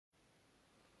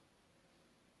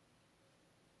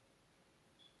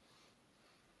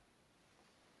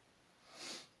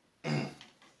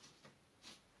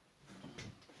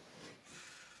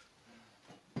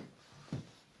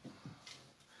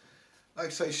Like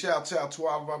I say, shouts out to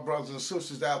all of our brothers and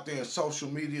sisters out there in social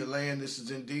media land. This is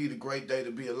indeed a great day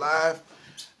to be alive.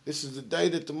 This is the day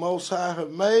that the Most High have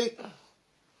made.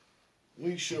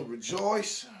 We shall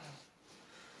rejoice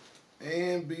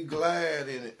and be glad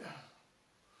in it.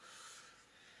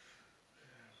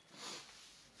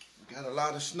 We got a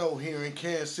lot of snow here in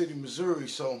Kansas City, Missouri,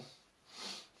 so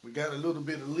we got a little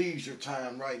bit of leisure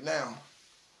time right now.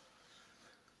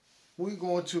 We're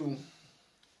going to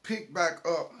pick back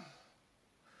up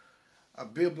a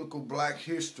biblical black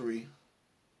history.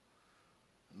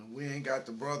 And we ain't got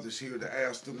the brothers here to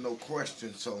ask them no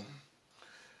questions, so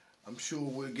I'm sure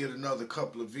we'll get another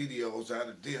couple of videos out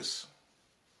of this.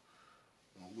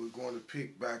 We're going to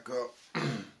pick back up.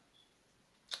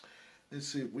 Let's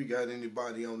see if we got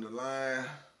anybody on the line.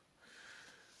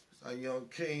 Our young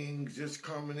king just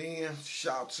coming in.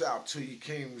 Shouts out to you,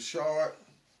 King Rashard.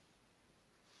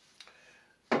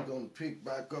 We're going to pick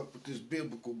back up with this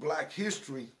biblical black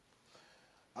history.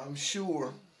 I'm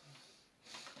sure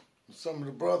some of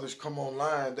the brothers come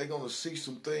online, they're going to see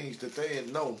some things that they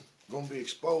didn't know. Going to be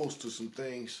exposed to some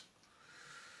things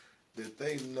that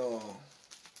they know.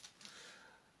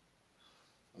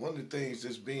 One of the things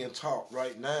that's being taught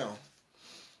right now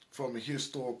from a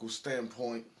historical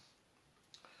standpoint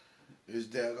is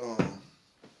that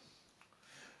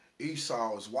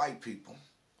Esau is white people.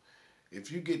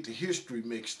 If you get the history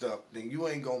mixed up, then you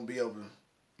ain't going to be able to,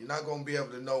 you're not going to be able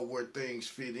to know where things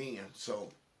fit in.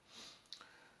 So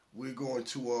we're going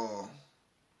to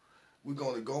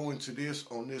go into this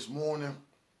on this morning.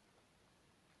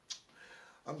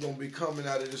 I'm going to be coming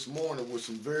out of this morning with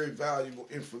some very valuable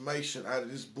information out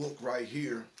of this book right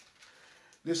here.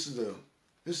 This is a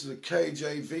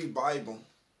KJV Bible,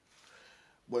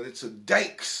 but it's a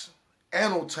Dakes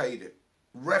annotated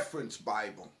reference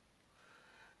Bible.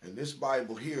 And this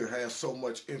Bible here has so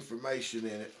much information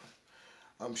in it.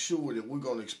 I'm sure that we're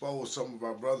going to expose some of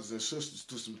our brothers and sisters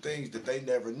to some things that they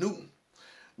never knew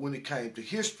when it came to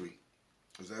history.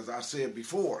 Because as I said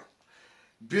before,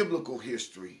 biblical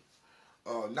history,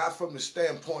 not from the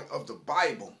standpoint of the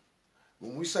Bible.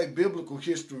 When we say biblical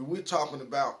history, we're talking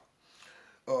about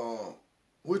all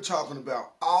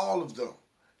of the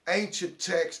ancient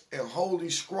texts and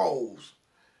holy scrolls,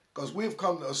 because we've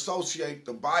come to associate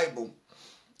the Bible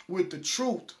with the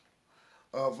truth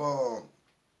of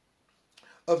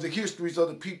the histories of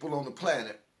the people on the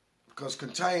planet, because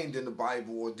contained in the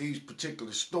Bible are these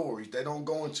particular stories. They don't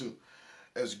go into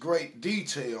as great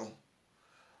detail,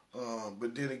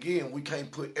 but then again, we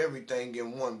can't put everything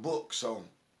in one book. So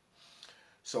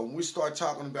when we start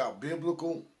talking about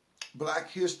biblical black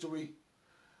history,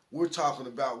 we're talking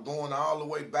about going all the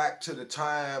way back to the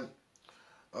time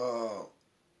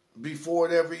before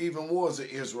it ever even was an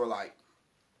Israelite.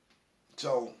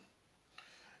 So,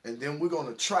 and then we're going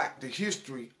to track the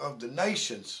history of the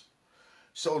nations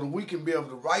so that we can be able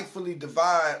to rightfully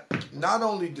divide not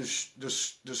only the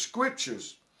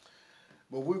scriptures,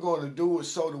 but we're going to do it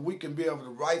so that we can be able to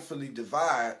rightfully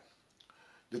divide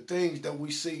the things that we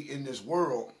see in this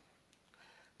world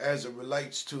as it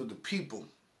relates to the people.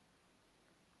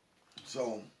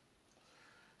 So,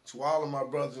 to all of my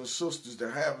brothers and sisters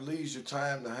that have leisure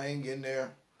time to hang in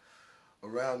there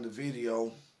around the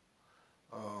video,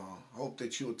 hope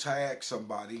that you'll tag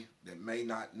somebody that may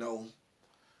not know,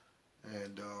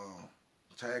 and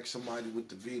tag somebody with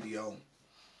the video,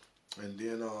 and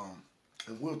then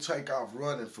and we'll take off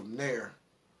running from there.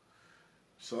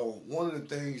 So one of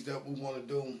the things that we want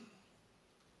to do,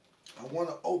 I want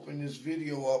to open this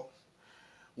video up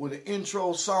with an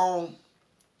intro song,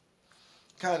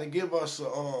 kind of give us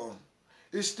a,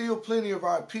 there's still plenty of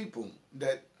our people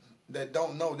that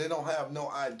don't know, they don't have no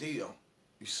idea,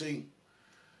 you see.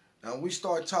 Now we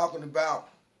start talking about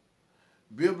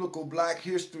biblical black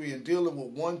history and dealing with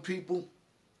one people,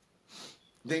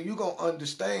 then you're going to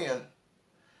understand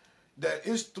that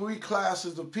it's three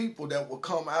classes of people that will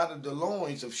come out of the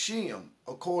loins of Shem,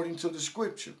 according to the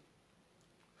scripture.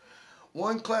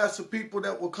 One class of people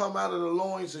that will come out of the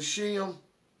loins of Shem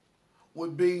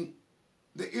would be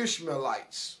the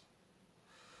Ishmaelites.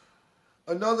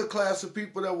 Another class of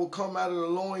people that will come out of the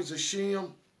loins of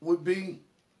Shem would be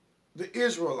the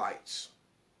Israelites.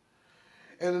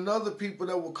 And another people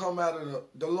that will come out of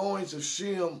the loins of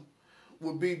Shem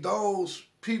would be those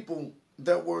people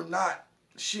that were not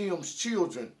Shem's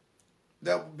children,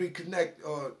 that would be that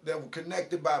were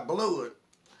connected by blood,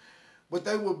 but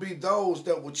they would be those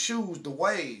that would choose the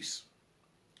ways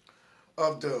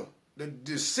of the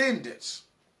descendants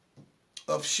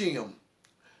of Shem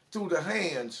through the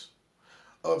hands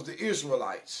of the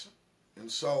Israelites. And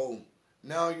so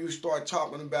now you start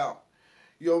talking about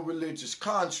your religious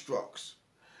constructs.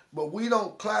 but we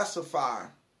don't classify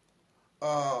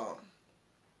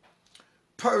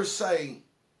per se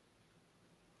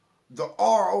the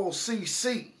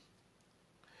ROCC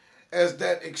as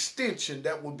that extension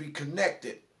that would be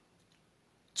connected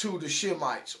to the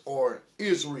Shemites or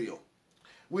Israel.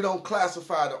 We don't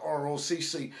classify the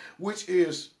ROCC, which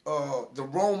is the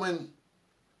Roman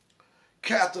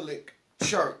Catholic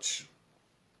Church.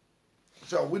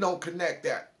 So we don't connect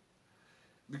that,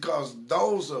 because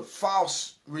those are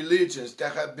false religions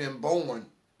that have been born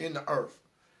in the earth.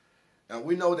 Now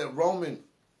we know that Roman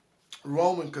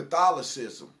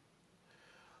Catholicism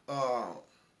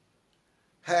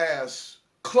has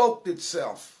cloaked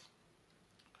itself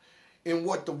in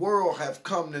what the world have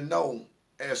come to know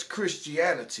as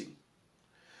Christianity.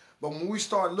 But when we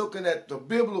start looking at the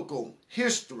biblical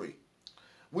history,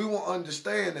 we will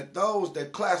understand that those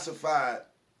that classified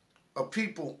a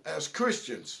people as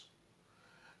Christians,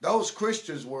 those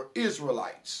Christians were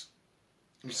Israelites.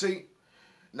 You see,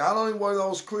 not only were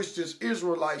those Christians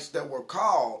Israelites that were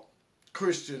called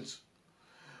Christians,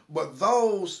 but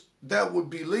those that would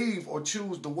believe or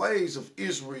choose the ways of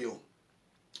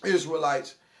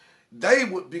Israelites, they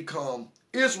would become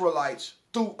Israelites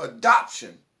through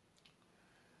adoption.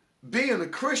 Being a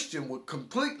Christian would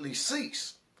completely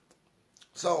cease.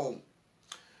 So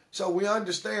we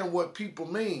understand what people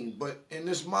mean, but in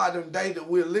this modern day that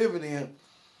we're living in,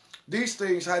 these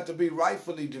things have to be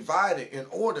rightfully divided in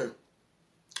order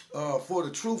for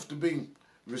the truth to be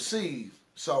received.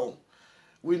 So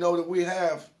we know that we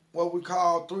have what we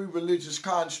call three religious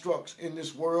constructs in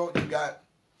this world. You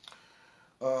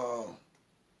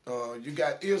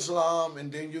got Islam,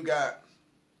 and then you got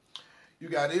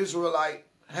Israelite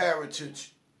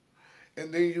heritage,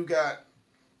 and then you got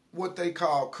what they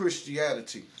call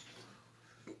Christianity.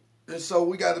 And so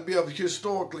we got to be able to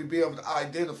historically be able to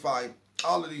identify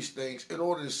all of these things in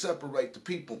order to separate the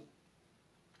people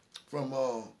from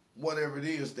whatever it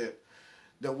is that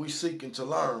we're seeking to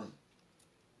learn.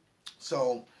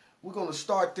 So we're going to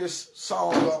start this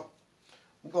song up.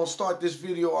 We're going to start this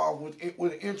video off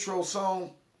with an intro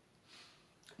song.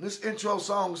 This intro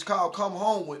song is called Come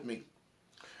Home With Me.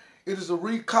 It is a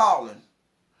recalling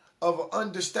of an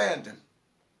understanding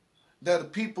that the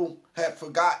people had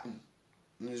forgotten.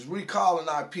 And it's recalling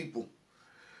our people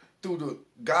through the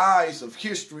guise of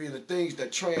history and the things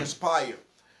that transpired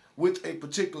with a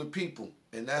particular people.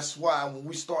 And that's why when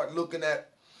we start looking at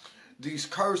these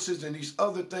curses and these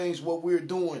other things, what we're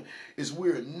doing is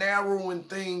we're narrowing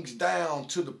things down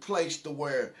to the place to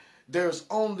where there's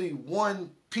only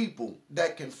one people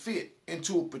that can fit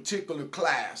into a particular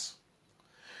class.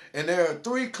 And there are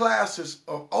three classes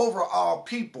of overall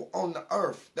people on the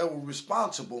earth that were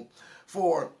responsible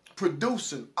for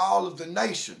producing all of the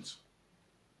nations.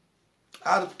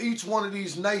 Out of each one of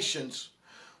these nations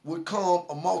would come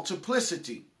a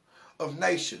multiplicity of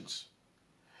nations.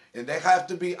 And they have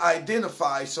to be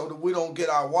identified so that we don't get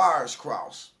our wires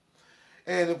crossed.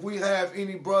 And if we have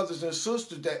any brothers and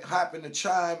sisters that happen to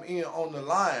chime in on the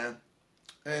line,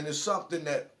 and it's something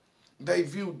that they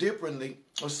view differently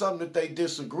or something that they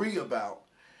disagree about,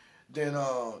 then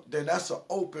that's an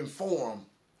open forum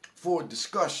for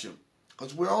discussion.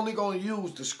 Because we're only going to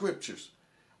use the scriptures.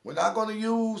 We're not going to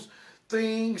use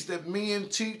things that men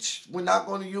teach. We're not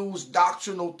going to use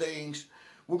doctrinal things.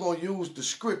 We're going to use the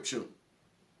scripture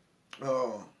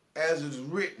as it is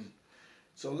written.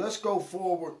 So let's go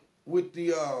forward with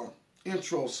the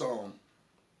intro song.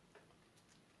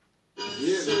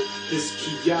 Yeah, this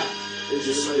Kia is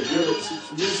just like real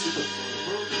music.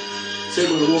 Say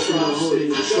when I walk around the hood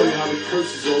and show you how the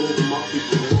curses all over my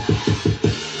people.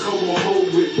 Come on home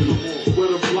with me,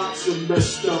 where the blocks are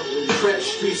messed up, crack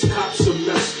streets, cops are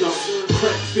messed up,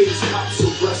 crack face, cops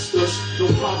arrest us, no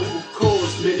probable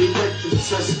cause, man, they might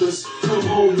contest us. Come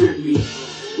home with me,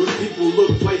 where people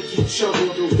look like each other,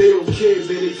 they don't care, man,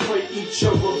 they fight each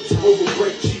other, over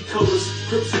bright G colors,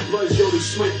 Crips and Bloods, yo, they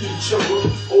smack each other,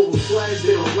 over flags,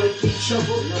 they don't like each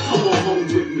other. Come on home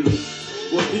with me,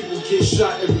 where people get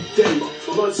shot every day,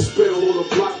 blood spill on the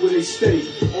block where they stay,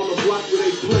 on the block where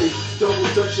they play, double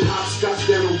Dutch and hopscotch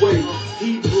down the way,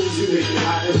 Hebrews, you make it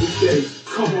hot every day.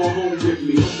 Come on home with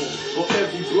me, on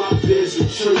every block there's a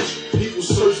church, people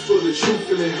search for the truth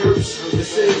and it hurts, the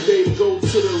same day go to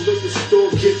the liquor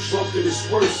store, get drunk and it's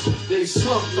worse, they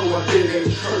slump, though I did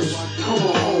ain't curse. Come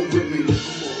on home with me,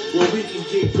 where we can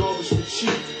get garbage for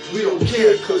cheap. We don't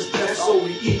care cause that's all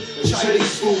we eat.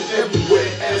 Chinese food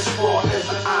everywhere as far as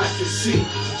the eye can see.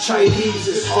 Chinese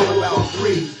is all about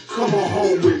greed. Come on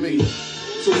home with me,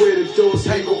 to where the doors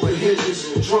hang over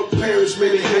hinges. Drunk parents,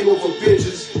 man, they hang over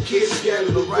bitches. Kids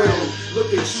scattered around,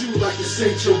 look at you like it's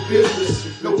ain't your business.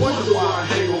 No wonder why I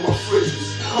hang on my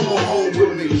fridges. Come on home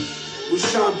with me. When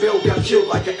Sean Bell got killed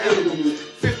like an animal,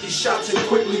 50 shots and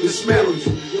quickly dismantle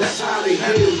you. That's how they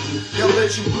handle you. They'll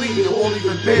let you bleed and won't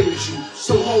even bandage you.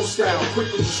 So home style,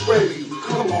 quickly discredit you.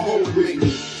 Come on home with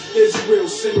me. Israel,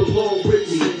 sing along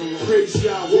with me. Praise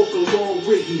Yah, walk along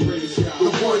with me. The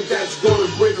one that's gonna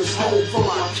bring us home from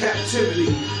our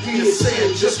captivity. He is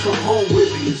saying, just come home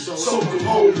with me. So come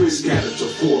home with me. Scattered to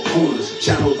four corners,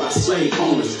 shadowed by slave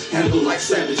owners, handled like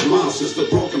savage monsters, the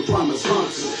broken promise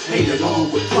hunters, hated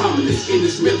on with prominence in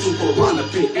this mental piranha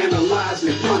pit, analyze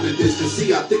and ponder this to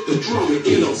see how thick the drum is.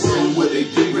 In a world where they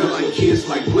derail like kids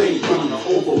like Blade Runner,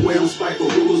 overwhelmed spiteful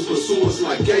rulers, pursue us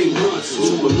like game hunters,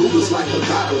 to maneuvers like a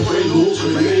god of rain who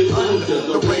remain under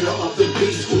the radar of the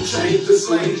beast who changed the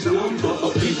slaves number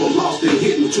of people lost and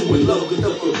hidden, too in love with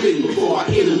the forbidden. Before our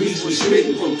enemies were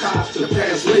smitten, from cops to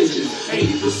past lynchings,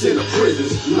 80% of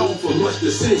prisons known for much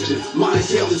dissension,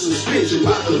 minds held in suspension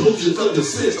by the illusions of the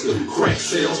system. Crack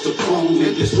sales to clone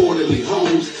and disorderly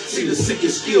homes, see the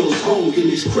sickest skills honed in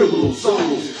these criminal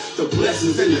zones. The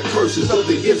blessings and the curses of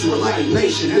the Israelite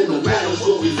nation, and no matter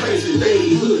what we face in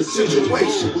daily hood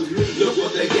situation. Look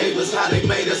what they gave us, how they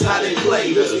made us, how they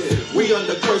played us. We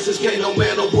under curses, can't no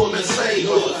man or woman save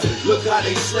us. Look how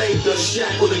they slaved us,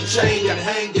 shackled and chained and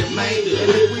hanged and maimed.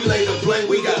 And if we lay the blame,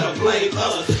 we gotta blame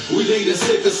us. We lead a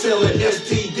sickle cell and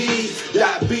STDs,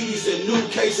 diabetes and new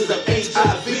cases of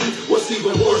HIV. What's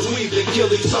even worse, we even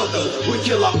kill each other. We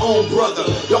kill our own brother.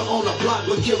 Don't own a block,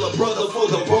 but kill a brother for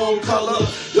the wrong color.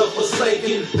 The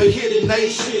forsaken, the hidden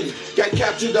nation, got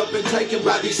captured up and taken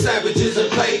by these savages and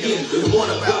pagans. And what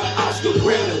about Oscar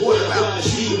Grant? And what about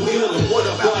G. Will? And what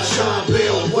about Sean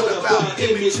Bell? And what about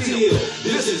Emmett Till?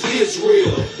 This is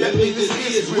Israel. That means this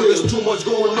is real. There's too much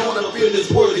going on up in this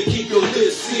world to keep your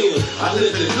lips sealed. I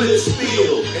let the clips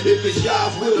spill. And if it's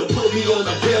Yah's will to put me on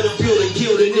the battlefield and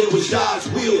kill, then it was Yah's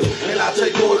will. And I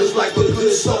take orders like a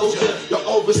good soldier. The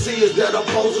overseers that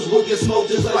oppose us will get smoked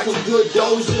just like a good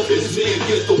dozer. It's me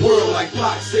against the world like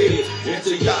Pac said.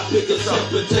 Until Yah pick us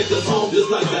up and take us home just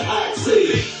like the Ox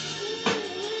said.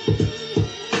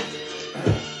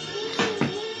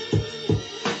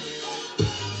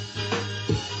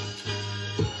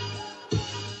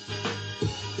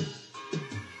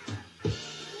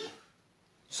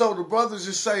 So the brothers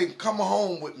just say, come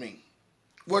home with me.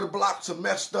 Where the blocks are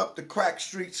messed up, the crack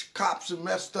streets, cops are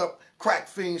messed up, crack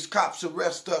fiends, cops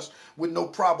arrest us with no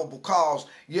probable cause.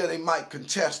 Yeah, they might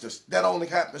contest us. That only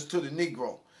happens to the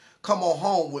Negro. Come on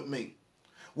home with me.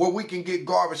 Where we can get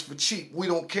garbage for cheap. We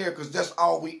don't care because that's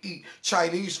all we eat.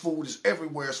 Chinese food is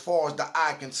everywhere as far as the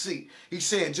eye can see. He's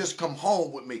saying, just come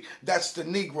home with me. That's the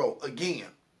Negro again.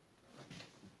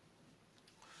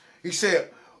 He said,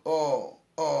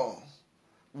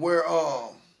 where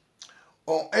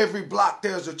on every block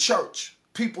there's a church.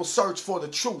 People search for the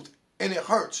truth and it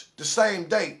hurts. The same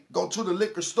day, go to the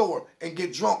liquor store and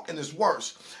get drunk and it's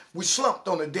worse. We slumped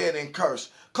on a dead end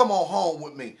curse. Come on home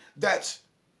with me. That's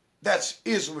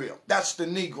Israel. That's the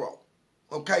Negro.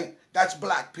 Okay? That's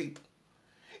black people.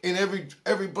 In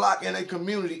every block in a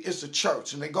community, it's a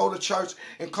church. And they go to church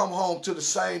and come home to the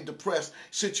same depressed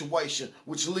situation,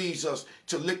 which leads us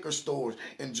to liquor stores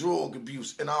and drug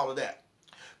abuse and all of that.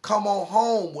 Come on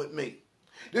home with me.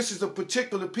 This is the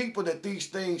particular people that these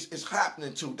things is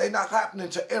happening to. They're not happening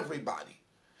to everybody.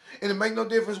 And it makes no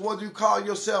difference whether you call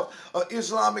yourself an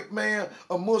Islamic man,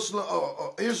 a Muslim,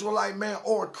 or an Israelite man,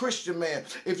 or a Christian man.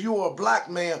 If you are a black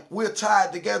man, we're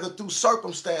tied together through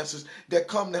circumstances that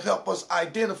come to help us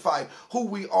identify who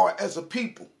we are as a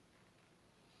people.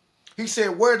 He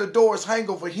said, where the doors hang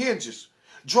over hinges.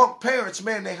 Drunk parents,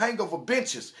 man, they hang over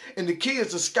benches. And the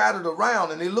kids are scattered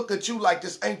around and they look at you like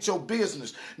this ain't your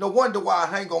business. No wonder why I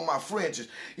hang on my fringes.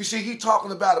 You see, he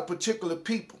talking about a particular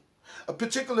people. A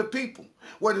particular people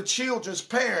where the children's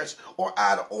parents are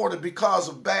out of order because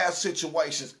of bad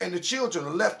situations. And the children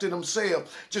are left to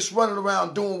themselves, just running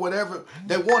around doing whatever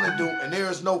they want to do. And there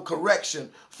is no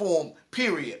correction for them,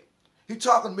 period. He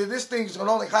talking about this thing's going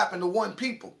to only happen to one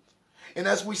people. And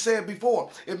as we said before,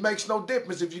 it makes no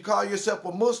difference if you call yourself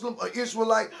a Muslim, an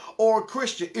Israelite, or a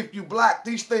Christian. If you black,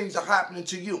 these things are happening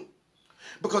to you.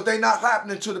 Because they're not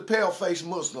happening to the pale-faced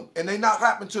Muslim. And they're not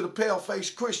happening to the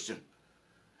pale-faced Christian.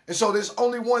 And so there's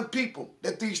only one people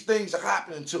that these things are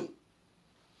happening to.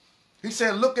 He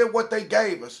said, look at what they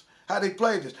gave us, how they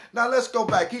played this. Now let's go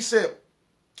back. He said,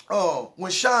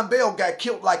 when Sean Bell got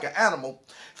killed like an animal,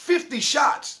 50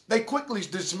 shots, they quickly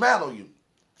dismantle you.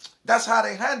 That's how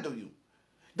they handle you.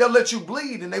 They'll let you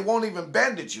bleed and they won't even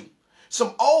bandage you.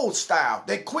 Some old style,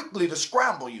 they quickly to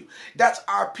scramble you. That's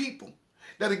our people.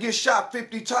 that'll get shot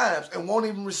 50 times and won't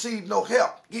even receive no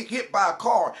help. Get hit by a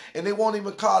car and they won't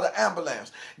even call the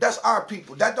ambulance. That's our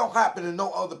people. That don't happen to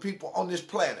no other people on this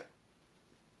planet.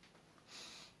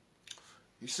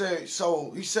 He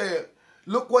said,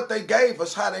 look what they gave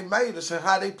us, how they made us, and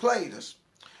how they played us.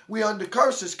 We under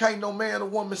curses, can't no man or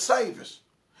woman save us.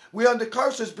 We under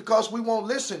curses because we won't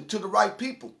listen to the right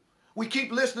people. We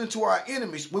keep listening to our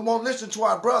enemies. We won't listen to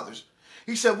our brothers.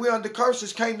 He said, we under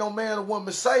curses, can't no man or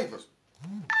woman save us.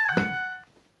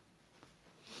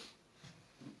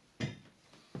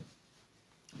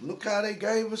 Look how they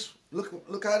gave us.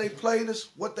 Look how they played us,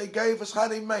 what they gave us, how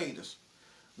they made us.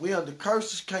 We under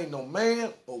curses, can't no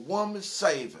man or woman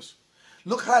save us.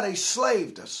 Look how they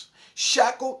slaved us,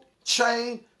 shackled,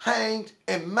 chained, hanged,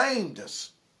 and maimed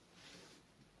us.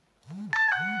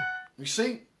 You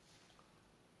see?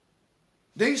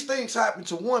 These things happen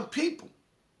to one people.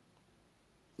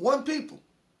 One people.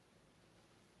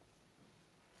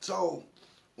 So,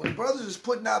 when brothers is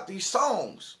putting out these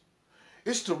songs,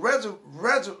 it's to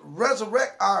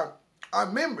resurrect our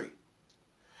memory.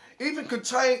 Even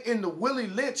contained in the Willie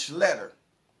Lynch letter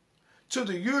to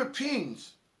the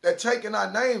Europeans that taking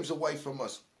our names away from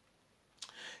us.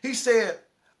 He said,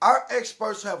 our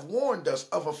experts have warned us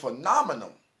of a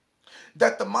phenomenon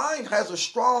that the mind has a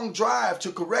strong drive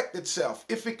to correct itself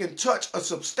if it can touch a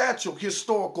substantial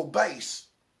historical base.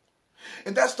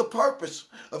 And that's the purpose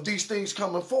of these things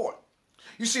coming forth.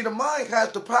 You see, the mind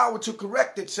has the power to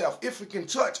correct itself if it can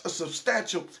touch a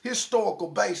substantial historical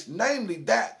base, namely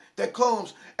that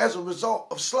comes as a result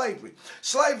of slavery.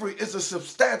 Slavery is a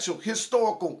substantial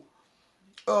historical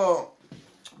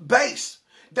base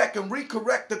that can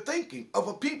recorrect the thinking of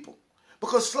a people.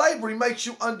 Because slavery makes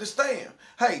you understand,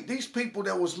 hey, these people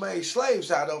that was made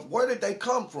slaves out of, where did they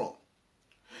come from?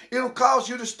 It'll cause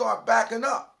you to start backing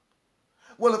up.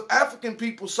 Well, if African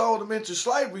people sold them into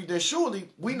slavery, then surely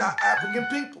we not African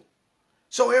people.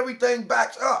 So everything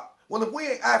backs up. Well, if we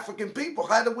ain't African people,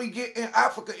 how did we get in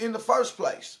Africa in the first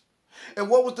place? And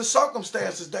what was the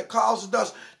circumstances that caused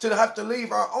us to have to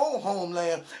leave our own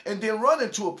homeland and then run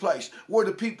into a place where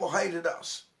the people hated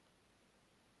us?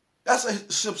 That's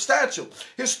a substantial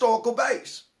historical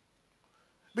base.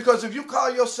 Because if you call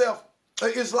yourself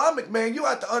an Islamic man, you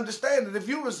have to understand that if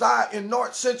you reside in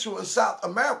North, Central, and South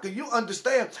America, you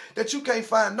understand that you can't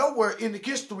find nowhere in the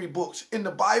history books, in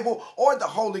the Bible, or the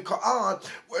Holy Quran,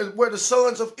 where the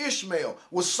sons of Ishmael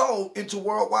were sold into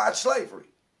worldwide slavery.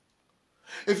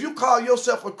 If you call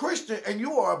yourself a Christian and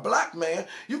you are a black man,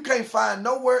 you can't find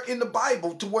nowhere in the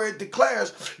Bible to where it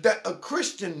declares that a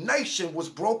Christian nation was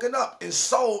broken up and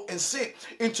sold and sent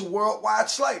into worldwide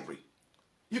slavery.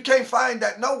 You can't find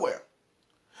that nowhere.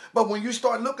 But when you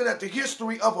start looking at the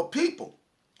history of a people,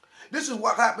 this is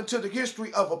what happened to the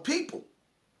history of a people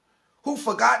who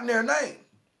forgotten their name.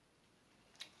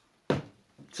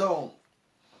 So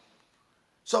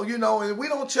you know, and we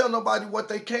don't tell nobody what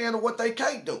they can or what they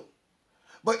can't do.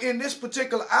 But in this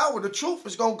particular hour, the truth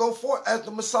is going to go forth as the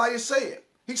Messiah said.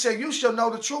 He said, you shall know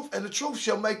the truth and the truth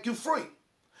shall make you free.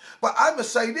 But I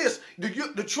must say this,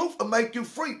 the truth will make you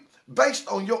free based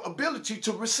on your ability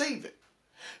to receive it.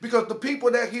 Because the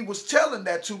people that he was telling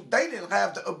that to, they didn't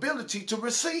have the ability to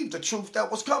receive the truth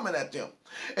that was coming at them.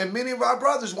 And many of our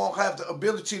brothers won't have the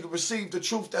ability to receive the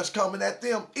truth that's coming at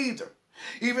them either.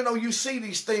 Even though you see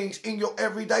these things in your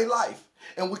everyday life.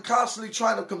 And we're constantly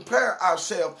trying to compare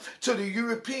ourselves to the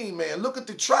European man. Look at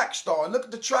the track star. Look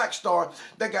at the track star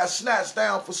that got snatched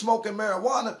down for smoking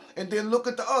marijuana. And then look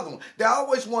at the other one. They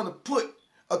always want to put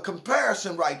a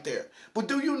comparison right there. But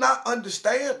do you not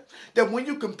understand that when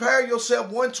you compare yourself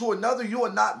one to another, you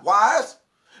are not wise?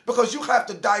 Because you have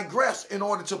to digress in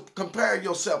order to compare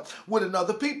yourself with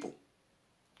another people.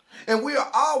 And we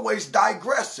are always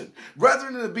digressing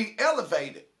rather than to be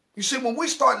elevated. You see, when we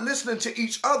start listening to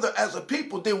each other as a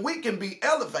people, then we can be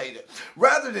elevated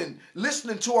rather than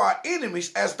listening to our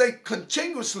enemies as they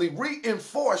continuously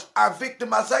reinforce our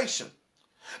victimization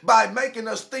by making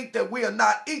us think that we are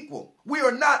not equal. We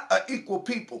are not an equal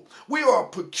people. We are a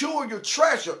peculiar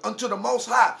treasure unto the Most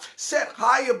High, set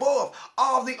high above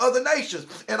all the other nations.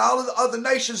 And all of the other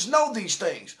nations know these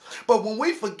things. But when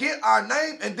we forget our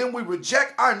name and then we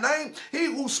reject our name, he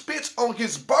who spits on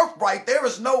his birthright, there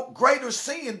is no greater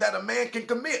sin that a man can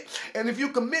commit. And if you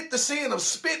commit the sin of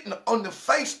spitting on the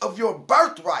face of your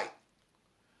birthright,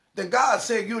 then God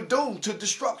said you're doomed to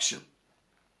destruction.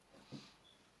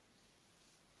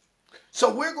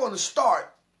 So we're going to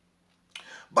start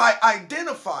by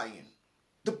identifying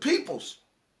the peoples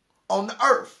on the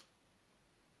earth.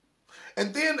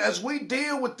 And then as we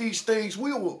deal with these things,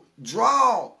 we will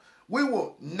draw we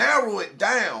will narrow it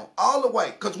down all the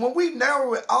way. Because when we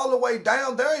narrow it all the way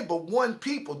down, there ain't but one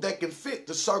people that can fit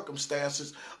the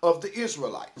circumstances of the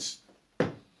Israelites.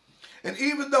 And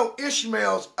even though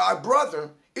Ishmael's our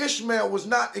brother, Ishmael was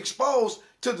not exposed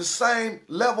to the same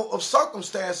level of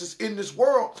circumstances in this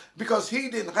world because he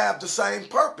didn't have the same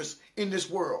purpose in this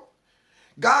world.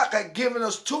 God had given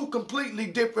us two completely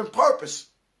different purposes,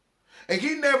 and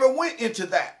he never went into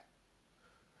that.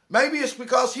 Maybe it's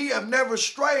because he had never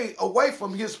strayed away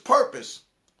from his purpose,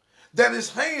 that his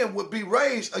hand would be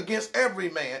raised against every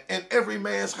man, and every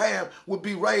man's hand would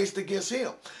be raised against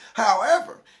him.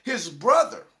 However, his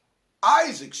brother,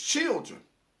 Isaac's children,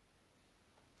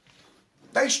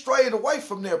 they strayed away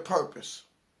from their purpose.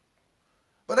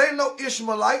 But ain't no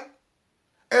Ishmaelite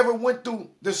ever went through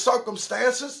the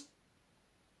circumstances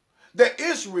that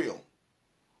Israel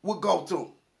would go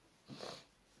through.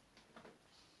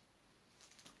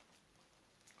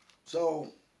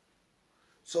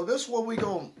 So this is what we're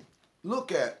going to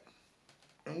look at.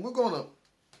 And we're going to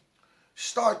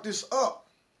start this up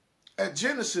at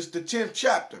Genesis, the 10th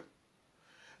chapter.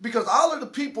 Because all of the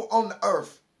people on the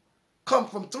earth come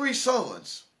from three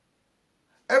sons.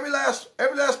 Every last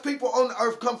people on the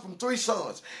earth come from three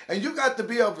sons. And you got to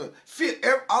be able to fit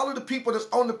all of the people that's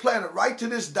on the planet right to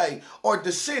this day are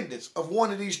descendants of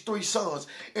one of these three sons.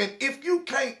 And if you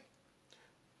can't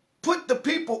put the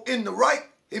people in the right,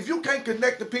 if you can't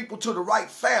connect the people to the right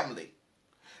family,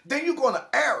 then you're going to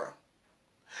err.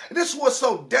 And this is what's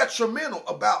so detrimental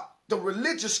about the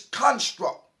religious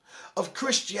construct of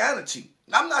Christianity.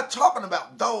 I'm not talking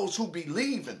about those who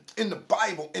believe in the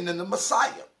Bible and in the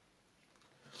Messiah.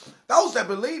 Those that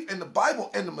believe in the Bible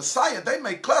and the Messiah, they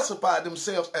may classify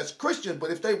themselves as Christians,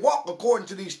 but if they walk according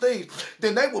to these things,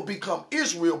 then they will become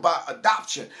Israel by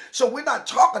adoption. So we're not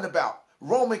talking about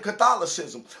Roman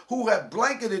Catholicism, who have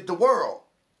blanketed the world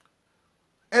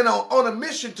and on a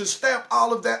mission to stamp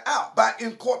all of that out by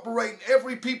incorporating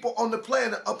every people on the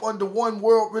planet up under one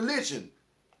world religion,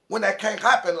 when that can't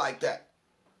happen like that.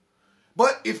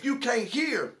 But if you can't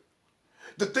hear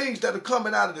the things that are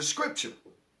coming out of the scripture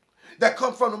that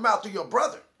come from the mouth of your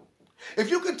brother,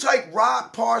 if you can take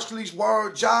Rod Parsley's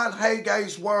word, John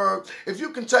Hagee's word, if you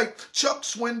can take Chuck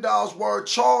Swindoll's word,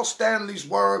 Charles Stanley's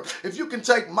word, if you can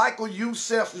take Michael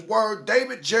Youssef's word,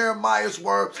 David Jeremiah's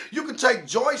word, you can take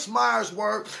Joyce Meyer's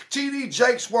word, T.D.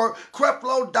 Jakes' word,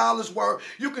 Creflo Dollar's word,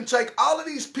 you can take all of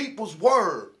these people's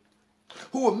word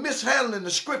who are mishandling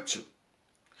the scripture.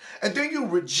 And then you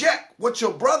reject what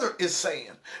your brother is saying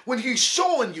when he's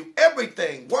showing you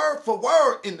everything word for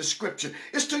word in the scripture.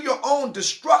 It's to your own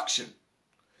destruction.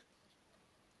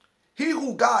 He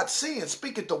who God sends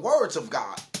speaketh the words of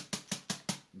God.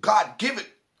 God giveth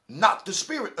not the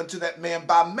spirit unto that man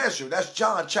by measure. That's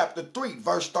John chapter 3,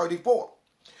 verse 34.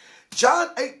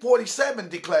 John 8:47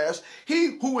 declares,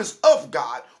 he who is of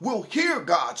God will hear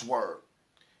God's word.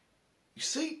 You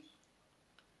see?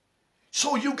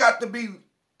 So you got to be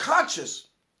conscious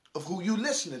of who you're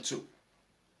listening to.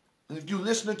 And if you're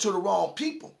listening to the wrong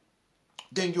people,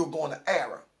 then you're going to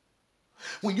err.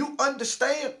 When you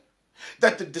understand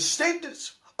that the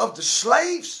descendants of the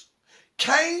slaves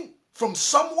came from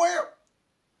somewhere,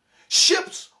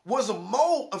 ships was a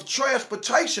mode of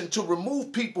transportation to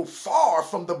remove people far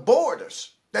from the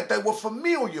borders that they were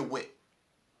familiar with.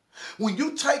 When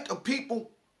you take a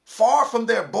people far from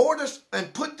their borders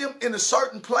and put them in a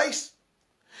certain place,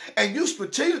 and you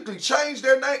strategically change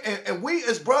their name, and we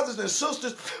as brothers and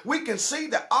sisters, we can see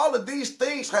that all of these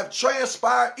things have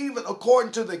transpired even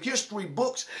according to the history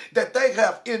books that they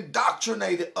have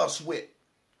indoctrinated us with.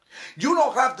 You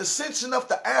don't have the sense enough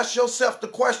to ask yourself the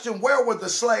question, where were the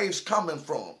slaves coming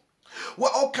from?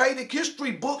 Well, okay, the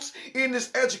history books in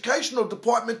this educational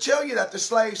department tell you that the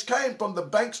slaves came from the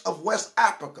banks of West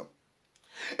Africa,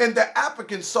 and the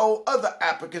Africans sold other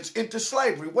Africans into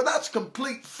slavery. Well, that's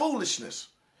complete foolishness.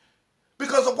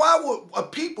 Because why would a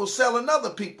people sell another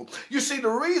people? You see, the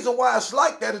reason why it's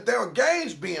like that is there are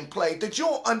games being played that you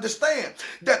don't understand.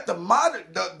 That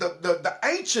the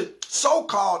ancient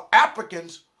so-called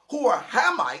Africans who are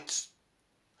Hamites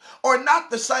are not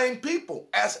the same people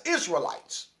as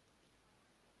Israelites.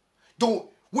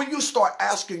 When you start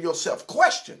asking yourself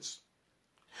questions,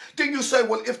 then you say,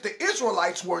 well, if the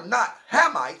Israelites were not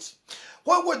Hamites,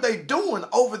 what were they doing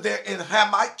over there in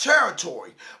Hamite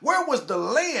territory? Where was the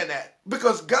land at?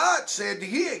 Because God said that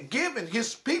he had given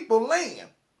his people land.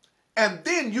 And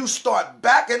then you start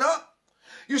backing up.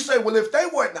 You say, well, if they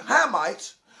weren't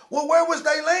Hamites, well, where was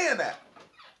they land at?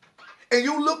 And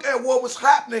you look at what was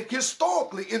happening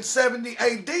historically in 70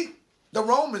 AD. The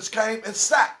Romans came and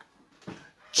sacked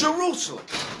Jerusalem.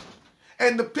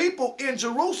 And the people in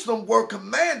Jerusalem were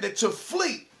commanded to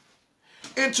flee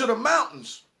into the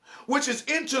mountains, which is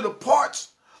into the parts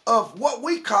of what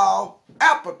we call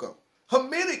Africa,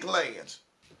 Hamitic lands.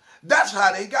 That's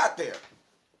how they got there.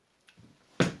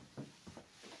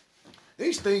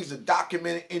 These things are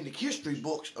documented in the history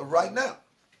books of right now.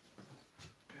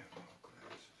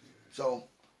 So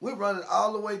we're running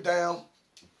all the way down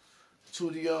to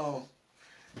the go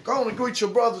on and greet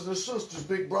your brothers and sisters,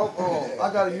 big bro.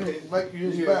 I gotta make you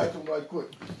use the bathroom right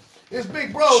quick. It's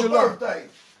Big Bro's birthday.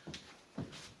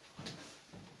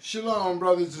 Shalom,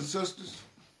 brothers and sisters.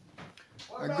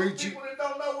 What about people that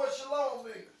don't know what shalom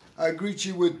means? I greet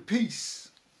you with peace.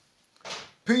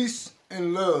 Peace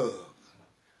and love.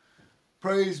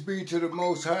 Praise be to the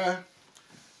Most High.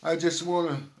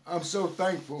 I'm so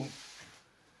thankful.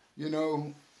 You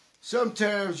know,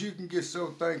 sometimes you can get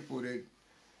so thankful that,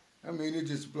 it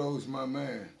just blows my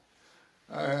mind.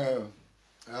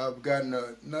 I've gotten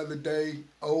another day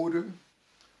older.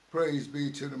 Praise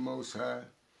be to the Most High.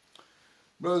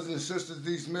 Brothers and sisters,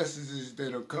 these messages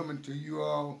that are coming to you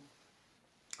all,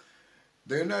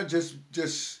 they're not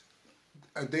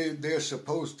they're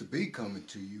supposed to be coming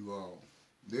to you all.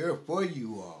 They're for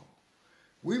you all.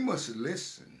 We must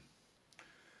listen.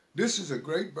 This is a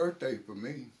great birthday for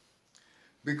me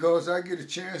because I get a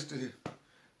chance to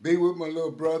be with my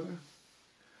little brother.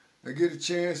 I get a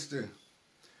chance to,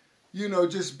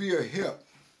 just be a help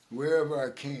wherever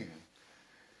I can.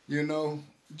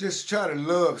 Just try to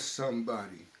love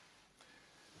somebody.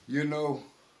 I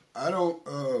don't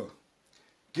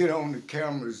get on the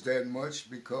cameras that much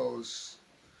because,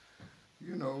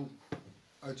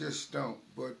 I just don't.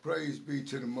 But praise be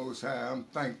to the Most High. I'm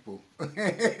thankful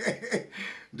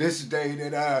this day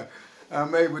that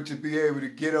I'm able to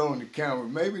get on the camera,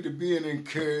 maybe to be an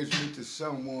encouragement to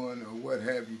someone or what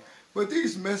have you. But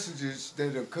these messages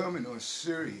that are coming are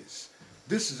serious.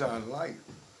 This is our life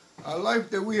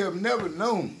that we have never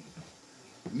known.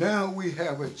 Now we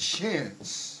have a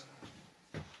chance.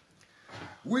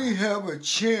 We have a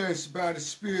chance by the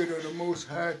Spirit of the Most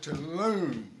High to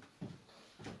learn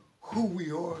who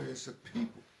we are as a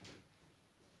people.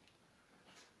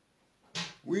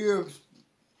 We have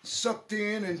sucked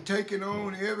in and taken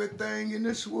on everything in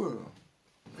this world,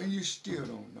 and you still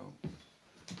don't know.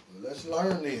 Well, let's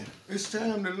learn then. It's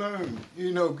time to learn.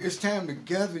 It's time to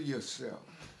gather yourself.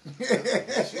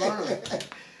 Let's learn.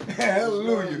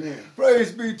 Hallelujah. Let's learn.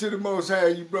 Praise be to the Most High,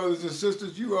 you brothers and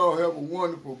sisters. You all have a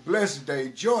wonderful, blessed day,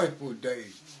 joyful day.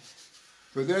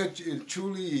 For that it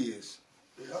truly is.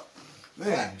 Yep. Man.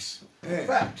 Facts. Man.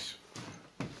 Facts.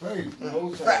 Praise the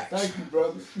Most High. Facts. Thank you,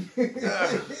 brothers.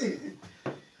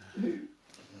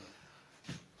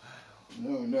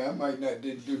 No, I might not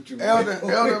did do too much. Elder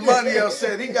Maniel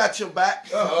said he got your back.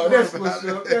 That's what's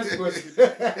up. That's what's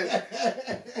up.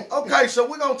 Okay, so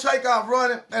we're going to take off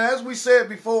running. And as we said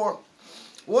before,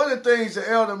 one of the things that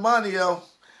Elder Maniel,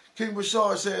 King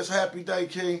Bashar says, happy day,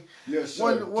 King. Yes,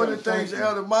 sir. One of the things that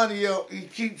Elder Maniel, he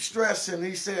keeps stressing,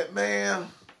 he said, man,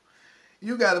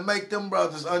 you got to make them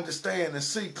brothers understand and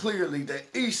see clearly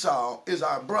that Esau is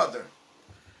our brother.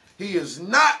 He is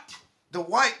not the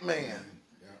white man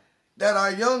that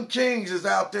our young kings is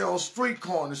out there on street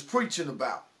corners preaching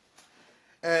about.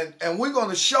 And we're going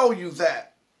to show you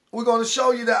that. We're going to show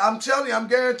you that. I'm telling you, I'm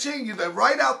guaranteeing you that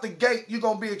right out the gate, you're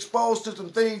going to be exposed to some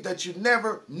things that you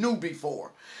never knew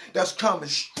before. That's coming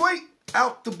straight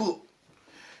out the book.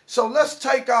 So let's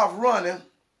take off running.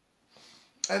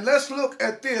 And let's look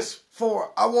at this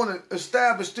I want to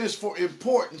establish this for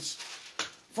importance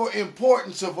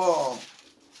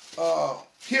of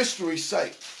history's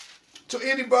sake. To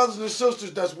any brothers and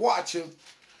sisters that's watching,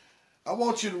 I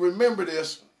want you to remember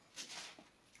this.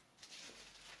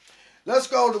 We're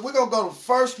going to go to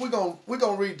first, we're going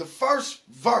to read the first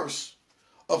verse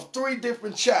of 3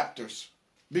 different chapters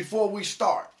before we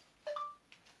start.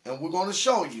 And we're going to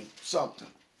show you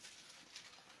something.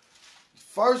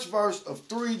 First verse of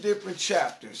 3 different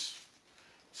chapters.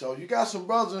 So you got some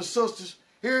brothers and sisters.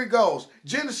 Here it goes.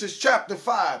 Genesis chapter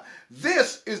 5.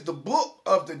 This is the book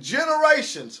of the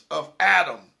generations of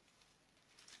Adam.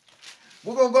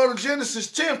 We're going to go to Genesis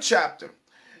 10th chapter.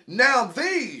 Now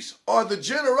these are the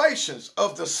generations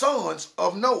of the sons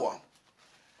of Noah.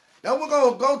 Now we're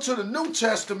going to go to the New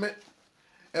Testament,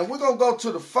 and we're going to go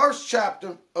to the first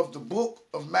chapter of the book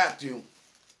of Matthew.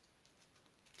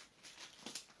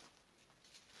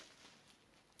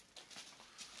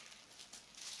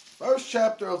 First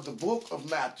chapter of the book of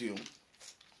Matthew.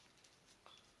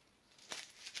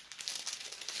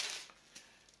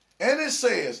 And it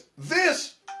says,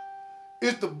 this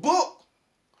is the book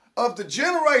of the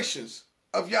generations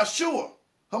of Yeshua,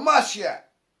 Hamashiach,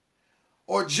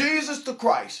 or Jesus the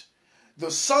Christ,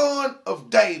 the son of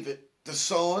David, the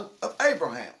son of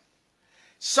Abraham.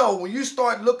 So when you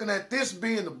start looking at this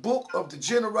being the book of the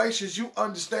generations, you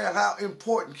understand how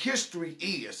important history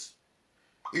is.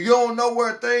 You don't know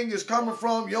where a thing is coming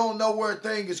from, you don't know where a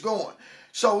thing is going.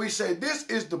 So he said this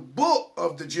is the book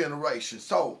of the generations.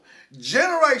 So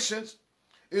generations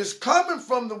is coming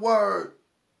from the word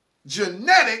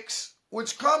genetics,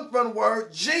 which comes from the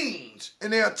word genes,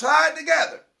 and they are tied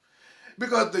together.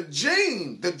 Because the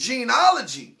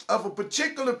genealogy of a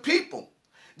particular people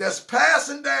that's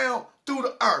passing down through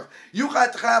the earth, you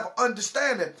got to have an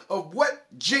understanding of what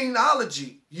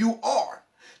genealogy you are.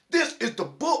 This is the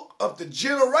book of the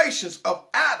generations of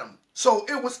Adam. So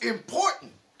it was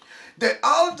important that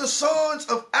all of the sons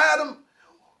of Adam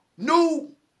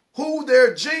knew who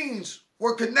their genes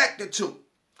were connected to.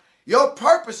 Your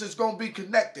purpose is going to be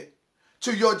connected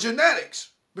to your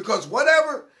genetics, because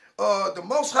whatever the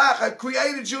Most High had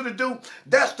created you to do,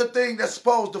 that's the thing that's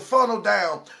supposed to funnel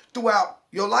down throughout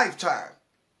your lifetime.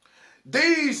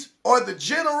 These are the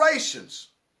generations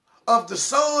of the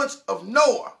sons of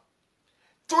Noah.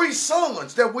 3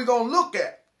 sons that we're going to look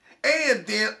at. And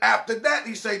then after that,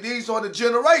 he said these are the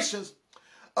generations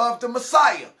of the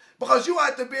Messiah. Because you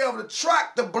have to be able to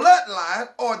track the bloodline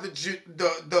or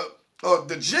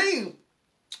the gene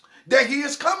that he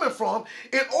is coming from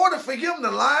in order for him to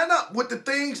line up with the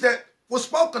things that were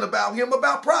spoken about him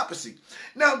about prophecy.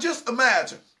 Now just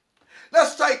imagine.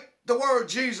 Let's take the word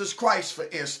Jesus Christ for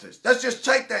instance. Let's just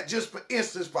take that just for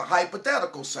instance for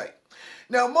hypothetical sake.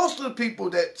 Now most of the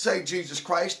people that say Jesus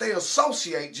Christ, they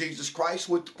associate Jesus Christ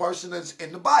with the person that's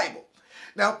in the Bible.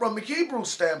 Now from a Hebrew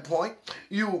standpoint,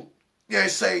 you may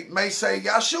say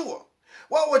Yeshua.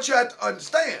 Well, what you have to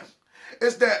understand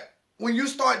is that when you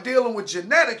start dealing with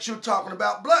genetics, you're talking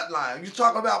about bloodline. You're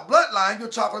talking about bloodline, you're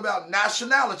talking about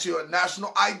nationality or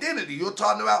national identity. You're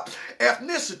talking about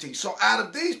ethnicity. So out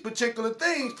of these particular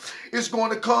things is going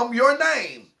to come your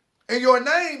name. And your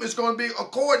name is going to be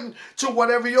according to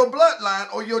whatever your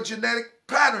bloodline or your genetic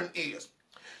pattern is.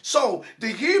 So the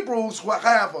Hebrews will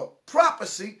have a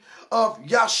prophecy of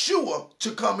Yeshua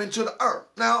to come into the earth.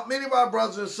 Now, many of our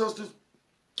brothers and sisters,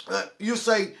 you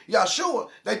say Yeshua,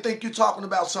 they think you're talking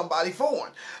about somebody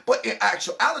foreign. But in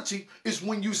actuality, it's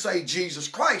when you say Jesus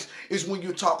Christ, is when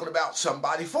you're talking about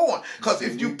somebody foreign. Because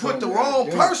if you put the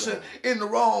wrong person in the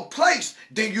wrong place,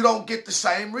 then you don't get the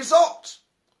same results.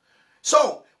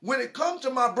 So when it comes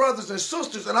to my brothers and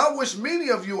sisters, and I wish many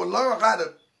of you will learn how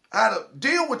to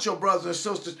deal with your brothers and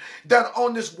sisters that are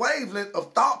on this wavelength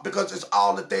of thought, because it's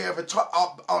all that they ever taught,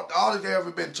 all that they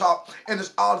ever been taught, and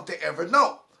it's all that they ever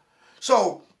know.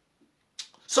 So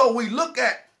we look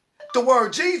at the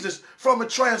word Jesus from a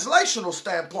translational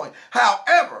standpoint.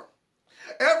 However,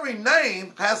 every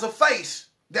name has a face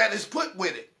that is put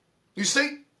with it. You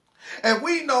see? And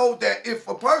we know that if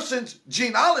a person's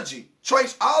genealogy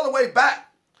traced all the way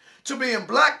back to being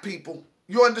black people,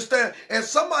 you understand, and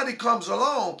somebody comes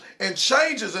along and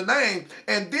changes a name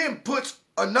and then puts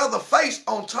another face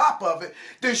on top of it,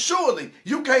 then surely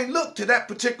you can't look to that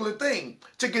particular thing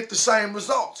to get the same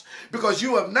results, because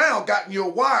you have now gotten your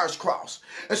wires crossed.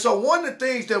 And so one of the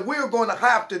things that we're going to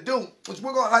have to do is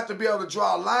we're going to have to be able to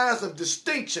draw lines of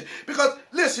distinction. Because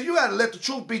listen, you got to let the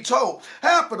truth be told.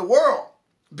 Half of the world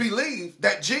believe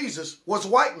that Jesus was a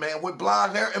white man with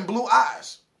blonde hair and blue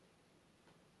eyes.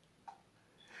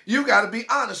 You got to be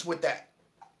honest with that.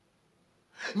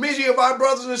 Many of our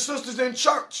brothers and sisters in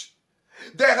church,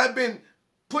 there have been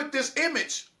put this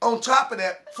image on top of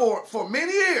that for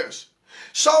many years.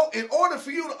 So in order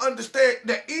for you to understand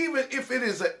that even if it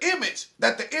is an image,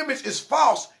 that the image is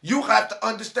false, you have to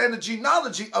understand the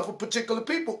genealogy of a particular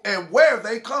people and where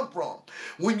they come from.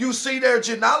 When you see their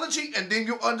genealogy and then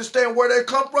you understand where they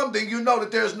come from, then you know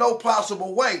that there's no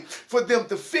possible way for them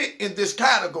to fit in this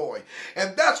category.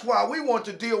 And that's why we want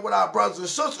to deal with our brothers and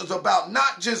sisters about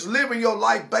not just living your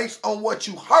life based on what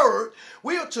you heard.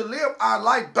 We are to live our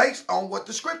life based on what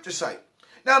the scriptures say.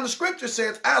 Now the scripture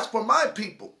says, as for my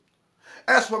people,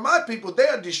 they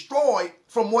are destroyed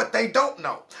from what they don't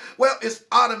know. Well, it's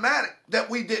automatic that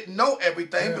we didn't know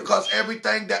everything, because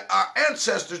everything that our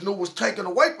ancestors knew was taken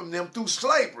away from them through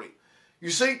slavery.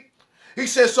 You see? He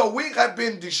says, so we have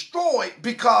been destroyed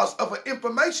because of an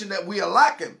information that we are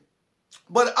lacking.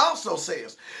 But it also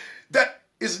says that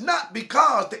it's not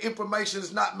because the information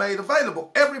is not made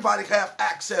available. Everybody have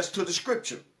access to the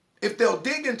scripture. If they'll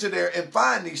dig into there and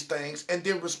find these things and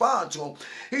then respond to them,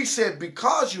 he said,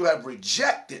 because you have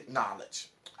rejected knowledge.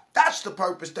 That's the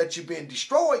purpose that you've been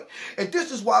destroyed. And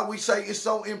this is why we say it's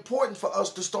so important for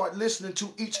us to start listening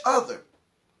to each other.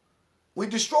 We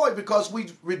destroy because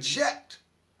we reject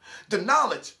the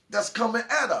knowledge that's coming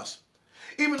at us.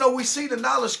 Even though we see the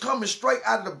knowledge coming straight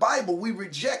out of the Bible, we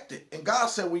reject it. And God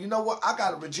said, well, you know what? I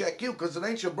got to reject you because it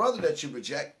ain't your brother that you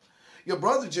reject. Your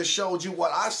brother just showed you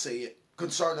what I said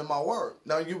concerning my word.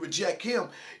 Now you reject him,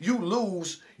 you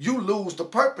lose the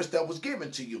purpose that was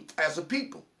given to you as a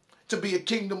people, to be a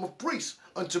kingdom of priests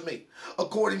unto me,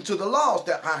 according to the laws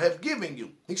that I have given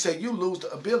you. He said you lose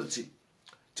the ability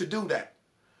to do that.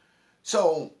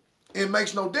 So it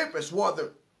makes no difference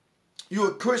whether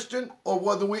you're a Christian or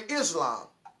whether we're Islam.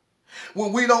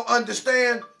 When we don't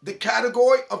understand the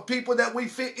category of people that we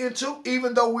fit into,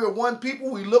 even though we're one people,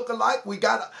 we look alike,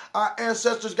 our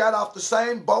ancestors got off the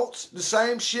same boats, the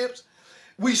same ships,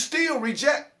 we still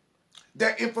reject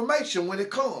that information when it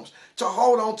comes to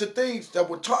hold on to things that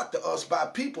were taught to us by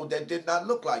people that did not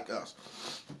look like us.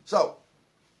 So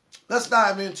let's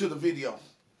dive into the video.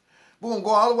 We're going to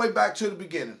go all the way back to the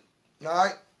beginning. All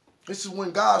right? This is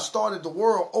when God started the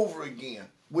world over again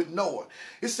with Noah.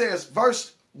 It says,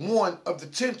 verse 1 of the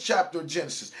 10th chapter of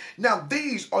Genesis. Now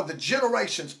these are the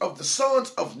generations of the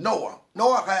sons of Noah.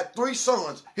 Noah had 3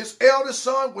 sons. His eldest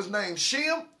son was named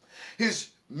Shem. His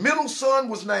middle son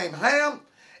was named Ham.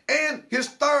 And his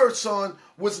third son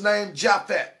was named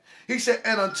Japheth. He said,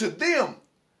 and unto them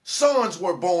sons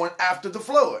were born after the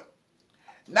flood.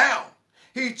 Now,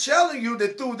 he's telling you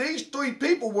that through these 3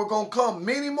 people were going to come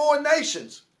many more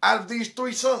nations out of these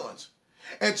 3 sons.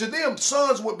 And to them,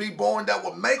 sons would be born that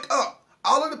would make up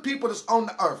all of the people that's on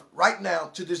the earth right now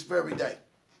to this very day.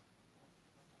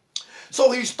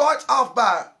 So he starts off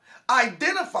by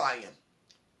identifying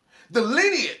the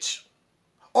lineage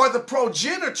or the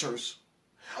progenitors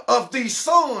of these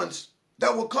sons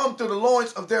that will come through the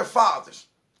loins of their fathers.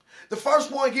 The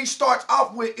first one he starts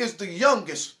off with is the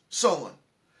youngest son.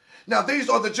 Now these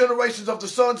are the generations of the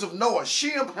sons of Noah,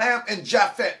 Shem, Ham, and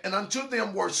Japheth, and unto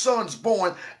them were sons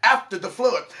born after the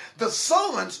flood. The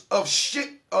sons of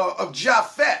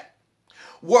Japheth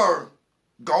were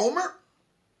Gomer,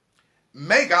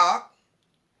 Magog,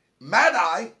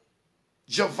 Madai,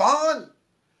 Javan,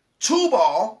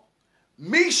 Tubal,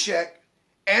 Meshach,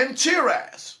 and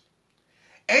Tiras.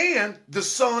 And the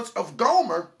sons of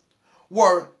Gomer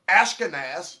were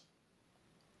Ashkenaz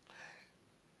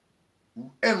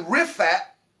and Riphat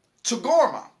to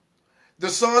Gorma. The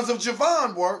sons of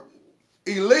Javan were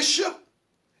Elisha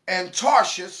and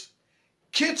Tarshish,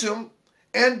 Kittim,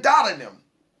 and Dodanim.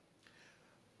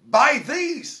 By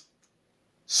these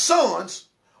sons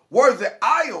were the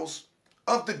isles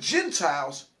of the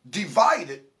Gentiles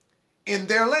divided in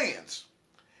their lands,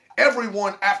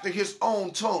 everyone after his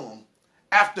own tongue,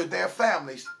 after their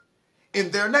families,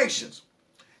 in their nations.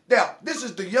 Now, this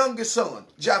is the youngest son,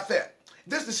 Japheth.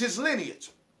 This is his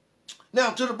lineage. Now,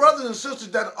 to the brothers and sisters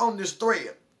that are on this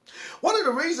thread, one of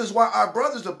the reasons why our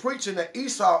brothers are preaching that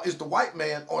Esau is the white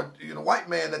man, or white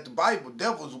man that the Bible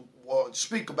devils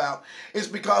speak about, is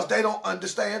because they don't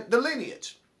understand the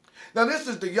lineage. Now, this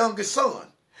is the youngest son,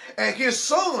 and his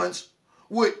sons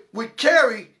would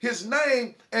carry his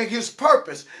name and his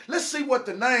purpose. Let's see what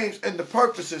the names and the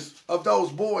purposes of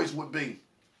those boys would be.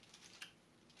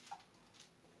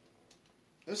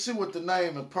 Let's see what the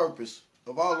name and purpose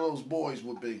of all of those boys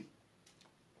would be.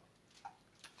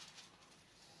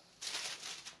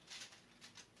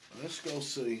 Let's go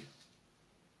see.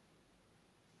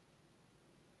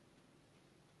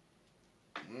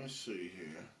 Let's see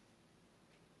here.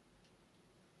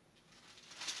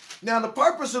 Now, the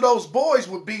purpose of those boys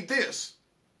would be this.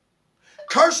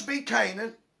 Cursed be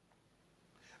Canaan.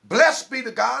 Blessed be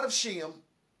the God of Shem.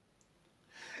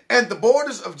 And the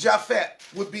borders of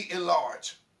Japheth would be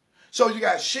enlarged. So you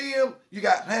got Shem, you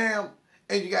got Ham,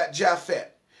 and you got Japheth.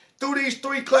 Through these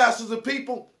 3 classes of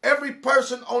people, every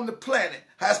person on the planet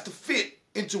has to fit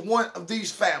into one of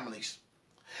these families.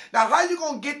 Now, how you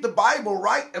going to get the Bible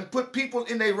right and put people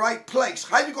in their right place?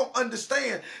 How you going to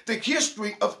understand the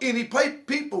history of any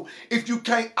people if you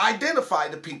can't identify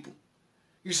the people?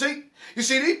 You see,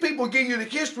 these people give you the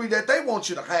history that they want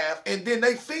you to have, and then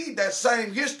they feed that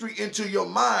same history into your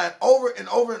mind over and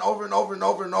over and over and over and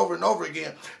over and over and over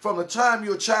again from the time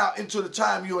you're a child into the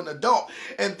time you're an adult.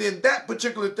 And then that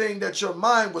particular thing that your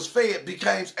mind was fed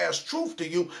becomes as truth to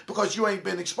you because you ain't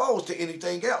been exposed to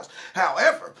anything else.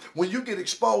 However, when you get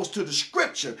exposed to the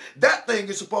scripture, that thing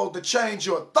is supposed to change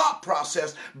your thought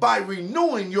process by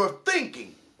renewing your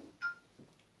thinking.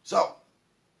 So,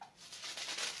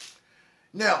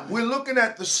 now, we're looking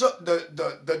at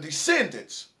the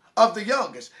descendants of the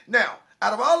youngest. Now,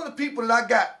 out of all of the people that I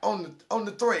got on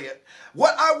the thread,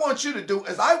 what I want you to do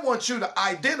is I want you to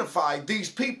identify these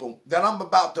people that I'm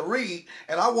about to read,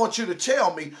 and I want you to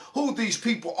tell me who these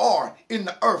people are in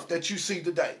the earth that you see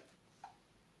today.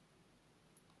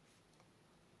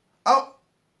 Oh,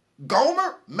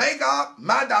 Gomer, Magog,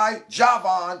 Madai,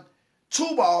 Javan,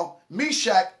 Tubal,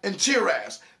 Meshach, and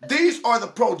Tiras. These are the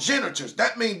progenitors.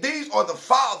 That means these are the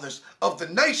fathers of the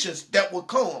nations that will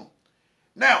come.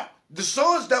 Now, the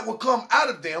sons that will come out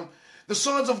of them, the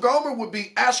sons of Gomer would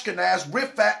be Ashkenaz,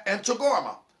 Riphat, and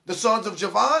Togarmah. The sons of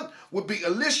Javan would be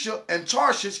Elisha and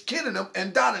Tarshish, Kinnanim,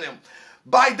 and Dodanim.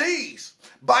 By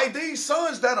these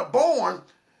sons that are born,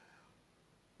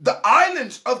 the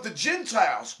islands of the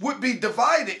Gentiles would be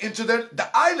divided into the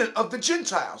island of the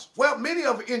Gentiles. Well, many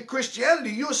of in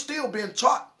Christianity, you're still being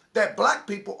taught that black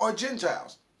people are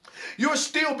Gentiles. You're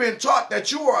still being taught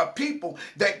that you are a people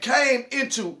that came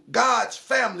into God's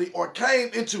family or came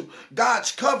into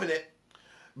God's covenant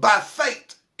by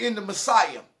faith in the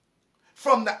Messiah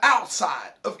from the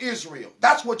outside of Israel.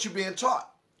 That's what you're being taught.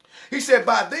 He said,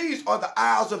 by these are the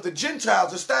isles of the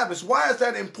Gentiles established. Why is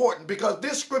that important? Because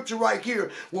this scripture right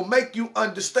here will make you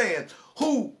understand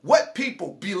what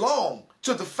people belong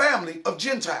to the family of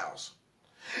Gentiles.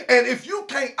 And if you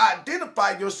can't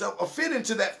identify yourself or fit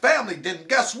into that family, then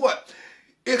guess what?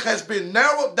 It has been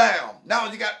narrowed down.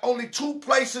 Now you got only 2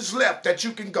 places left that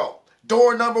you can go.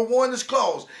 Door number 1 is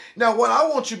closed. Now what I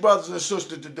want you brothers and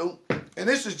sisters to do, and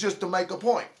this is just to make a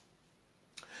point,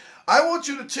 I want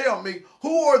you to tell me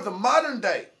who are the modern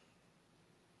day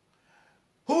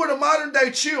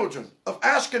children of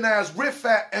Ashkenaz,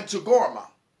 Riphat, and Togarmah?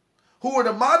 Who are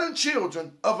the modern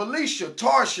children of Elisha,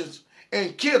 Tarshish,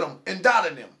 and Kittim, and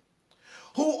Dodanim?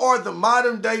 Who are the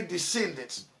modern day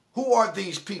descendants? Who are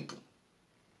these people?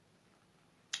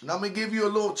 And I'm going to give you a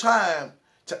little time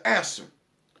to answer.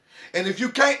 And if you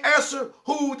can't answer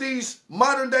who these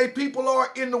modern day people are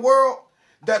in the world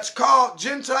that's called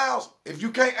Gentiles, if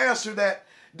you can't answer that,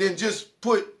 then just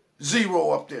put 0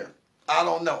 up there. I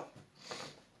don't know.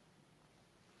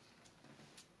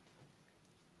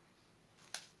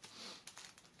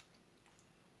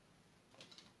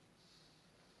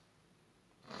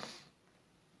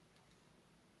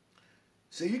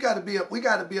 See, we got to be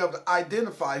able to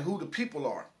identify who the people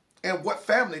are and what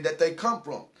family that they come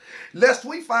from, lest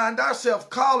we find ourselves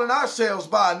calling ourselves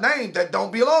by a name that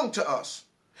don't belong to us.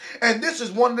 And this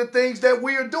is one of the things that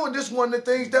we are doing. This is one of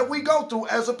the things that we go through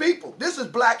as a people. This is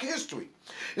black history.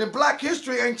 And black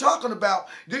history ain't talking about,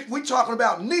 we're talking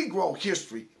about Negro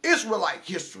history, Israelite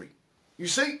history. You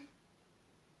see?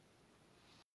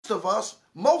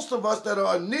 Most of us that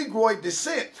are of Negroid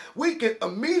descent, we can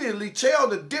immediately tell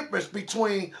the difference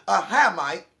between a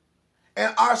Hamite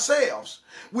and ourselves.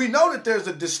 We know that there's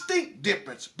a distinct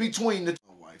difference between the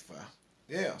Wi-Fi.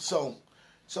 Yeah, so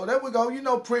there we go. You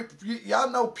know, y'all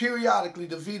know periodically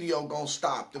the video gonna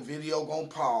stop, the video gonna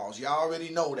pause. Y'all already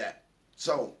know that.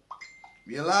 So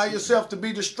you allow yourself to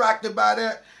be distracted by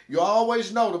that, you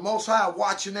always know the Most High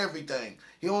watching everything.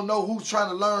 He don't know who's trying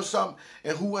to learn something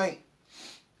and who ain't.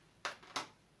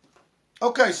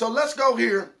 Okay, so let's go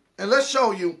here and let's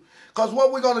show you, because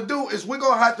what we're going to do is we're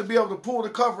going to have to be able to pull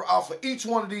the cover off of each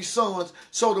one of these sons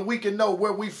so that we can know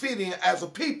where we fit in as a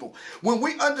people. When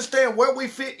we understand where we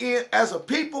fit in as a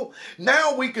people,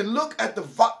 now we can look at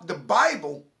the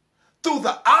Bible through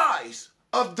the eyes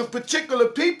of the particular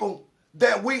people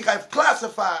that we have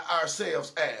classified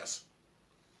ourselves as.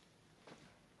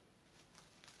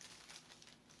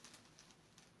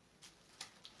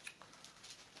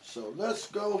 So let's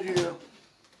go here.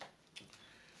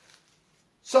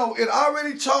 So it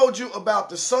already told you about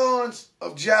the sons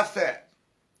of Japhet.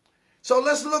 So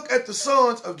let's look at the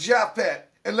sons of Japhet,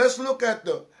 and let's look at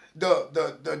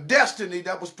the destiny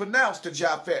that was pronounced to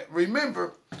Japhet.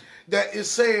 Remember that it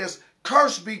says,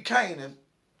 "Cursed be Canaan,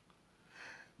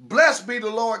 blessed be the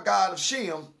Lord God of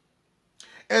Shem,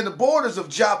 and the borders of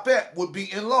Japhet would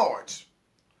be enlarged."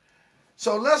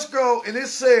 So let's go, and it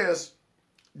says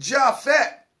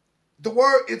Japhet, the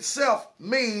word itself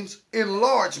means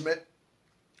enlargement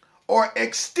or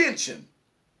extension.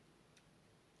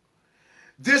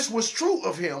 This was true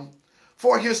of him,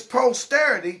 for his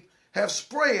posterity have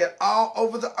spread all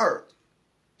over the earth.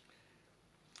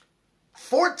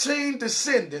 14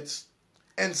 descendants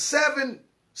and 7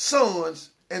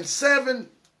 sons and 7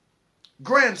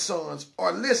 grandsons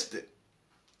are listed.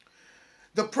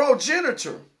 The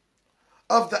progenitor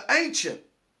of the ancient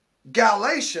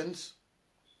Galatians,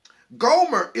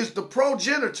 Gomer is the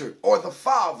progenitor or the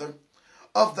father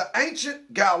of the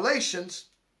ancient Galatians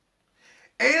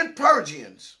and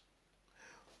Persians,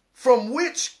 from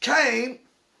which came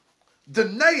the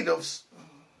natives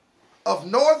of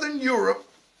northern Europe,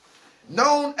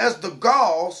 known as the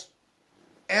Gauls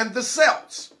and the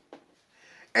Celts.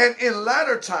 And in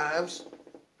latter times,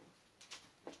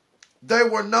 they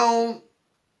were known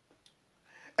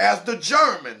as the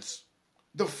Germans,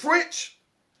 the French,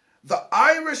 the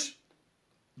Irish,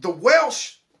 the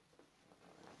Welsh,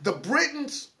 the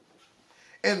Britons,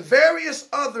 and various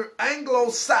other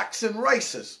Anglo-Saxon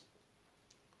races.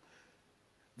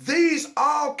 These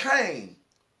all came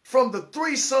from the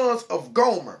three sons of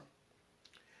Gomer: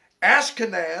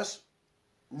 Ashkenaz,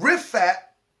 Riphat,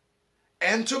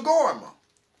 and Togarmah.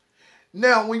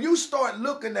 Now, when you start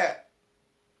looking at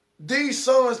these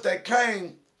sons that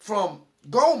came from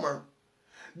Gomer,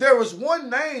 there is one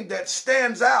name that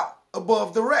stands out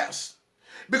above the rest,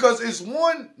 because it's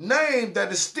one name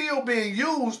that is still being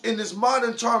used in this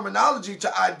modern terminology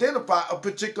to identify a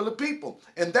particular people,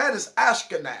 and that is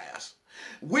Ashkenaz.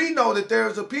 We know that there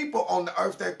is a people on the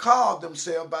earth that call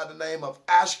themselves by the name of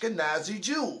Ashkenazi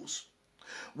Jews.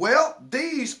 Well,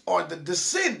 these are the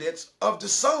descendants of the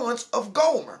sons of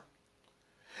Gomer.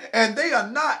 And they are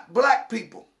not black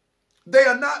people. They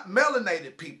are not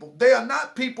melanated people. They are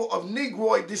not people of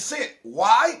Negroid descent.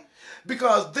 Why?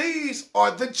 Because these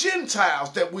are the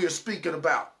Gentiles that we are speaking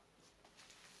about.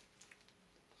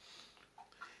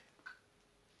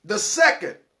 The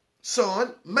second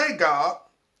son, Magog,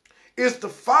 is the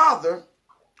father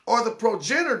or the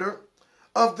progenitor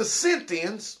of the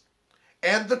Scythians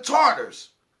and the Tartars,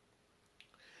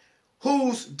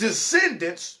 whose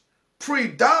descendants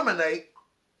predominate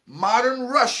modern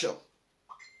Russia.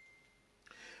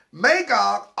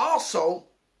 Magog also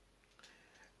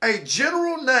a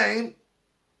general name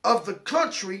of the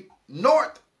country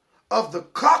north of the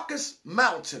Caucasus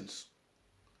Mountains,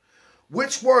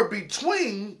 which were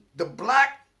between the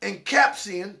Black and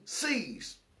Caspian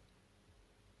Seas.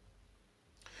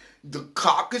 The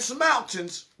Caucasus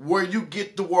Mountains, where you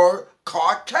get the word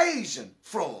Caucasian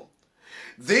from.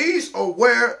 These are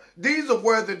where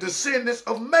the descendants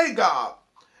of Magog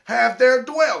have their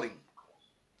dwelling.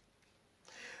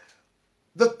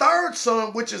 The third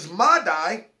son, which is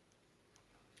Madai,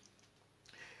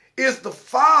 is the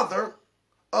father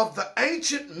of the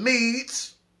ancient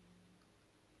Medes,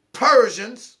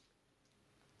 Persians,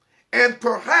 and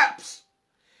perhaps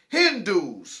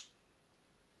Hindus.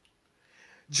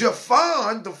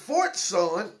 Japhan, the fourth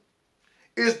son,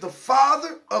 is the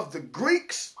father of the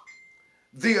Greeks,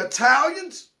 the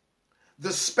Italians,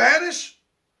 the Spanish,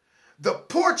 the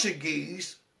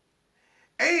Portuguese,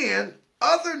 and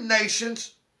other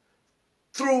nations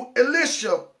through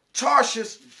Elisha,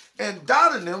 Tarshish, and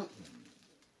Dodanim.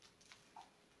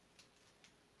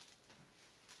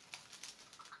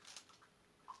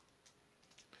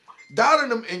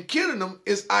 Dodanim and Kinnanim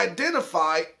is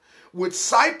identified with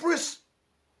Cyprus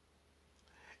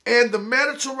and the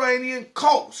Mediterranean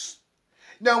coast.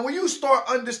 Now, when you start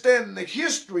understanding the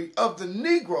history of the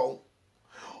Negro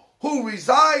who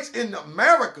resides in the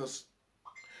Americas,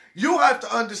 you have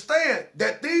to understand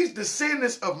that these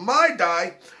descendants of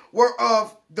Madai were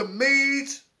of the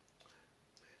Medes,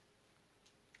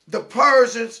 the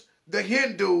Persians, the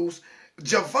Hindus.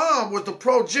 Javan was the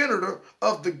progenitor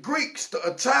of the Greeks, the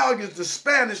Italians, the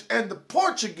Spanish, and the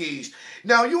Portuguese.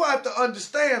 Now, you have to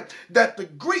understand that the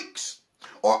Greeks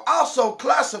are also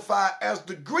classified as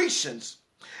the Grecians,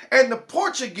 and the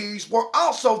Portuguese were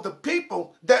also the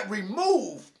people that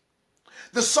removed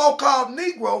the so-called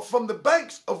Negro from the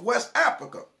banks of West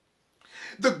Africa.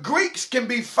 The Greeks can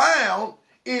be found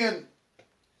in,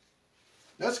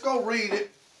 let's go read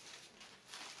it,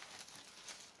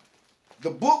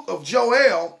 the book of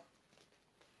Joel.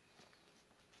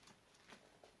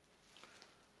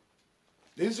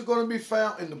 These are going to be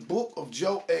found in the book of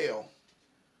Joel.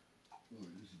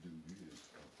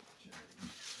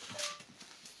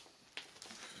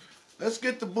 Let's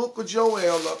get the book of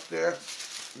Joel up there.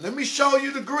 Let me show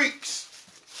you the Greeks.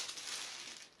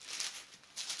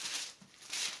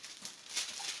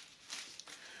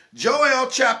 Joel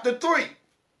chapter 3.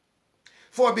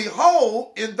 For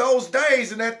behold, in those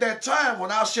days and at that time,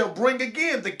 when I shall bring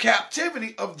again the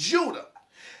captivity of Judah.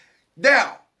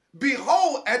 Now,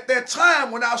 behold, at that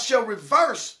time when I shall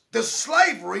reverse the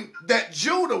slavery that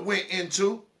Judah went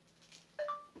into.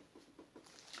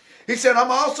 He said,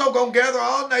 I'm also going to gather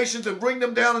all nations and bring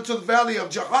them down into the valley of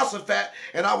Jehoshaphat,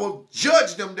 and I will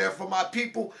judge them there for my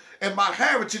people and my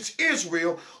heritage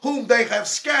Israel, whom they have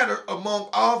scattered among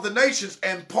all the nations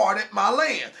and parted my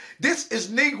land. This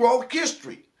is Negro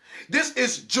history. This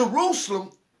is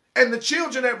Jerusalem and the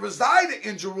children that resided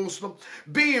in Jerusalem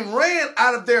being ran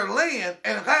out of their land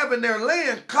and having their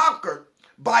land conquered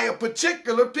by a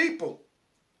particular people.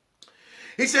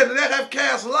 He said, they have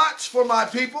cast lots for my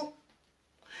people,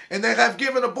 and they have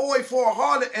given a boy for a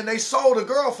harlot, and they sold a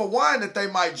girl for wine that they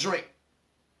might drink.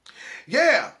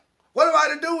 Yeah, what have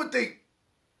I to do with thee?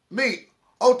 Me,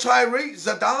 O Tyre,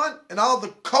 Zidon, and all the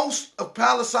coast of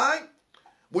Palestine?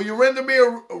 Will you render me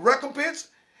a recompense?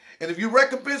 And if you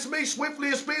recompense me, swiftly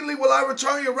and speedily will I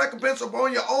return your recompense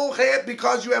upon your own head,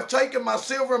 because you have taken my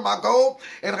silver and my gold,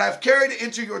 and have carried it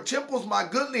into your temples, my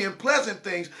goodly and pleasant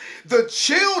things. The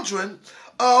children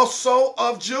also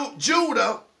of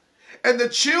Judah and the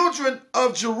children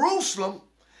of Jerusalem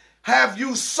have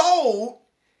you sold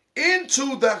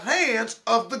into the hands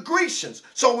of the Grecians.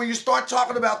 So when you start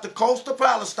talking about the coast of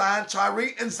Palestine, Tyre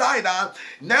and Zidon,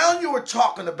 now you are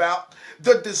talking about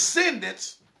the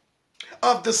descendants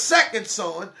of the second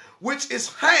son, which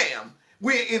is Ham.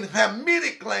 We're in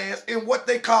Hamitic lands, in what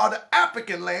they call the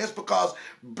African lands, because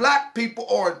black people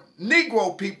or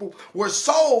Negro people were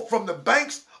sold from the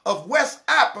banks of West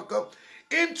Africa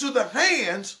into the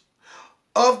hands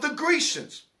of the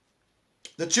Grecians.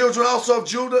 The children also of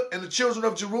Judah and the children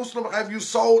of Jerusalem have you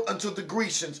sold unto the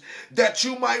Grecians, that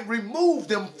you might remove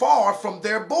them far from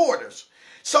their borders.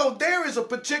 So there is a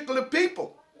particular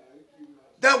people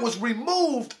that was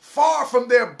removed far from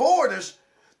their borders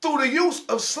through the use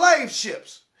of slave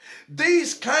ships.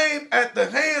 These came at the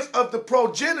hands of the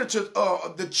progenitors,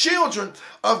 the children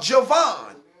of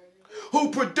Javan,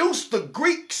 who produced the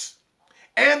Greeks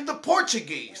and the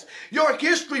Portuguese. Your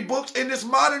history books in this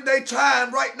modern day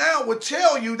time right now will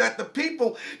tell you that the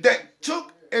people that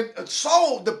took and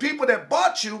sold, the people that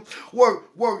bought you,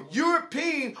 were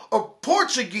European or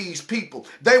Portuguese people.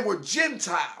 They were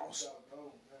Gentiles.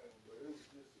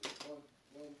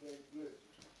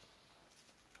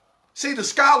 See, the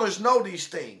scholars know these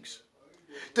things.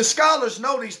 The scholars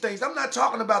know these things. I'm not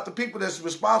talking about the people that's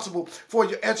responsible for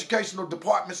your educational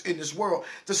departments in this world.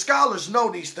 The scholars know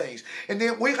these things. And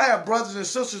then we have brothers and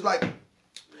sisters like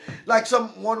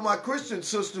one of my Christian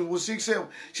sisters,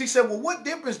 she said, well, what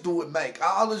difference do it make?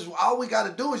 All we got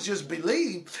to do is just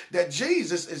believe that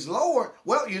Jesus is Lord.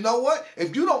 Well, you know what?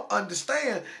 If you don't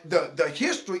understand the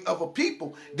history of a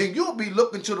people, then you'll be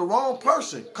looking to the wrong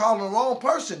person, calling the wrong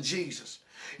person Jesus.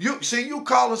 You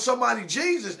calling somebody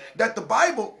Jesus that the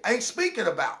Bible ain't speaking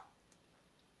about.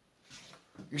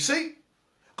 You see?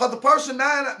 Because the person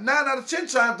 9 out of 10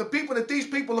 times, the people that these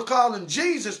people are calling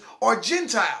Jesus are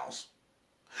Gentiles.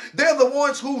 They're the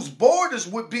ones whose borders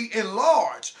would be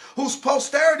enlarged, whose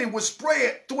posterity would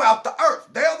spread throughout the earth.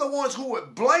 They're the ones who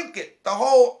would blanket the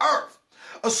whole earth,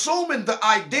 assuming the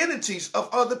identities of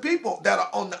other people that are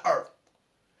on the earth.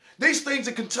 These things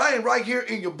are contained right here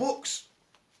in your books.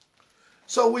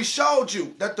 So we showed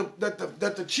you that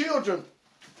the children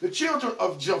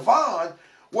of Javan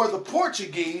were the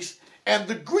Portuguese and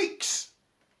the Greeks.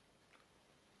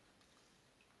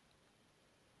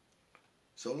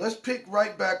 So let's pick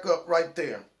right back up right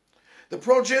there. The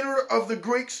progenitor of the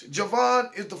Greeks, Javan,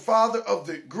 is the father of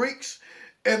the Greeks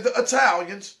and the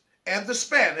Italians and the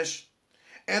Spanish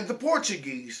and the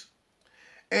Portuguese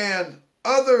and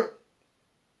other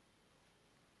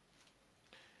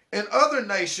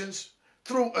nations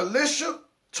through Elisha,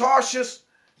 Tarshish,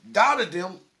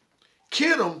 Dodadem.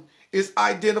 Kittim is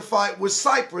identified with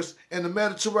Cyprus and the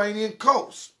Mediterranean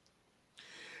coast.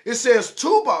 It says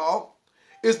Tubal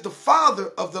is the father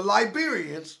of the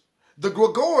Liberians, the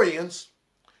Gregorians,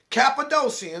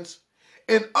 Cappadocians,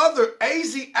 and other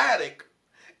Asiatic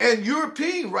and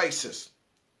European races.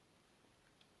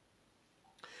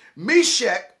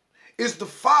 Meshech is the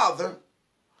father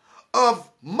of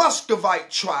Muscovite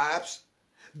tribes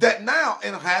that now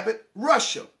inhabit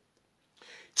Russia.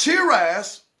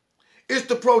 Tiras is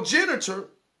the progenitor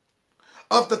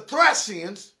of the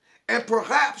Thracians and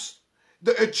perhaps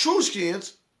the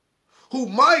Etruscans who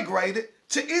migrated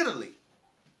to Italy.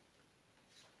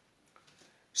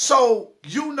 So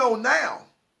you know now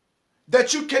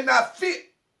that you cannot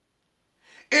fit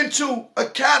into a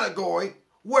category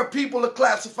where people are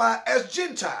classified as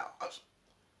Gentiles.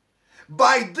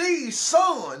 By these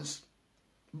sons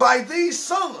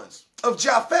of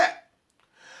Japhet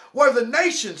were the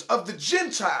nations of the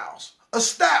Gentiles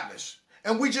established.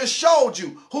 And we just showed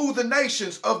you who the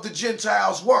nations of the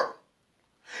Gentiles were.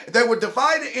 They were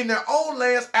divided in their own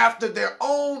lands after their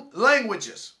own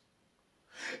languages.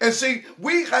 And see,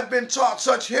 we have been taught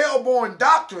such hell-born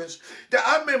doctrines that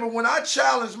I remember when I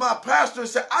challenged my pastor and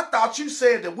said, I thought you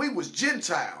said that we was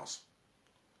Gentiles.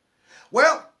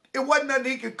 Well, it wasn't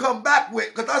nothing he could come back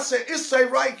with, because I said, it say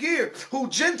right here who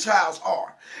Gentiles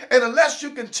are. And unless you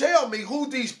can tell me who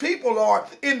these people are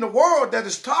in the world that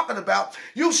is talking about,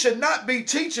 you should not be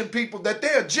teaching people that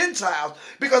they're Gentiles,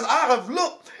 because I have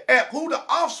looked at who the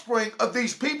offspring of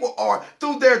these people are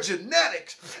through their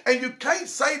genetics. And you can't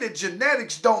say that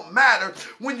genetics don't matter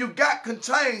when you got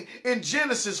contained in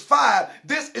Genesis 5.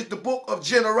 This is the book of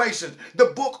generations, the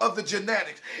book of the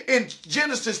genetics. In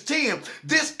Genesis 10,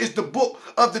 this is the book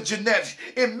of the genetics.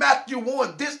 In Matthew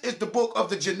 1, this is the book of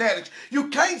the genetics. You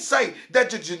can't say that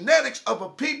the genetics of a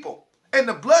people and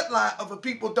the bloodline of a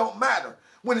people don't matter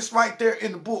when it's right there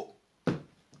in the book.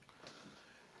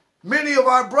 Many of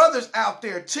our brothers out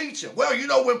there teaching, well, you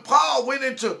know, when Paul went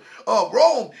into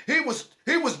Rome, he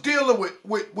was dealing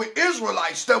with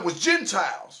Israelites that was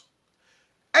Gentiles.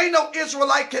 Ain't no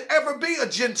Israelite can ever be a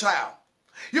Gentile.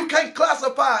 You can't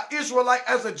classify an Israelite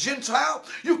as a Gentile.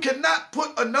 You cannot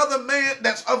put another man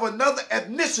that's of another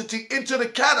ethnicity into the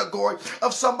category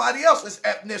of somebody else's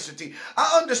ethnicity.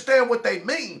 I understand what they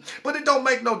mean, but it don't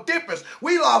make no difference.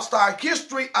 We lost our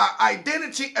history, our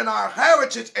identity, and our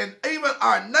heritage, and even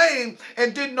our name,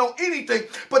 and didn't know anything.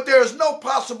 But there is no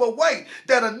possible way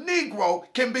that a Negro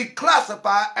can be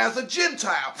classified as a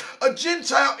Gentile. A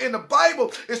Gentile in the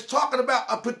Bible is talking about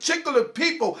a particular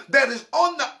people that is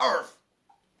on the earth.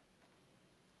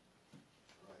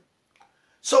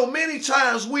 So many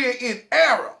times we're in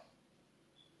error.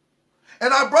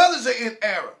 And our brothers are in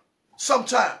error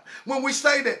sometimes. When we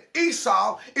say that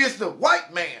Esau is the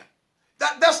white man,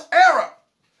 that's error.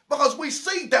 Because we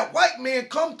see that white men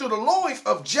come through the loins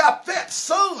of Japheth's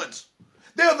sons.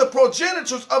 They're the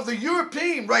progenitors of the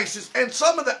European races and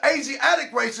some of the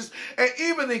Asiatic races and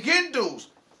even the Hindus.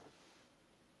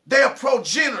 They are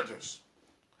progenitors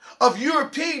of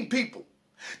European people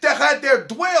that had their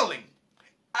dwelling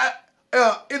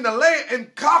in the land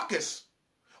in Caucasus,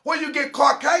 where you get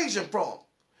Caucasian from,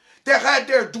 that had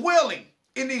their dwelling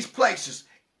in these places.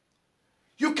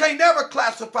 You can't never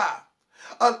classify.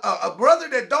 A brother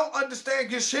that don't understand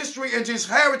his history and his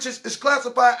heritage is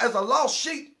classified as a lost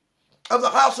sheep of the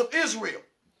house of Israel.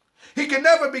 He can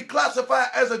never be classified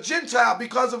as a Gentile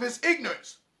because of his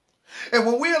ignorance. And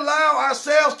when we allow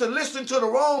ourselves to listen to the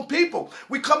wrong people,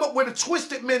 we come up with a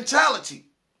twisted mentality.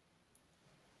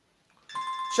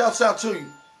 Shouts out to you.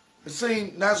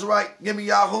 Hasim Nazarite, give me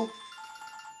Yahoo.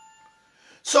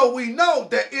 So we know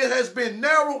that it has been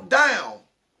narrowed down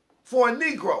for a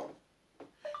Negro.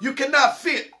 You cannot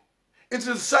fit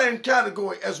into the same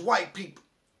category as white people.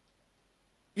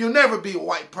 You'll never be a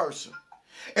white person.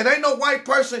 And ain't no white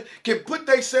person can put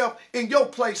themselves in your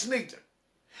place neither.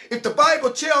 If the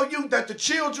Bible tell you that the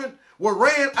children were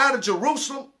ran out of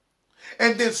Jerusalem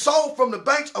and then sold from the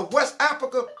banks of West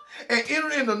Africa and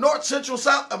entered into North Central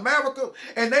South America,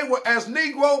 and they were as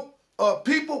Negro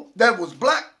people that was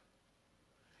black,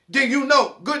 then you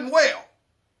know good and well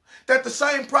that the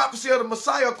same prophecy of the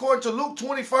Messiah, according to Luke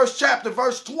 21st chapter,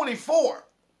 verse 24,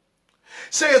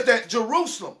 says that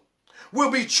Jerusalem will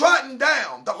be trodden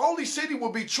down, the holy city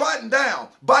will be trodden down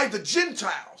by the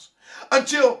Gentiles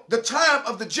until the time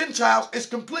of the Gentiles is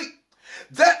complete.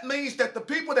 That means that the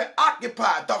people that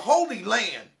occupy the Holy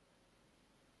Land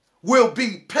will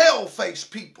be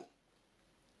pale-faced people.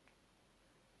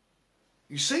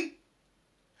 You see?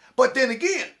 But then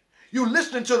again, you're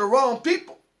listening to the wrong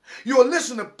people. You're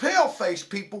listening to pale-faced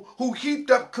people who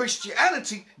heaped up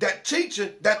Christianity that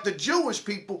teaches that the Jewish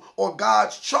people are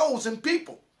God's chosen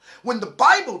people, when the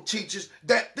Bible teaches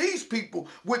that these people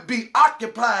would be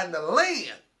occupying the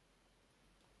land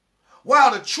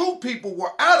while the true people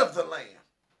were out of the land.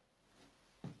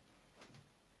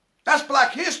 That's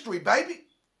black history, baby.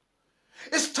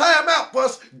 It's time out for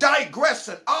us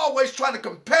digressing, always trying to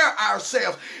compare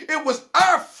ourselves. It was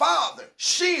our father,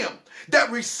 Shem,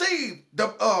 that received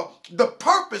the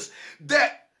purpose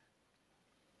that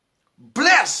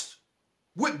blessed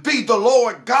would be the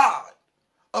Lord God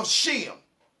of Shem.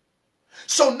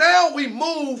 So now we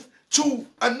move to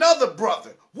another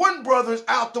brother. One brother is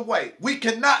out the way. We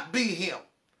cannot be him.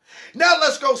 Now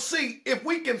let's go see if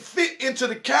we can fit into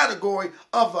the category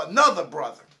of another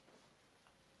brother,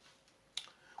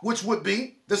 which would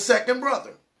be the second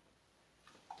brother.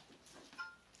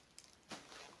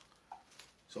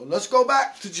 So let's go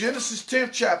back to Genesis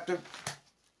 10th chapter.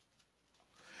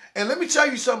 And let me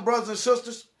tell you something, brothers and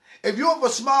sisters. If you have a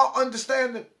small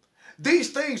understanding, these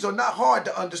things are not hard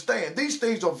to understand. These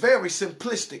things are very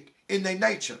simplistic in their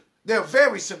nature. They're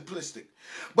very simplistic.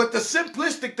 But the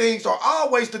simplistic things are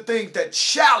always the things that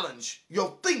challenge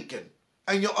your thinking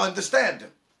and your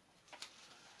understanding.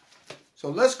 So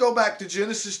let's go back to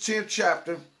Genesis 10th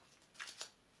chapter.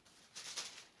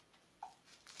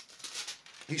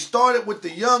 He started with the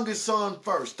youngest son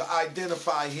first to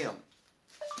identify him.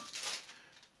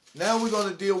 Now we're going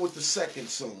to deal with the second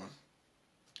son.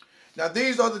 Now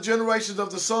these are the generations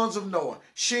of the sons of Noah,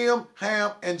 Shem,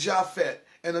 Ham, and Japheth.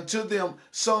 and unto them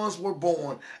sons were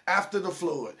born after the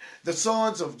flood. The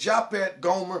sons of Japheth,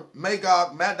 Gomer,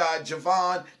 Magog, Madai,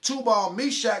 Javan, Tubal,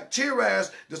 Meshach,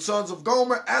 Tiras, the sons of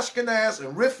Gomer, Ashkenaz,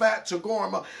 and Riphat,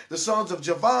 Togarmah, the sons of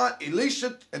Javan,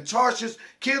 Elisha, and Tarshish,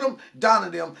 Kittim,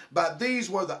 Donadim. By these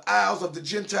were the isles of the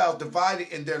Gentiles divided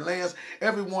in their lands,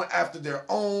 everyone after their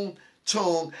own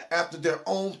tongue, after their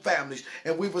own families.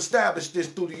 And we've established this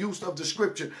through the use of the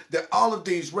scripture, that all of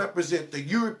these represent the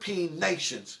European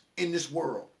nations in this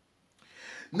world.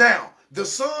 Now, the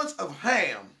sons of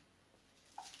Ham.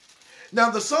 Now,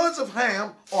 the sons of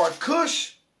Ham are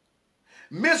Cush,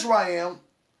 Mizraim,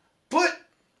 Put,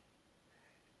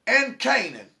 and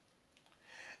Canaan.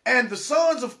 And the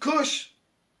sons of Cush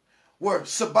were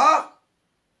Sabah,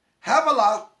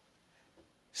 Havilah,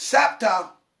 Saptah,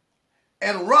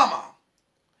 and Ramah,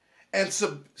 and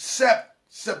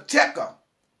Septeka.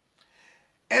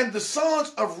 And the sons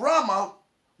of Ramah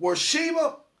were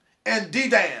Sheba and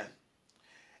Dedan.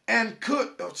 And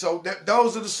so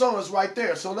those are the sons right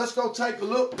there. So let's go take a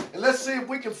look and let's see if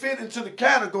we can fit into the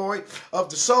category of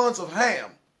the sons of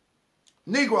Ham.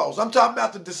 Negroes. I'm talking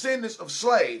about the descendants of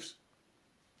slaves.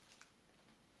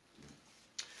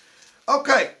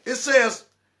 Okay, it says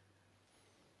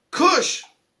Cush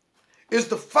is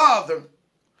the father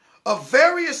of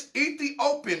various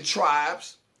Ethiopian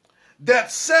tribes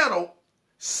that settled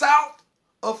south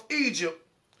of Egypt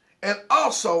and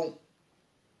also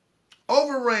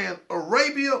overran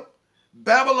Arabia,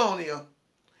 Babylonia,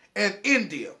 and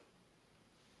India.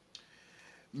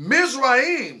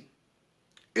 Mizraim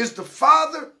is the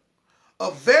father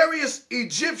of various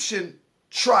Egyptian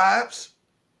tribes.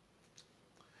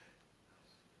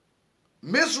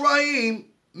 Mizraim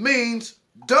means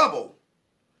double.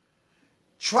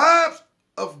 Tribes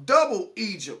of double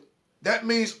Egypt, that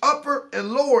means upper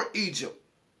and lower Egypt,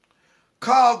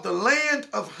 called the land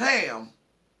of Ham,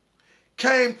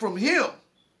 came from him.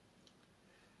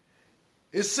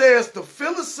 It says the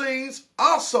Philistines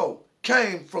also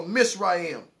came from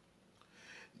Mizraim.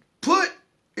 Put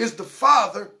is the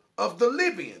father of the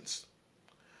Libyans.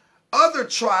 Other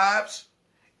tribes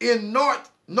in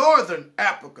northern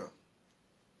Africa.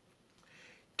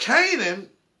 Canaan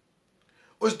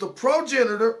was the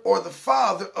progenitor or the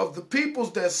father of the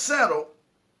peoples that settled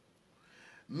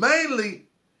mainly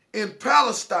in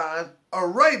Palestine,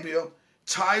 Arabia,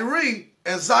 Tyre,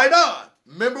 and Zidon.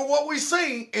 Remember what we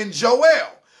seen in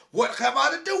Joel. What have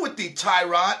I to do with thee,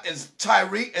 Tyre and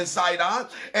Zidon,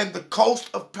 and the coast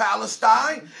of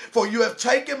Palestine? For you have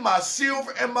taken my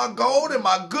silver and my gold and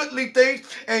my goodly things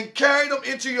and carried them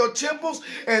into your temples,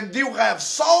 and you have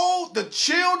sold the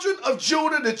children of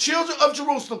Judah, the children of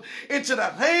Jerusalem, into the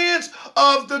hands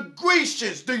of the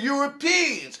Grecians, the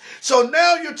Europeans. So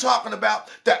now you're talking about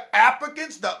the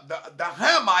Africans, the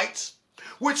Hamites,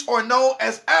 which are known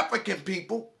as African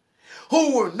people,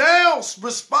 who were now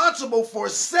responsible for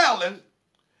selling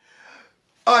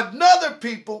another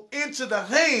people into the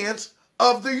hands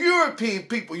of the European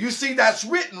people. You see, that's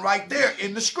written right there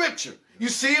in the scripture. You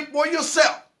see it for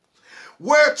yourself.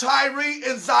 Where Tyre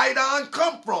and Zidon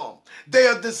come from. They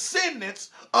are descendants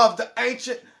of the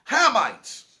ancient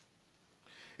Hamites.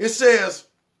 It says,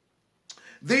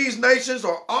 these nations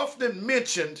are often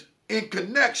mentioned in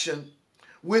connection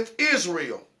with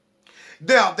Israel.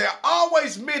 Now, they're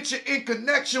always mentioned in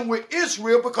connection with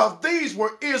Israel because these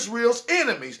were Israel's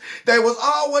enemies. They was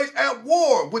always at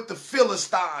war with the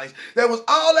Philistines. They was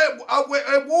all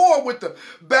at war with the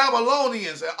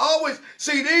Babylonians. And always,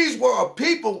 see, these were a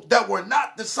people that were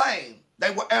not the same. They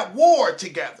were at war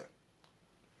together.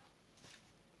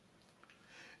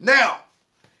 Now,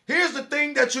 here's the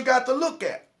thing that you got to look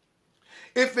at.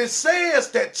 If it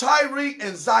says that Tyre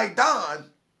and Zidon,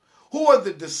 who are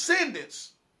the descendants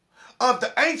of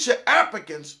the ancient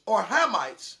Africans or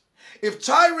Hamites, if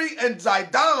Tyre and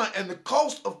Zidon and the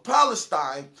coast of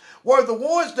Palestine were the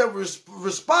ones that were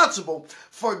responsible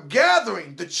for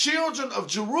gathering the children of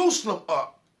Jerusalem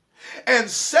up and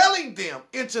selling them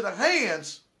into the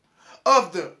hands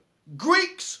of the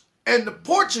Greeks and the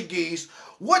Portuguese,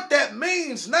 what that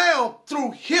means now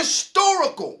through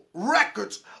historical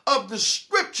records of the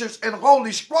scriptures and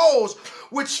holy scrolls,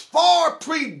 which far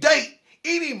predate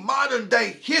any modern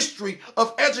day history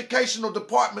of educational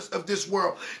departments of this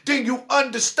world, then you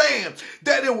understand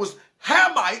that it was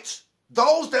Hamites,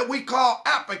 those that we call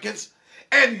Africans,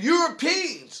 and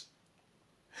Europeans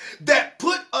that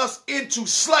put us into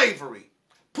slavery,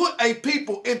 put a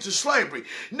people into slavery.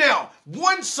 Now,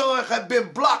 one son had been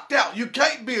blocked out. You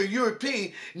can't be a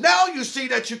European. Now you see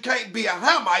that you can't be a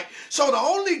Hamite. So the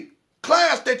only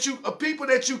class that people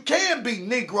that you can be,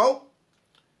 Negro,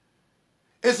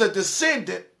 is a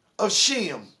descendant of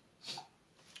Shem.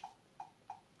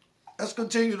 Let's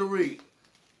continue to read.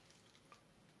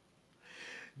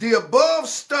 The above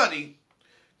study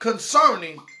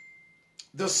concerning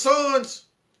the sons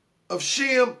of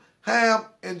Shem, Ham,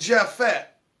 and Japheth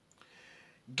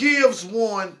gives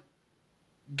one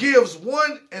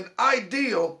an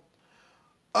idea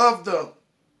of the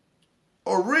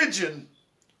origin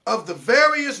of the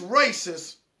various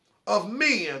races of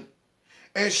men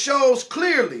and shows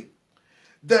clearly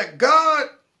that God's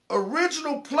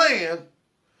original plan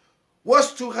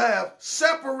was to have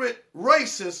separate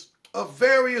races of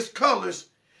various colors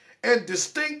and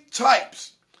distinct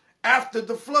types after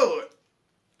the flood.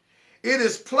 It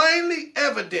is plainly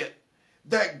evident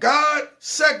that God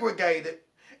segregated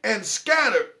and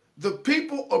scattered the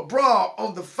people abroad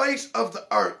on the face of the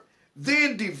earth,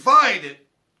 then divided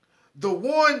the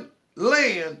one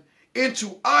land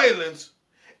into islands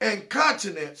and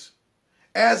continents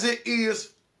as it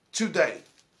is today.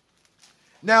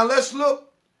 Now let's look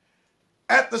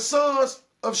at the sons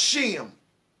of Shem.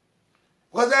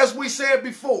 Because as we said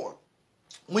before,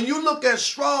 when you look at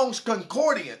Strong's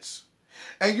Concordance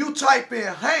and you type in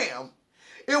Ham,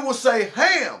 it will say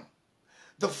Ham,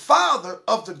 the father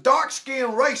of the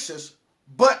dark-skinned races,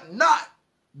 but not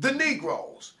the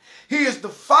Negroes. He is the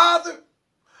father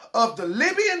of the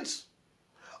Libyans,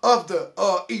 of the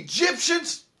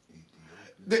Egyptians,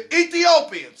 the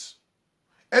Ethiopians,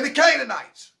 and the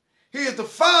Canaanites. He is the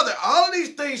father. All of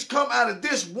these things come out of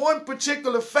this one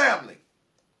particular family.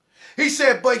 He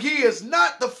said, but he is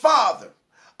not the father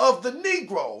of the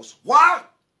Negroes. Why?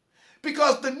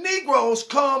 Because the Negroes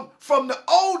come from the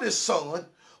oldest son,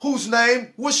 whose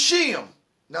name was Shem.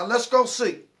 Now let's go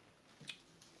see.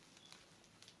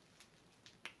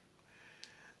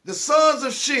 The sons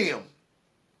of Shem,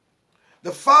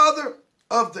 the father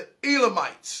of the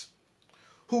Elamites,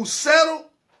 who settled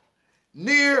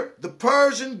near the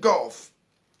Persian Gulf.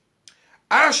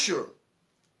 Ashur,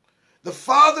 the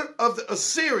father of the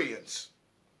Assyrians.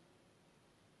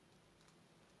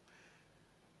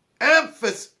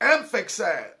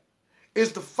 Amphixad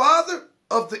is the father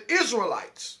of the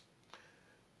Israelites.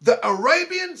 The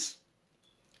Arabians,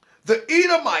 the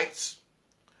Edomites,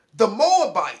 the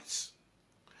Moabites,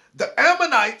 the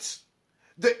Ammonites,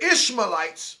 the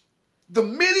Ishmaelites, the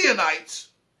Midianites,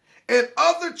 and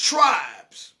other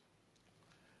tribes.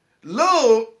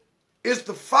 Lud is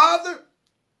the father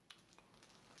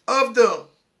of the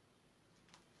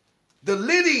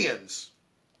Lydians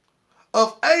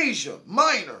of Asia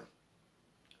Minor,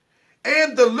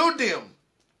 and the Ludim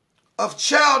of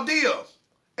Chaldea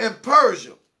and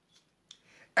Persia.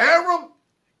 Aram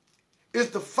is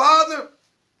the father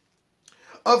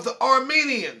of the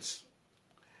Armenians,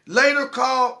 later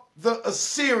called the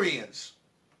Assyrians.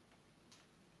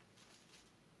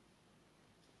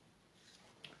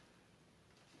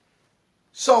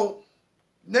 So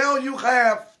now you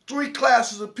have three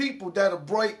classes of people that are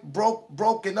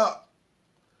broken up.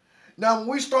 Now when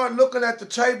we start looking at the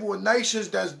table of nations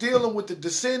that's dealing with the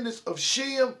descendants of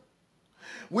Shem,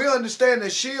 we understand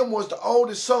that Shem was the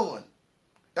oldest son.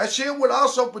 That Shem would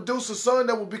also produce a son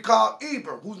that would be called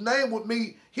Eber, whose name would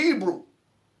mean Hebrew.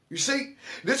 You see,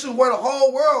 this is where the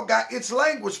whole world got its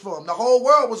language from. The whole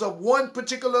world was of one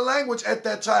particular language at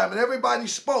that time, and everybody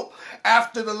spoke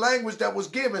after the language that was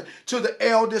given to the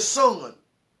eldest son.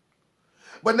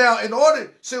 But now in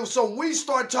order, so when we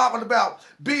start talking about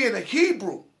being a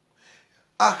Hebrew,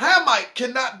 a Hamite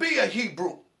cannot be a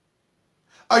Hebrew.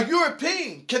 A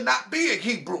European cannot be a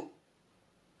Hebrew.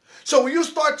 So when you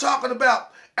start talking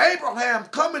about Abraham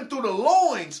coming through the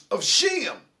loins of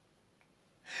Shem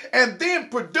and then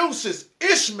produces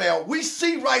Ishmael, we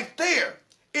see right there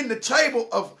in the table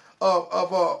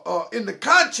in the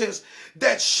contents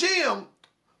that Shem,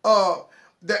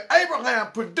 that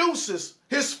Abraham produces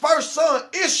his first son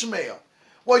Ishmael.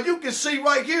 Well, you can see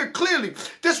right here clearly.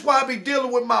 This is why I be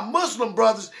dealing with my Muslim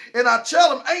brothers, and I tell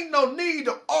them ain't no need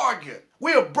to argue.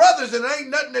 We are brothers, and there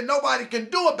ain't nothing that nobody can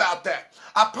do about that.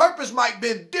 Our purpose might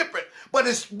be different, but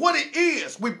it's what it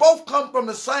is. We both come from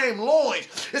the same loins.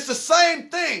 It's the same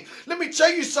thing. Let me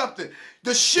tell you something.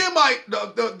 The Shemite,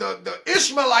 the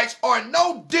Ishmaelites are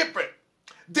no different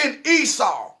than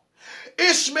Esau.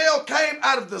 Ishmael came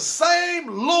out of the same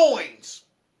loins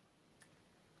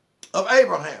of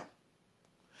Abraham.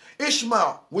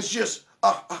 Ishmael was just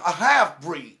a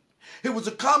half-breed. He was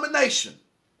a combination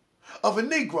of a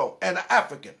Negro and an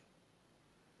African,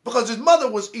 because his mother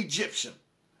was Egyptian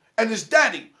and his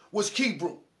daddy was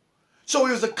Hebrew. So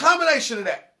he was a combination of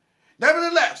that.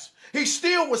 Nevertheless, he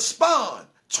still was spawned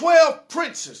 12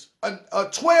 princes,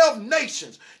 12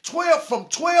 nations,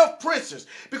 12 princes,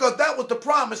 because that was the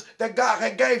promise that God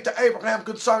had gave to Abraham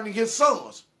concerning his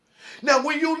sons. Now,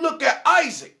 when you look at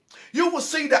Isaac, you will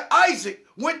see that Isaac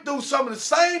went through some of the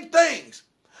same things.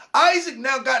 Isaac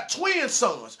now got twin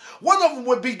sons. One of them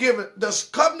would be given, the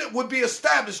covenant would be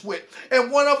established with,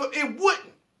 and one of them it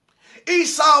wouldn't.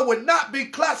 Esau would not be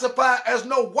classified as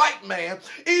no white man.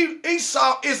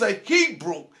 Esau is a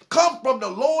Hebrew, come from the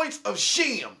loins of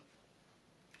Shem.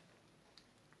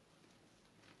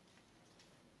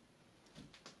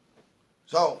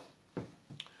 So,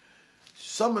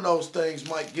 some of those things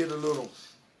might get a little...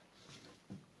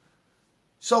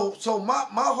 So my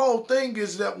whole thing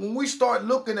is that when we start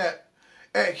looking at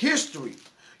history,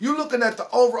 you're looking at the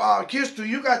overall history,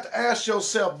 you got to ask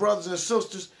yourself, brothers and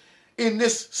sisters, in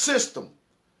this system,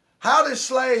 how did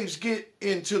slaves get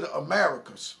into the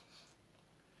Americas?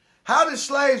 How did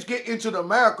slaves get into the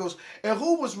Americas, and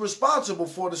who was responsible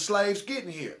for the slaves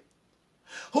getting here?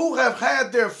 Who have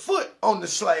had their foot on the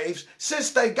slaves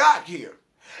since they got here?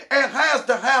 And has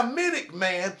the Hamitic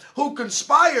man who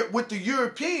conspired with the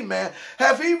European man,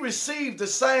 have he received the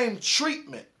same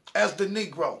treatment as the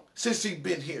Negro since he's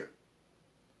been here?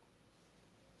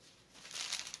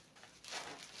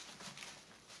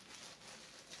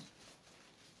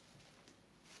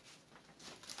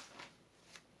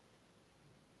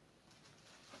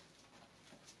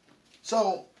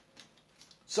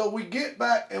 So we get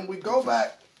back and we go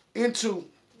back into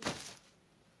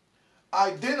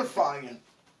identifying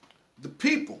the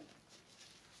people.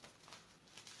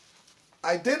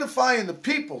 Identifying the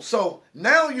people. So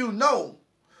now you know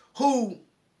who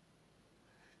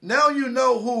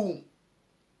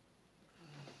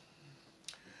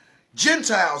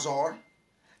Gentiles are,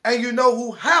 and you know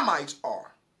who Hamites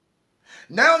are.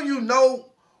 Now you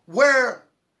know where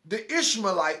the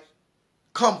Ishmaelites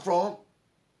come from,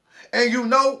 and you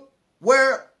know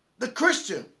where the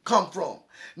Christian come from.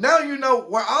 Now you know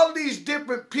where all these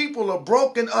different people are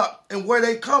broken up and where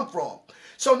they come from.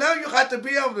 So now you have to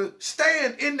be able to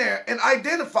stand in there and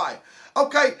identify.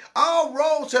 Okay, all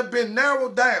roads have been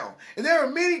narrowed down, and there are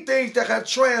many things that have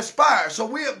transpired. So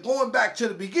we are going back to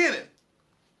the beginning.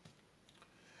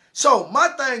 So my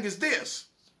thing is this.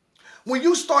 When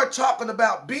you start talking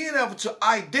about being able to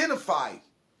identify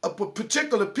a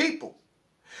particular people,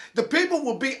 the people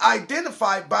will be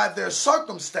identified by their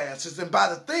circumstances and by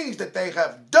the things that they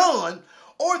have done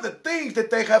or the things that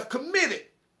they have committed.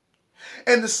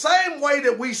 In the same way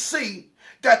that we see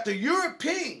that the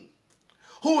European,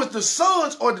 who is the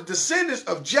sons or the descendants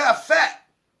of Japhet,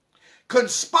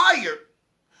 conspired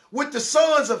with the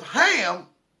sons of Ham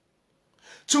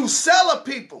to sell a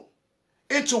people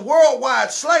into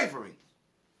worldwide slavery.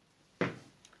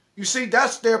 You see,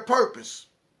 that's their purpose.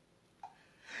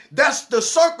 That's the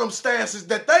circumstances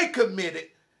that they committed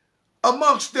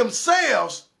amongst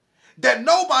themselves that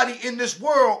nobody in this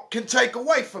world can take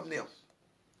away from them.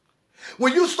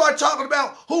 When you start talking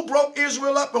about who broke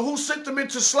Israel up and who sent them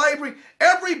into slavery,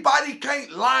 everybody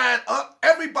can't line up.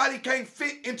 Everybody can't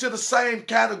fit into the same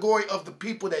category of the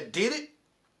people that did it.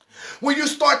 When you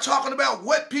start talking about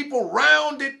what people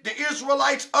rounded the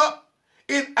Israelites up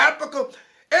in Africa,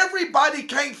 everybody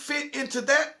can't fit into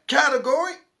that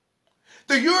category.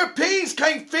 The Europeans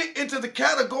can't fit into the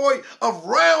category of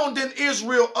rounding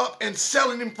Israel up and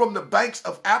selling them from the banks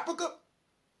of Africa.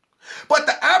 But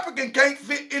the African can't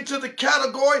fit into the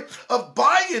category of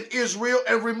buying Israel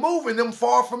and removing them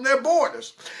far from their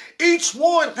borders. Each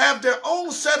one have their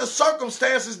own set of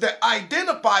circumstances that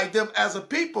identify them as a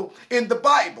people in the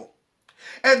Bible.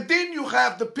 And then you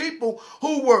have the people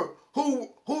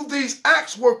who these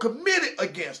acts were committed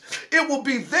against. It will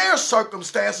be their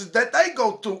circumstances that they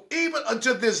go through even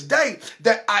until this day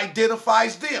that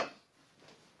identifies them.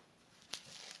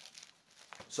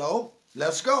 So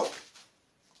let's go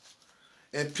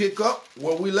and pick up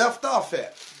where we left off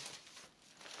at.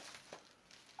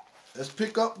 Let's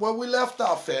pick up where we left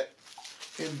off at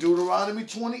in Deuteronomy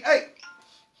 28.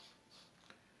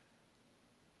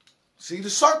 See, the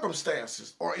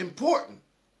circumstances are important.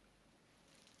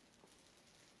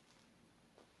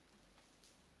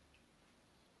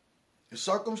 The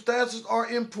circumstances are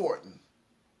important.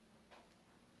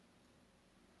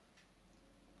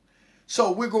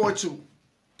 So we're going to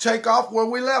take off where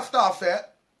we left off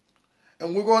at,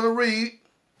 and we're going to read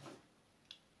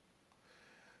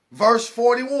verse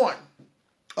 41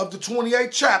 of the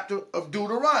 28th chapter of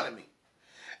Deuteronomy.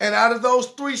 And out of those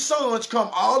three sons come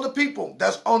all the people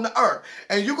that's on the earth.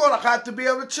 And you're going to have to be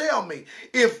able to tell me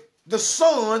if the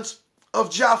sons of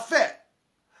Japhet,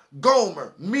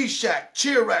 Gomer, Meshach,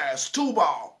 Tiras,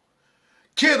 Tubal,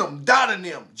 Kittim,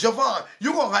 Dodanim, Javan,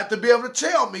 you're going to have to be able to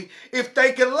tell me if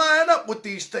they can line up with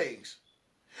these things.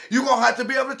 You're going to have to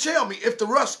be able to tell me if the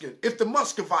Ruskin, if the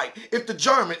Muscovite, if the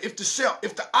German, if the Celt,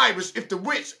 if the Irish, if the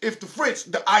Rich, if the French,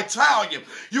 the Italian,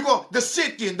 the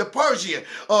Scythian, the Persian,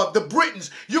 the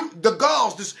Britons, the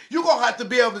Gauls, you're going to have to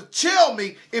be able to tell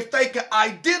me if they can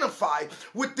identify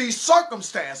with these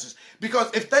circumstances.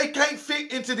 Because if they can't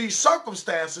fit into these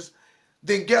circumstances,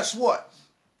 then guess what?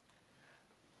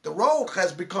 The road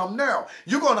has become narrow.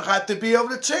 You're going to have to be able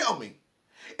to tell me.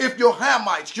 If you're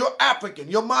Hamites, you're African,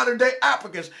 you're modern day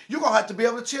Africans, you're going to have to be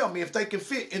able to tell me if they can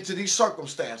fit into these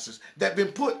circumstances that have been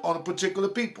put on a particular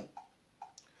people.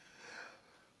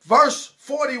 Verse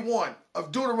 41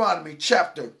 of Deuteronomy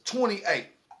chapter 28.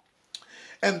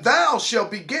 And thou shalt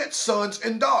beget sons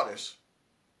and daughters,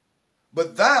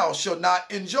 but thou shalt not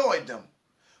enjoy them,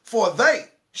 for they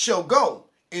shall go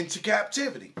into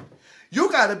captivity.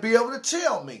 You got to be able to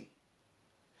tell me.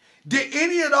 Did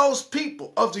any of those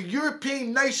people of the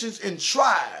European nations and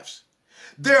tribes,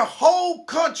 their whole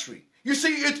country, you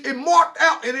see, it marked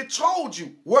out and it told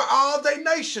you where all their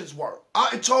nations were.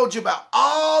 It told you about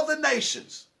all the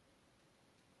nations.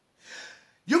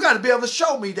 You got to be able to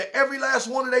show me that every last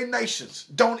one of their nations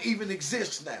don't even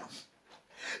exist now.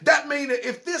 That means that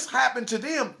if this happened to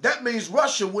them, that means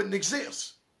Russia wouldn't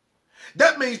exist.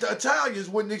 That means the Italians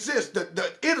wouldn't exist.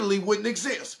 The Italy wouldn't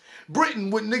exist. Britain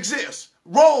wouldn't exist.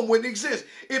 Rome wouldn't exist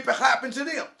if it happened to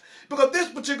them. Because this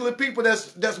particular people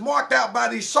that's marked out by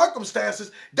these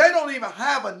circumstances, they don't even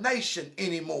have a nation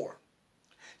anymore.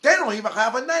 They don't even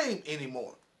have a name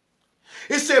anymore.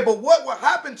 It said, but what would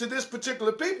happen to this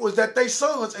particular people is that their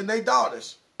sons and their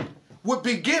daughters would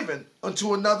be given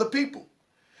unto another people.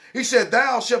 He said,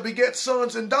 thou shalt beget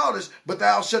sons and daughters, but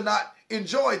thou shalt not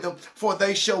enjoy them, for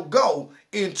they shall go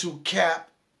into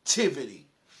captivity.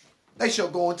 They shall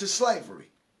go into slavery.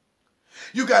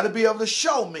 You got to be able to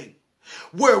show me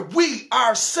where we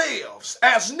ourselves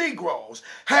as Negroes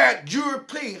had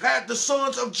the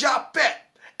sons of Japhet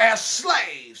as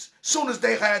slaves soon as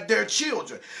they had their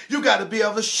children. You got to be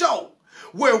able to show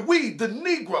where we, the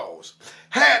Negroes,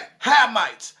 had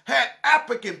Hamites, had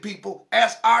African people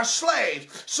as our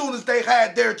slaves. Soon as they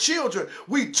had their children,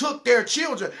 we took their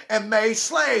children and made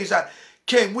slaves.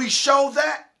 Can we show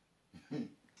that?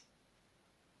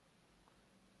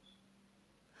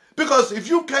 Because if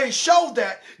you can't show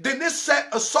that, then this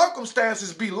set of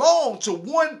circumstances belong to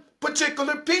one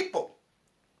particular people,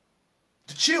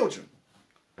 the children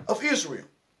of Israel.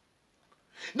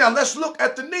 Now let's look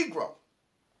at the Negro.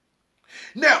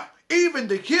 Now, even in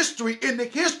the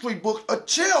history book will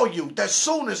tell you that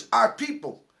soon as our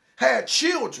people had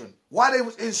children while they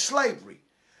was in slavery,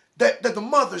 that the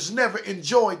mothers never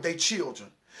enjoyed their children.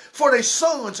 For their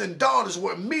sons and daughters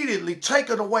were immediately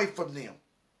taken away from them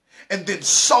and then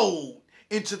sold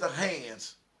into the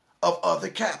hands of other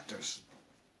captors.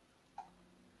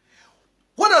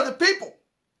 What other people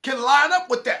can line up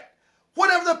with that?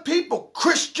 What other people,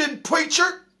 Christian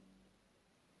preacher?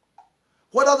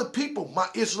 What other people, my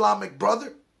Islamic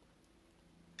brother?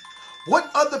 What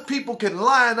other people can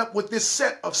line up with this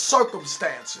set of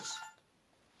circumstances?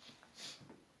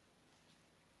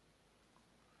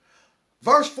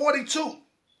 Verse 42,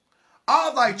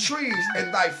 all thy trees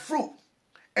and thy fruit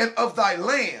and of thy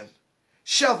land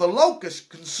shall the locust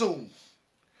consume.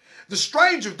 The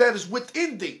stranger that is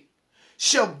within thee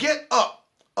shall get up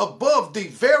above thee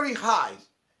very high,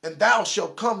 and thou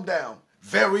shalt come down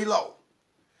very low.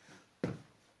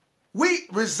 We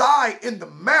reside in the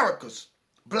Americas,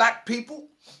 black people.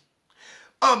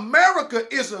 America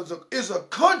is a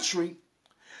country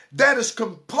that is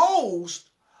composed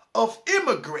of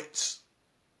immigrants.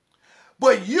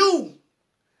 But you,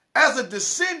 as a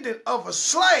descendant of a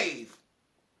slave,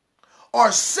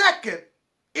 are second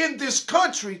in this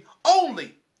country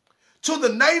only to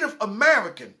the Native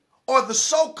American or the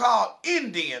so-called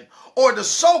Indian or the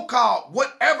so-called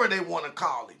whatever they want to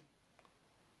call him.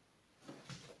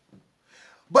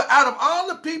 But out of all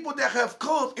the people that have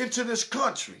come into this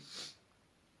country,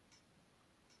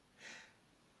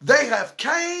 they have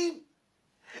came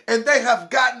and they have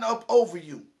gotten up over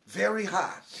you very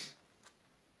high.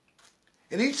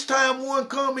 And each time one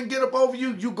come and get up over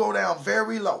you, you go down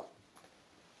very low.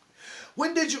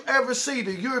 When did you ever see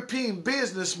the European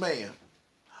businessman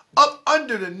up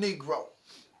under the Negro?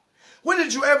 When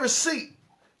did you ever see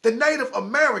the Native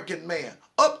American man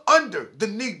up under the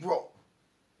Negro?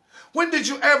 When did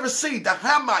you ever see the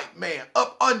Hamite man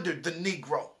up under the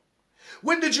Negro?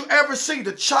 When did you ever see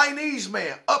the Chinese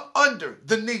man up under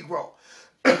the Negro?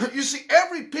 You see,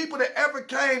 every people that ever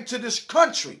came to this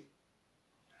country,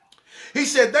 he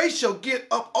said, they shall get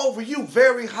up over you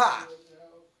very high,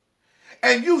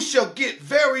 and you shall get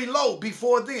very low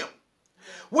before them.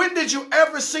 When did you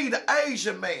ever see the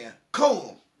Asian man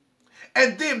come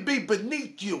and then be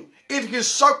beneath you in his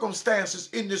circumstances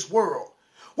in this world?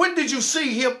 When did you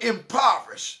see him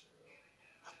impoverished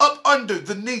up under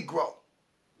the Negro?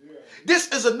 This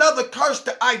is another curse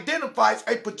that identifies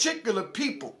a particular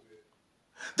people.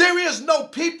 There is no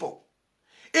people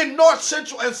in North,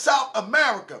 Central, and South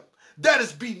America that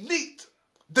is beneath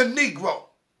the Negro.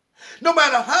 No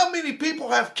matter how many people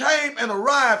have came and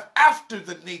arrived after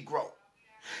the Negro,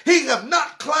 he have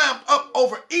not climbed up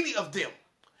over any of them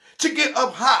to get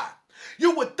up high.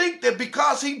 You would think that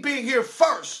because he being here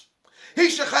first, he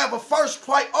should have a first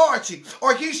priority,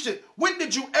 or he should. When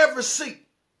did you ever see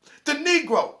the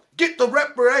Negro get the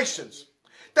reparations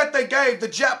that they gave the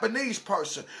Japanese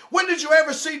person? When did you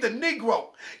ever see the Negro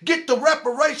get the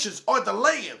reparations or the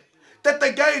land that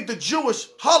they gave the Jewish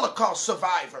Holocaust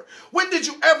survivor? When did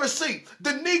you ever see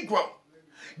the Negro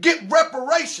get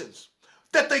reparations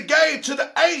that they gave to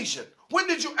the Asian? When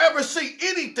did you ever see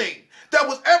anything that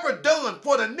was ever done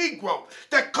for the Negro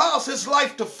that caused his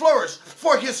life to flourish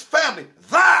for his family?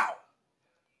 Thou,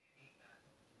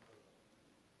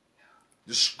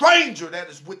 the stranger that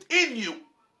is within you,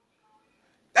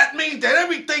 that means that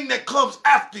everything that comes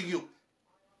after you,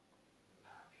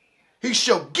 he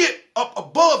shall get up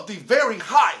above thee very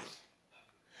high,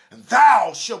 and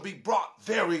thou shalt be brought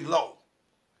very low,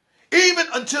 even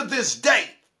until this day.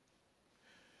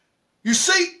 You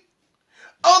see,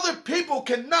 other people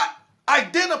cannot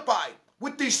identify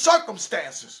with these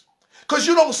circumstances because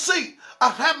you don't see a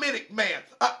Hamitic man,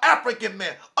 an African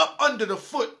man up under the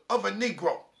foot of a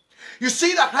Negro. You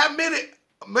see the Hamitic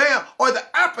man or the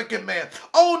African man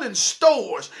owning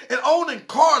stores and owning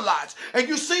car lots, and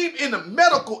you see him in the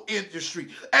medical industry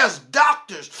as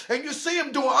doctors, and you see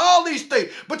him doing all these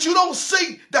things, but you don't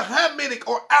see the Hamitic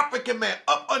or African man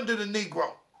up under the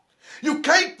Negro. You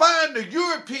can't find the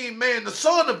European man, the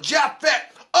son of Japhet,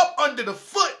 up under the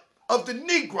foot of the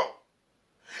Negro.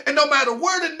 And no matter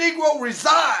where the Negro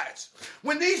resides,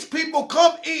 when these people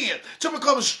come in to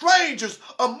become strangers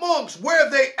amongst where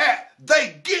they at,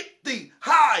 they get thee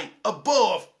high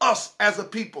above us as a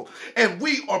people, and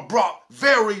we are brought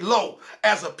very low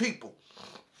as a people.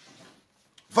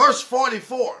 Verse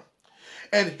 44,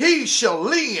 and he shall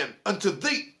lend unto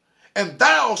thee, and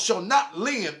thou shalt not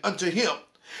lend unto him,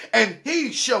 and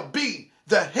he shall be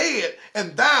the head,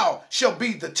 and thou shalt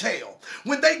be the tail.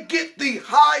 When they get thee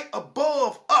high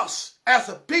above us as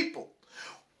a people,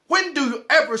 when do you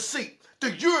ever see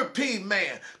the European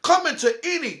man come into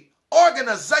any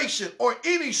organization or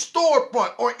any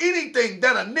storefront or anything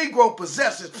that a Negro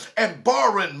possesses and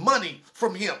borrowing money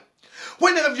from him?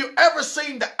 When have you ever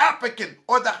seen the African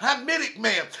or the Hamitic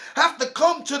man have to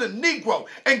come to the Negro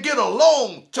and get a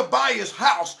loan to buy his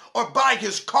house or buy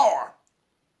his car?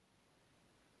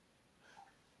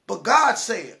 But God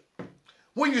said,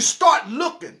 when you start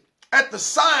looking at the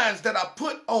signs that I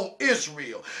put on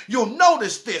Israel, you'll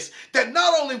notice this, that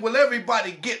not only will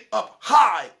everybody get up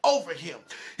high over him,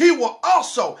 he will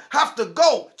also have to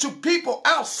go to people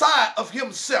outside of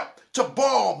himself to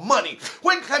borrow money.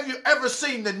 When have you ever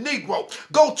seen the Negro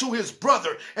go to his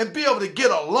brother and be able to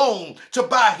get a loan to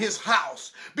buy his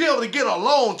house, be able to get a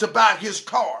loan to buy his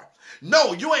car?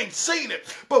 No, you ain't seen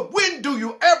it. But when do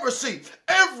you ever see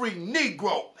every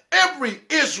Negro, every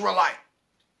Israelite,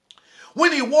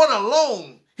 when he want a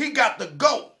loan, he got to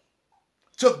go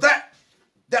to that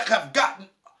have gotten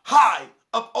high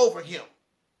up over him?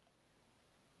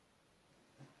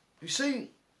 You see,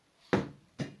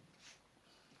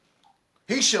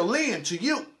 he shall lend to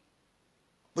you,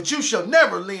 but you shall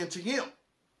never lend to him.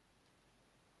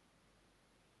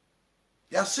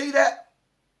 Y'all see that?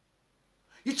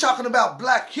 You're talking about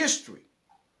black history.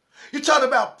 You're talking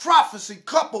about prophecy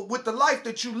coupled with the life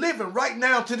that you live in right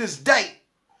now to this day.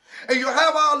 And you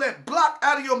have all that blocked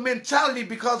out of your mentality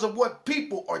because of what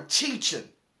people are teaching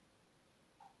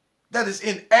that is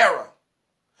in error,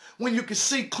 when you can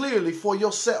see clearly for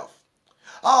yourself.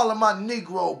 All of my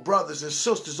Negro brothers and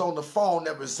sisters on the phone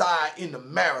that reside in the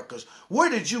Americas, where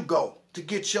did you go to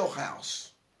get your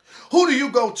house? Who do you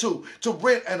go to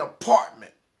rent an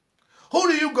apartment? Who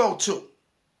do you go to?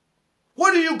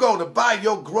 Where do you go to buy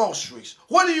your groceries?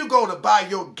 Where do you go to buy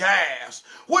your gas?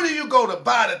 Where do you go to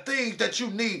buy the things that you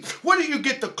need? Where do you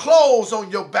get the clothes on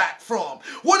your back from?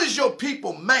 What is your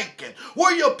people making?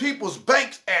 Where your people's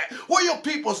banks at? Where your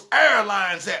people's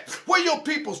airlines at? Where your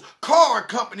people's car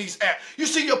companies at? You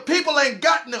see, your people ain't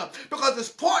got none because it's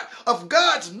part of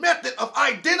God's method of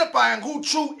identifying who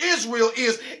true Israel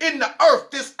is in the earth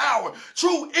this hour.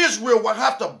 True Israel will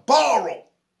have to borrow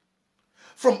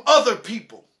from other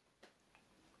people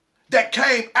that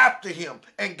came after him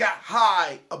and got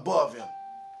high above him.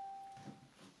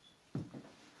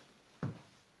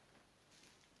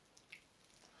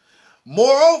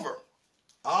 Moreover,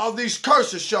 all these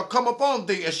curses shall come upon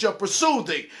thee, and shall pursue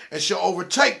thee, and shall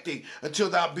overtake thee, until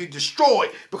thou be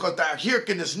destroyed, because thou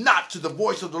hearkenest not to the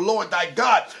voice of the Lord thy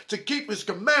God, to keep his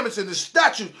commandments and his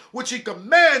statutes, which he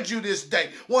commands you this day.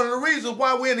 One of the reasons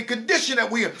why we're in the condition that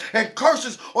we are, and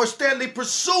curses are steadily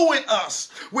pursuing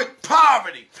us with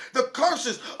poverty. The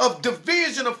curses of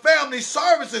division of family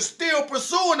services still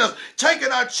pursuing us,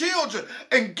 taking our children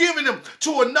and giving them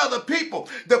to another people.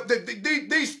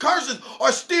 These curses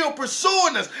are still pursuing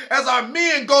us. As our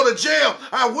men go to jail,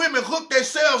 our women hook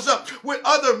themselves up with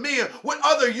other men, with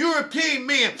other European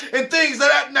men, and things of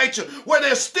that nature, where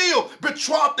they're still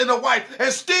betrothed in a wife,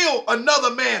 and still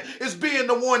another man is being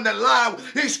the one that lied.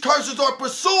 These curses are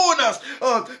pursuing us.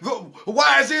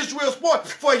 Why is Israel spoiled?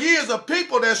 For years of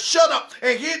people that's shut up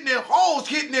and hidden in holes,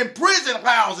 hidden in prison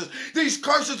houses. These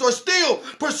curses are still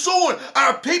pursuing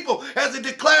our people, as it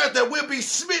declares that we'll be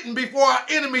smitten before our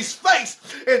enemy's face,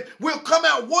 and we'll come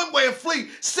out one way and flee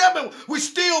seven. We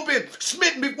still been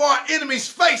smitten before our enemy's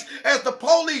face, as the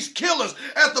police kill us,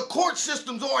 as the court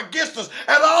systems are against us.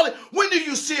 And all, when do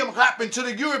you see them happen to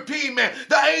the European man,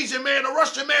 the Asian man, the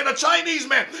Russian man, the Chinese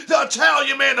man, the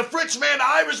Italian man, the French man, the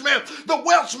Irish man, the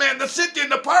Welsh man, the Scythian,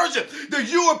 the Persian, the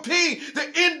European,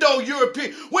 the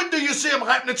Indo-European? When do you see them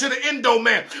happening to the Indo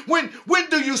man? When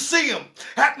do you see them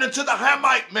happening to the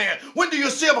Hamite man? When do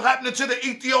you see them happening to the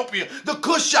Ethiopian, the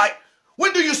Cushite?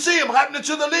 When do you see them happening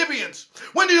to the Libyans?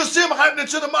 When do you see them happening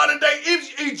to the modern day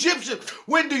Egyptians?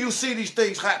 When do you see these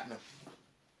things happening?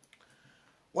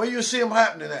 Where do you see them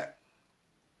happening at?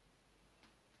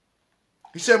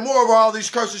 He said, moreover, all these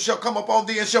curses shall come upon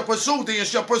thee, and shall pursue thee, and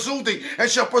shall pursue thee,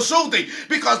 and shall pursue thee,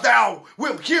 because thou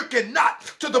wilt hearken not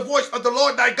to the voice of the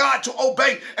Lord thy God, to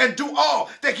obey and do all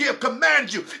that he hath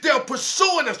commanded you. They are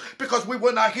pursuing us because we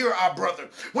will not hear our brother.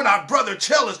 When our brother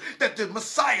tell us that the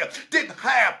Messiah didn't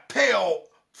have pale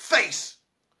face,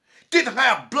 didn't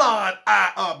have blonde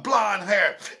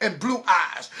hair and blue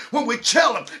eyes. When we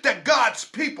tell them that God's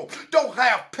people don't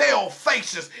have pale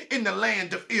faces in the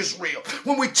land of Israel.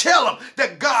 When we tell them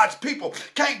that God's people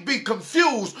can't be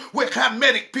confused with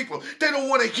Hamitic people. They don't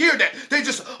want to hear that. They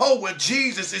just, oh, well,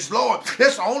 Jesus is Lord.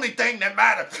 That's the only thing that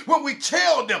matters. When we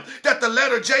tell them that the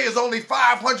letter J is only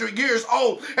 500 years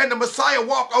old, and the Messiah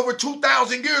walked over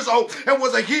 2,000 years old and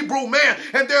was a Hebrew man,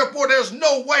 and therefore there's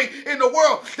no way in the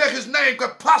world that his name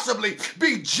could possibly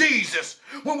be Jesus.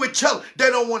 When we tell them, they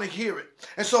don't want to hear it.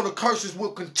 And so the curses will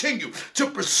continue to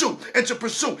pursue and to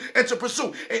pursue and to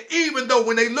pursue. And even though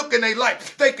when they look in their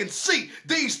life, they can see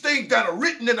these things that are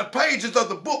written in the pages of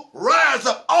the book rise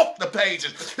up off the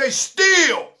pages, they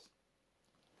still.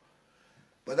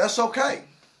 But that's okay,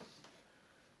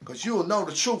 because you will know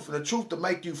the truth, and the truth to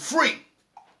make you free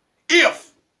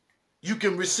if you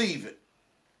can receive it.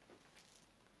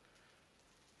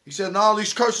 He said, and all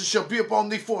these curses shall be upon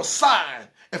thee for a sign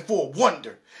and for a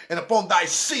wonder, and upon thy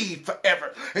seed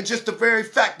forever. And just the very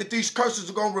fact that these curses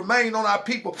are going to remain on our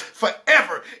people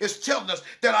forever is telling us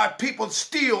that our people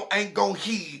still ain't going to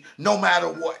heed no matter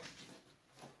what.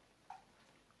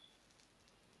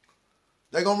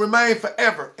 They're going to remain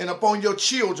forever and upon your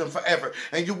children forever.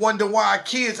 And you wonder why our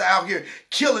kids are out here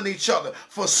killing each other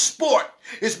for sport.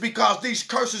 It's because these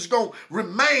curses are going to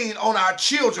remain on our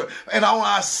children and on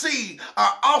our seed,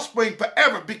 our offspring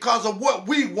forever, because of what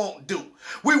we won't do.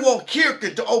 We won't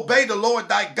hearken to obey the Lord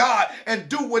thy God and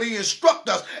do what he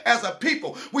instructs us as a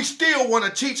people. We still want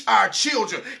to teach our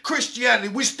children Christianity.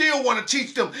 We still want to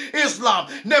teach them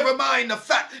Islam. Never mind the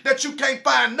fact that you can't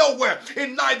find nowhere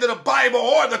in neither the Bible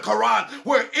or the Quran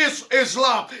where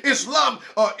Ishmael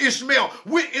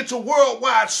went into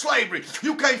worldwide slavery.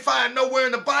 You can't find nowhere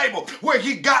in the Bible where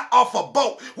he got off a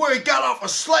boat, where he got off a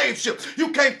slave ship.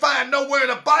 You can't find nowhere in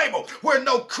the Bible where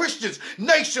no Christians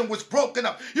nation was broken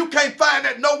up. You can't find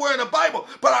that nowhere in the Bible,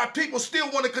 but our people still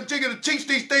want to continue to teach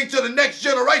these things to the next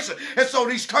generation. And so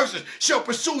these curses shall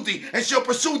pursue thee, and shall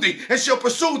pursue thee, and shall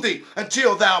pursue thee,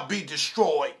 until thou be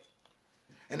destroyed.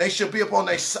 And they shall be upon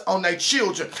their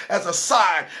children as a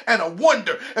sign and a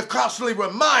wonder, and constantly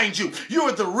remind you,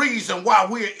 you're the reason why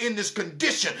we are in this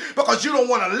condition, because you don't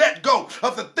want to let go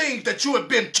of the things that you have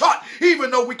been taught,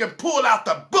 even though we can pull out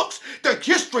the books, the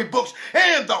history books,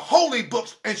 and the holy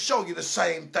books, and show you the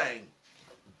same thing.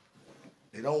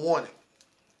 They don't want it.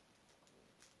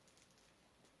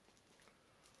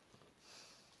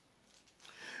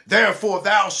 Therefore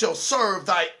thou shalt serve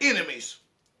thy enemies,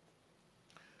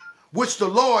 which the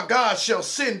Lord God shall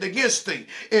send against thee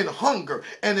in hunger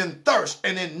and in thirst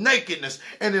and in nakedness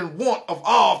and in want of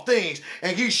all things.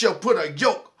 And he shall put a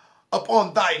yoke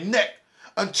upon thy neck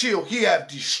until he have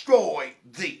destroyed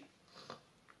thee.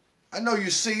 I know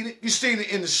you've seen it. You've seen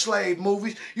it in the slave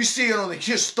movies. You see it on the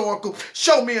historical.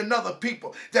 Show me another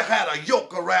people that had a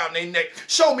yoke around their neck.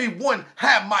 Show me one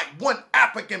Hamite, one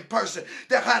African person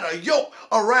that had a yoke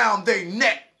around their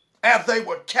neck as they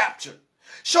were captured.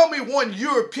 Show me one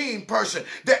European person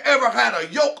that ever had a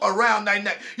yoke around their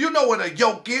neck. You know what a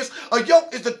yoke is. A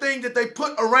yoke is the thing that they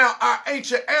put around our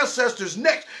ancient ancestors'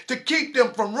 necks to keep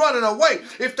them from running away.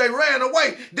 If they ran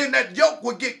away, then that yoke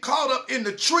would get caught up in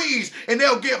the trees and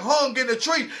they'll get hung in the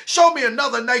trees. Show me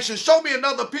another nation. Show me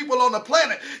another people on the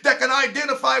planet that can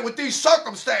identify with these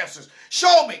circumstances.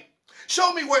 Show me.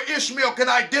 Show me where Ishmael can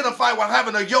identify with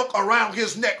having a yoke around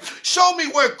his neck. Show me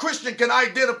where a Christian can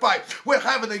identify with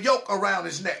having a yoke around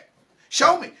his neck.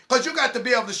 Show me. Because you got to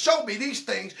be able to show me these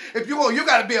things. If you want, you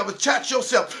got to be able to attach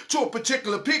yourself to a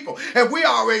particular people. And we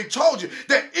already told you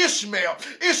that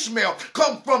Ishmael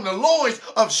come from the loins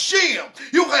of Shem.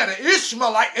 You had an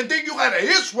Ishmaelite and then you had an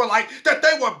Israelite, that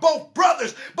they were both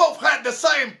brothers, both had the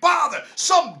same father.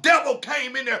 Some devil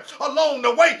came in there along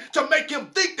the way to make him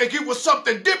think that he was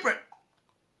something different.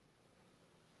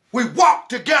 We walked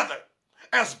together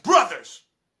as brothers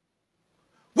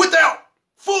without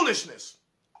foolishness.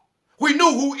 We knew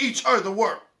who each other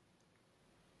were.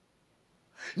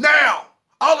 Now,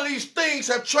 all of these things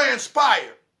have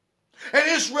transpired. And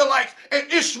Israelites and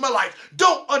Ishmaelites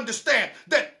don't understand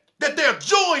that they're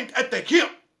joined at the hip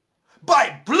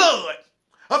by blood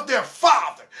of their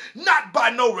father, not by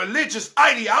no religious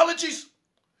ideologies.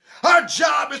 Our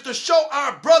job is to show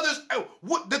our brothers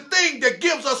the thing that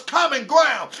gives us common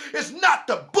ground. It's not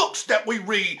the books that we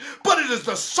read, but it is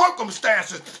the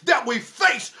circumstances that we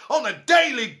face on a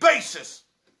daily basis.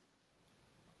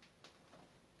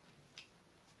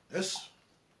 Yes.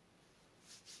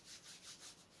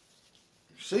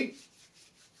 You see?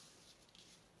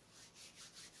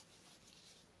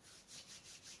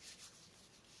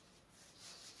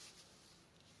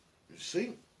 You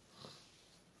see?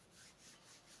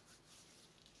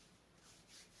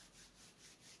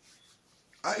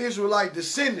 Our Israelite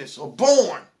descendants are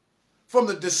born from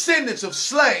the descendants of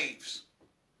slaves.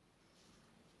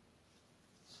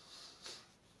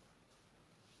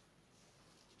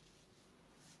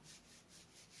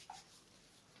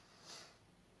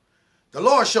 The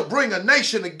Lord shall bring a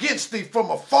nation against thee from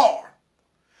afar,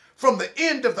 from the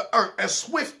end of the earth, as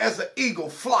swift as an eagle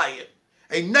flieth,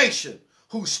 a nation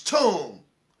whose tongue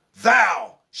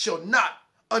thou shalt not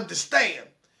understand,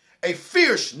 a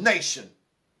fierce nation,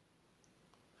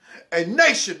 a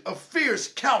nation of fierce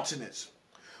countenance,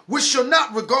 which shall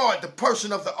not regard the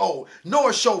person of the old,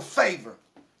 nor show favor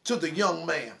to the young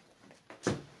man.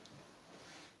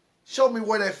 Show me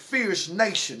where that fierce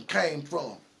nation came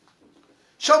from.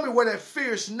 Show me where that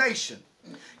fierce nation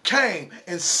came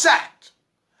and sacked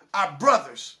our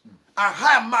brothers, our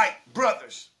Hamite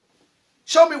brothers.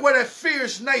 Show me where that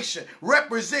fierce nation,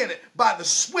 represented by the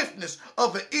swiftness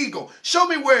of an eagle, show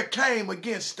me where it came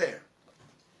against there.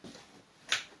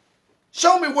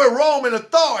 Show me where Roman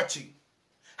authority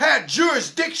had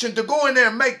jurisdiction to go in there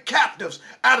and make captives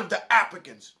out of the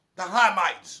Africans, the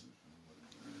Hamites.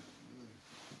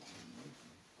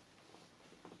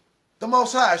 The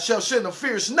Most High shall send a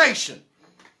fierce nation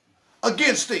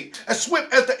against thee, as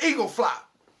swift as the eagle fly.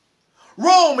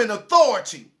 Roman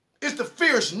authority is the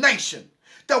fierce nation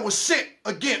that was sent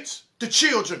against the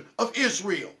children of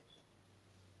Israel.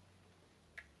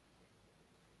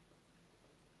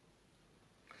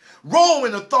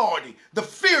 Roman authority, the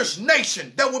fierce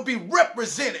nation that would be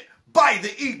represented by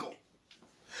the eagle,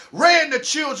 ran the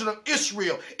children of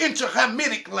Israel into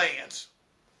Hamitic lands,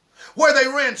 where they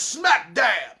ran smack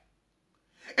dab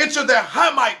into their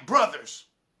Hamite brothers,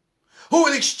 who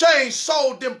in exchange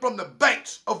sold them from the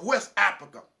banks of West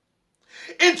Africa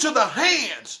into the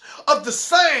hands of the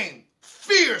same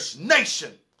fierce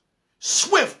nation,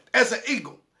 swift as an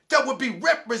eagle, that would be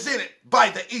represented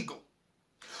by the eagle,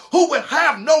 who would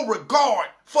have no regard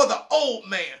for the old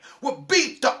man, would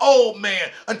beat the old man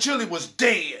until he was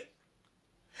dead,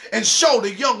 and show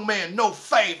the young man no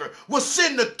favor, would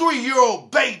send the 3-year-old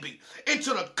baby into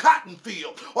the cotton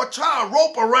field, or try to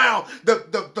rope around the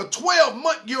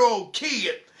 12-month-year-old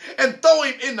kid and throw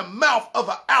him in the mouth of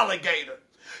an alligator.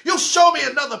 You show me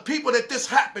another people that this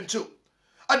happened to.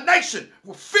 A nation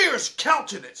with fierce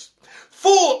countenance,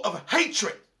 full of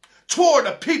hatred toward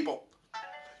a people.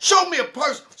 Show me a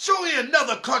person, show me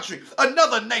another country,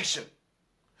 another nation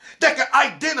that can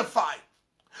identify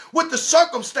with the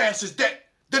circumstances that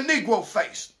the Negro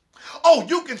faced. Oh,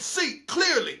 you can see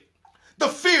clearly the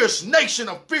fierce nation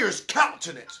of fierce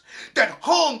countenance that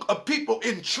hung a people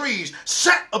in trees,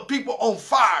 set a people on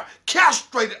fire,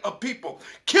 castrated a people,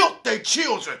 killed their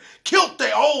children, killed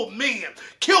their old men,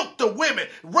 killed the women,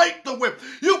 raped the women.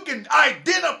 You can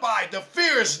identify the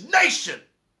fierce nation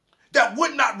that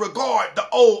would not regard the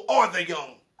old or the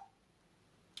young.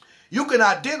 You can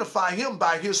identify him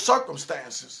by his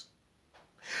circumstances.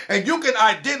 And you can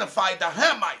identify the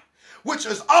Hamite, which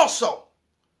is also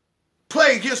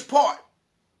playing his part.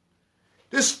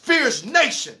 This fierce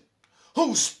nation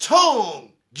whose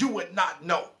tongue you would not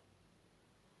know.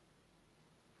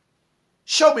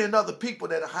 Show me another people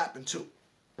that it happened to.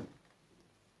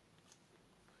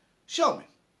 Show me.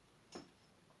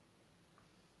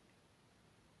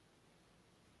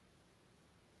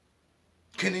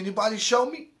 Can anybody show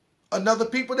me another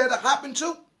people that it happened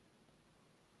to?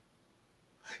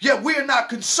 Yet we are not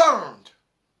concerned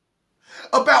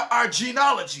about our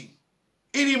genealogy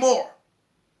anymore.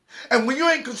 And when you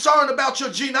ain't concerned about your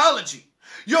genealogy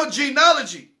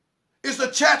is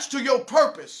attached to your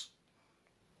purpose.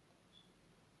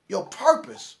 Your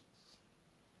purpose.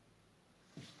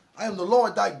 I am the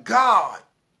Lord thy God.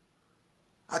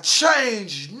 I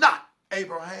change not,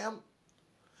 Abraham.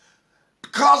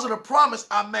 Because of the promise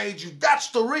I made you, that's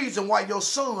the reason why your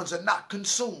sons are not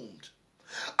consumed.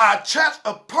 I attach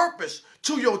a purpose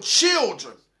to your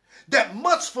children that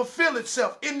must fulfill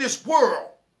itself in this world.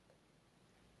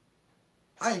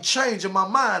 I ain't changing my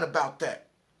mind about that.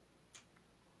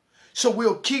 So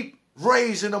we'll keep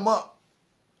raising them up.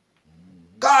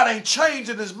 God ain't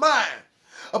changing his mind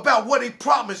about what he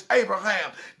promised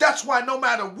Abraham. That's why no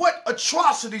matter what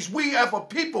atrocities we as a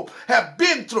people have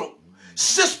been through,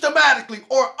 systematically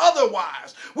or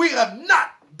otherwise, we have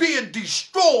not been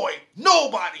destroyed.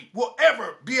 Nobody will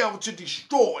ever be able to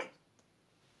destroy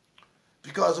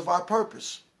because of our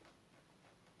purpose.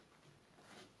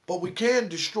 But we can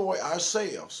destroy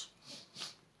ourselves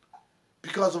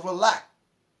because of a lack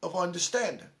of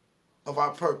understanding of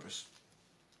our purpose.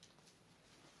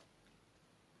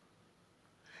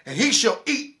 And he shall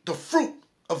eat the fruit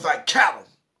of thy cattle,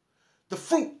 the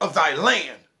fruit of thy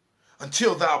land,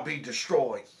 until thou be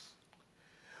destroyed.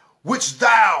 Which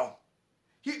thou,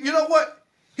 you know what?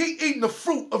 He eating the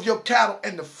fruit of your cattle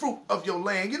and the fruit of your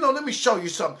land. You know, let me show you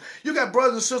something. You got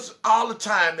brothers and sisters all the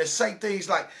time that say things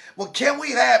like, well, can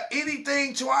we have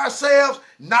anything to ourselves?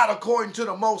 Not according to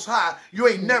the Most High. You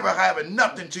ain't never having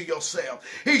nothing to yourself.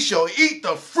 He shall eat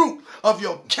the fruit of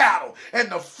your cattle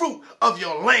and the fruit of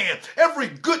your land. Every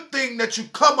good thing that you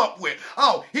come up with.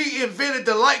 Oh, he invented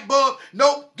the light bulb?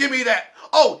 Nope, give me that.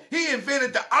 Oh, he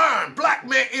invented the iron. Black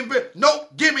man invented,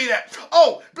 nope, give me that.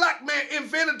 Oh, black man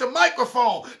invented the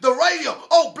microphone, the radio.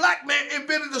 Oh, black man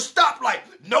invented the stoplight.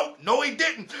 Nope, no he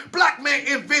didn't. Black man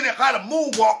invented how to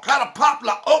moonwalk, how to pop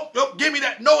like, oh, give me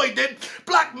that. No he didn't.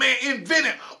 Black man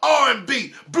invented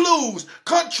R&B, blues,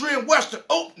 country and western.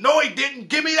 Oh, no he didn't.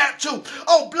 Give me that too.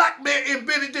 Oh, black man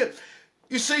invented this.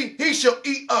 You see, he shall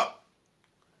eat up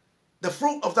the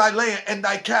fruit of thy land and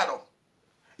thy cattle.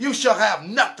 You shall have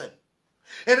nothing.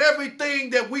 And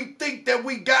everything that we think that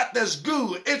we got that's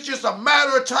good, it's just a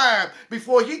matter of time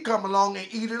before he come along and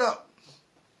eat it up.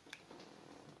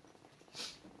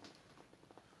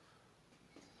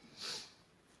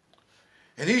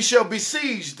 And he shall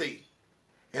besiege thee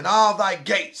in all thy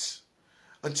gates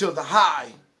until the high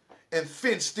and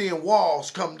fenced-in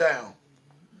walls come down,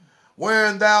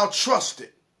 wherein thou trusted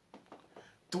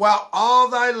throughout all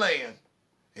thy land.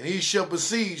 And he shall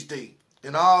besiege thee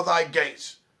in all thy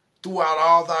gates throughout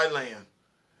all thy land,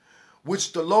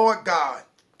 which the Lord God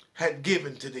had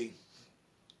given to thee.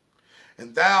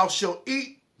 And thou shalt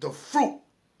eat the fruit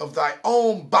of thy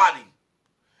own body,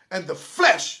 and the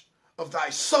flesh of thy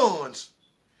sons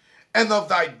and of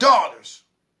thy daughters,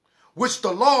 which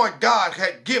the Lord God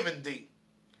had given thee,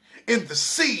 in the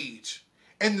siege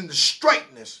and in the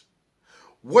straitness,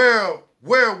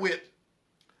 wherewith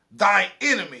thy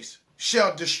enemies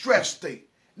shall distress thee.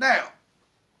 Now,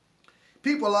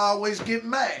 people always get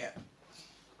mad.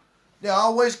 They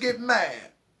always get mad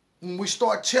when we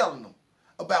start telling them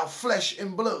about flesh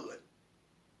and blood.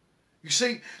 You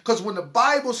see, because when the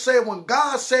Bible said, when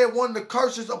God said one of the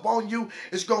curses upon you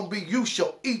is going to be, you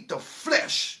shall eat the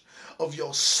flesh of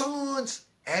your sons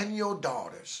and your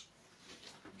daughters.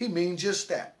 He means just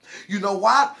that. You know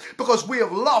why? Because we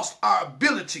have lost our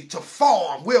ability to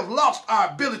farm. We have lost our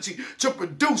ability to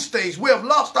produce things. We have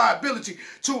lost our ability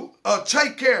to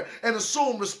take care and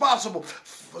assume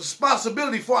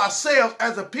responsibility for ourselves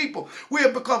as a people. We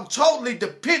have become totally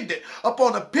dependent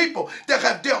upon the people that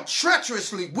have dealt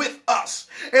treacherously with us.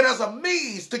 And as a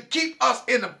means to keep us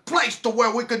in a place to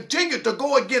where we continue to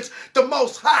go against the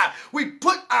Most High, we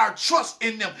put our trust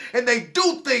in them, and they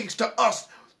do things to us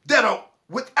that are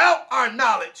without our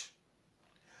knowledge.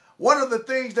 One of the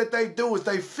things that they do is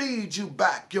they feed you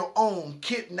back your own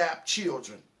kidnapped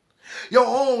children. Your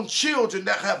own children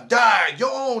that have died.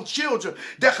 Your own children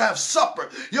that have suffered.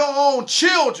 Your own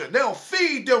children. They'll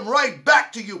feed them right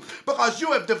back to you because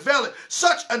you have developed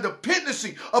such a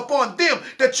dependency upon them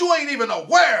that you ain't even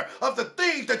aware of the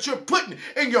things that you're putting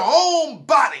in your own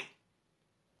body.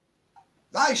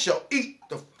 I shall eat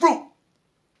the fruit.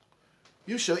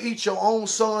 You shall eat your own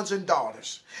sons and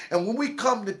daughters. And when we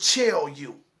come to tell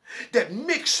you that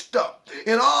mixed up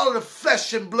in all of the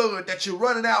flesh and blood that you're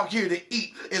running out here to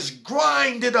eat is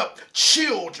grinded up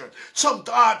children, some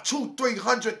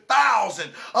 200,000-300,000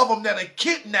 of them that are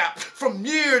kidnapped from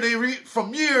year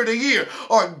to year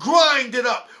are grinded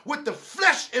up with the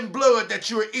flesh and blood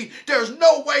that you're eating. There's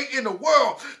no way in the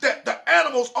world that the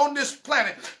animals on this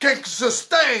planet can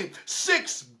sustain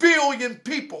 6 billion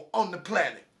people on the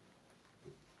planet.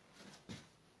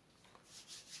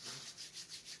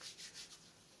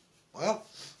 Well,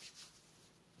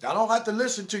 I don't have to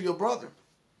listen to your brother.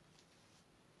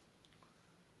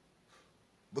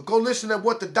 But go listen to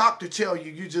what the doctor tell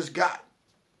you just got.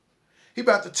 He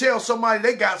about to tell somebody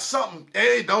they got something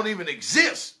they don't even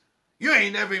exist. You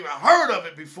ain't never even heard of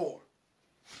it before.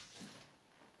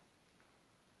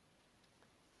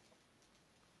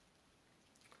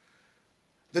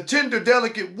 The tender,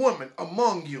 delicate woman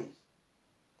among you,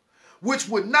 which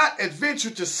would not adventure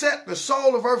to set the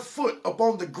sole of her foot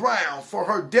upon the ground for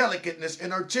her delicateness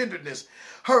and her tenderness.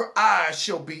 Her eyes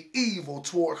shall be evil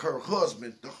toward her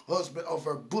husband, the husband of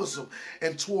her bosom,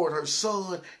 and toward her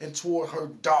son and toward her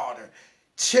daughter.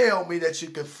 Tell me that you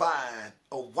can find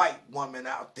a white woman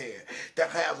out there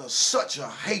that has such a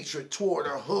hatred toward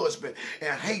her husband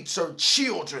and hates her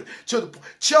children.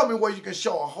 Tell me where you can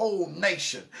show a whole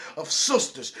nation of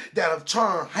sisters that have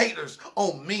turned haters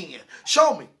on men.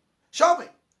 Show me. Show me.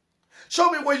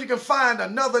 Show me where you can find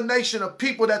another nation of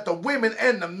people that the women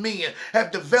and the men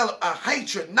have developed a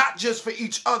hatred, not just for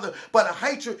each other, but a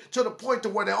hatred to the point to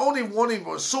where they only won't even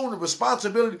assume the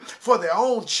responsibility for their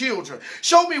own children.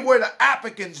 Show me where the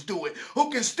Africans do it, who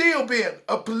can still be in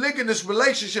a polygamous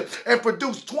relationship and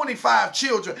produce 25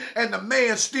 children and the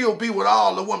man still be with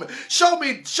all the women. Show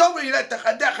me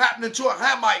that happening to a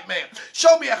Hamite man.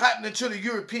 Show me it happening to the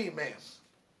European man.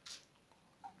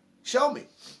 Show me.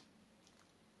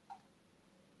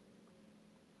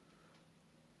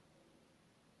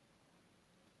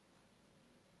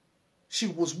 She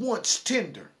was once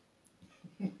tender.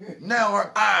 Now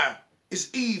her eye is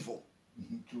evil.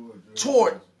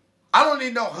 Toward, I don't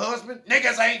need no husband.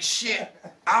 Niggas ain't shit.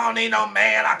 I don't need no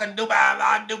man. I can do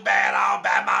bad all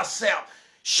by myself.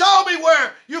 Show me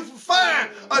where you can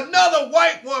find another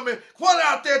white woman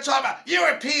out there talking about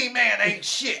European man ain't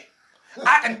shit.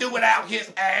 I can do without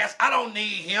his ass. I don't need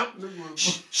him.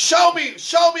 Show me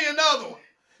another one.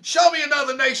 Show me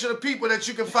another nation of people that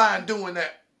you can find doing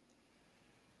that.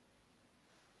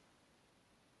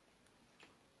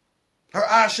 Her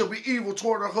eyes shall be evil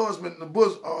toward her husband,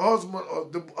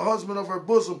 the husband of her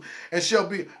bosom, and shall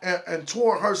be and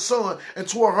toward her son, and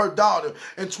toward her daughter,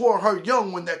 and toward her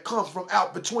young one that comes from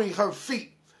out between her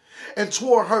feet, and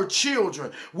toward her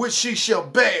children, which she shall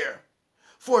bear.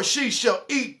 For she shall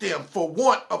eat them for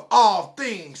want of all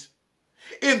things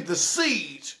in the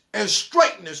siege and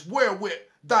straightness wherewith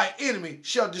thy enemy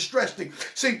shall distress thee.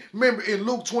 See, remember in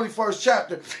Luke 21st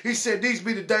chapter, he said, these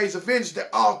be the days of vengeance,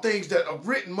 that all things that are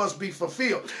written must be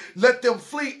fulfilled. Let them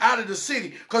flee out of the city,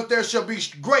 because there shall be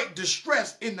great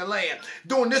distress in the land.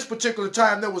 During this particular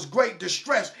time, there was great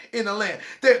distress in the land.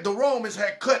 The Romans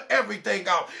had cut everything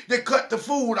off. They cut the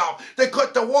food off. They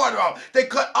cut the water off. They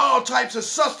cut all types of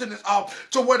sustenance off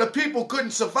to where the people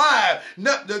couldn't survive. They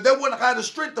wouldn't have the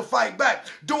strength to fight back.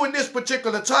 During this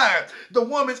particular time, the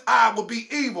woman's eye will be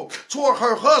evil toward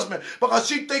her husband, because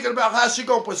she's thinking about how she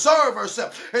gonna preserve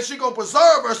herself, and she gonna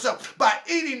preserve herself by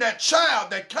eating that child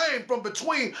that came from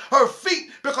between her feet,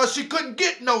 because she couldn't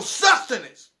get no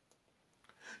sustenance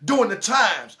during the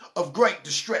times of great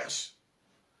distress.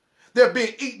 They're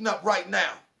being eaten up right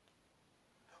now.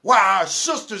 Why our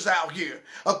sisters out here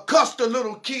cussed a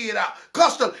little kid out,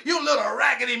 you little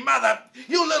raggedy mother,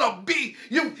 you little B,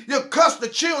 you cuss the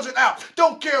children out.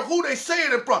 Don't care who they say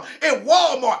it in front. In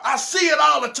Walmart, I see it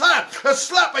all the time. They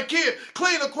slap a kid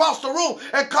clean across the room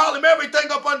and call him everything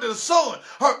up under the sun.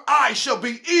 Her eye shall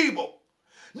be evil,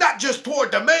 not just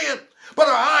toward the man, but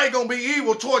her eye gonna be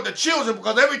evil toward the children,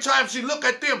 because every time she look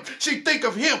at them, she think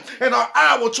of him, and her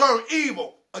eye will turn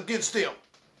evil against them.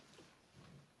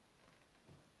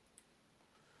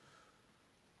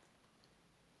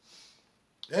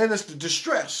 And it's the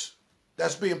distress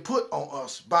that's being put on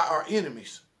us by our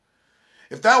enemies.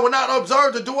 If thou wilt not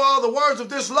observe to do all the words of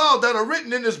this law that are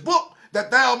written in this book,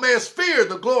 that thou mayest fear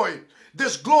the glory,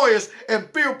 this glorious and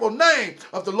fearful name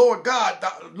of the Lord God,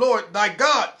 Lord thy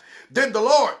God, then the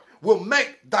Lord will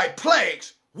make thy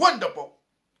plagues wonderful,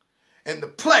 and the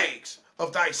plagues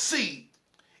of thy seed,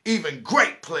 even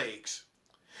great plagues,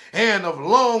 and of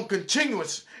long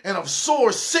continuance, and of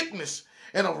sore sickness,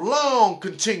 and of long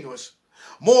continuance.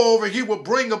 Moreover, he will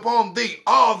bring upon thee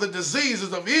all the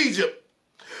diseases of Egypt,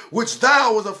 which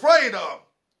thou was afraid of,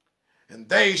 and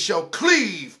they shall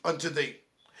cleave unto thee.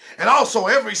 And also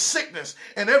every sickness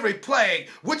and every plague,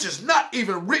 which is not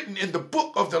even written in the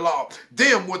book of the law,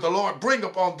 them will the Lord bring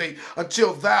upon thee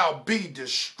until thou be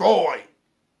destroyed.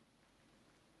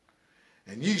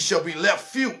 And ye shall be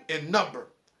left few in number,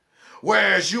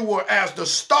 whereas you were as the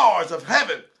stars of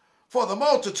heaven for the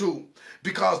multitude,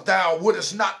 because thou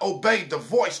wouldest not obey the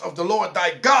voice of the Lord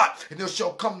thy God. And it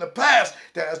shall come to pass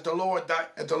that as the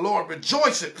Lord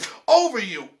rejoiceth over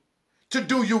you to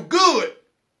do you good,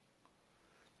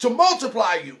 to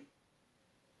multiply you,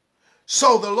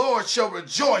 so the Lord shall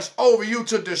rejoice over you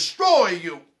to destroy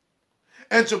you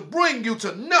and to bring you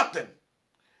to nothing.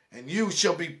 And you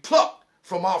shall be plucked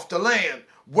from off the land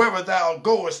wherever thou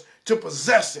goest to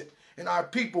possess it. And our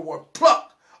people were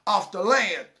plucked off the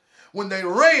land when they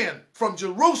ran from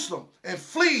Jerusalem and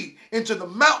fled into the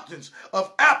mountains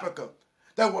of Africa.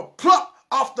 They were plucked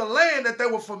off the land that they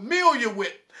were familiar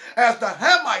with, as the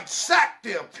Hamites sacked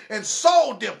them and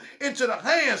sold them into the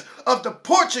hands of the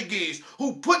Portuguese,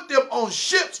 who put them on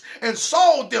ships and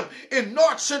sold them in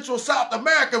North Central South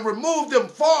America, removed them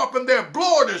far from their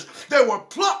borders. They were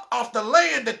plucked off the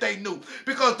land that they knew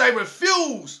because they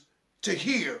refused to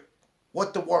hear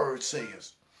what the word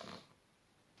says.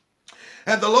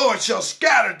 And the Lord shall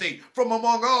scatter thee from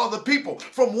among all the people,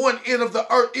 from one end of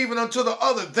the earth even unto the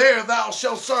other. There thou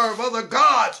shalt serve other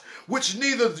gods, which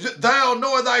neither thou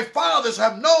nor thy fathers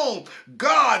have known,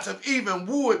 gods of even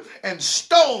wood and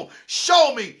stone.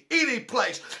 Show me any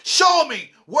place. Show me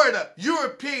where the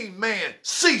European man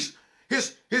ceased,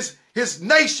 his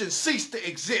nation ceased to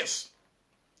exist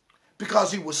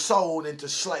because he was sold into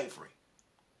slavery.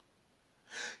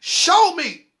 Show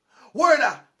me where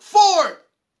the four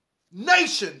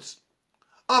nations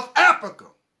of Africa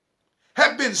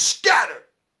have been scattered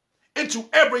into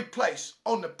every place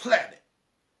on the planet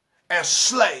as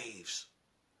slaves.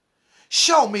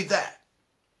 Show me that.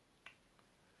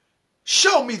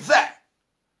 Show me that,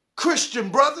 Christian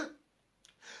brother.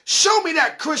 Show me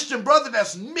that Christian brother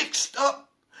that's mixed up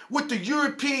with the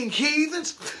European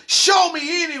heathens. Show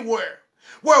me anywhere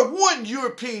where one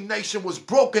European nation was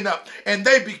broken up and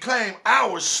they became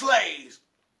our slaves.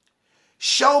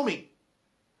 Show me.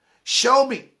 Show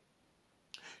me.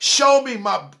 Show me,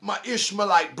 my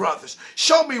Ishmaelite brothers.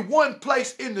 Show me one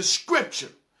place in the scripture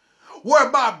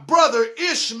where my brother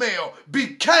Ishmael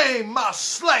became my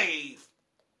slave,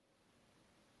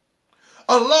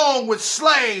 along with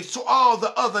slaves to all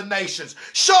the other nations.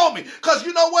 Show me, because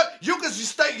you know what? Y'all can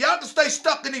stay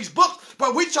stuck in these books,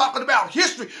 but we talking about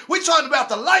history. We talking about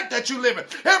the life that you live in.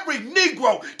 Every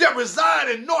Negro that reside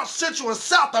in North, Central, and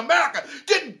South America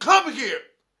didn't come here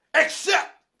except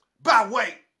by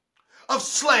way of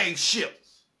slave ship.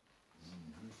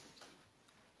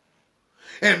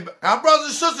 And our brothers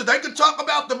and sisters, they can talk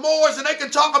about the Moors and they can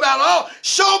talk about all.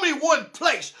 Show me one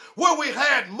place where we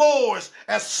had Moors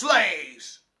as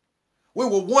slaves. We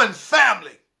were one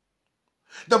family.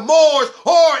 The Moors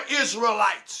are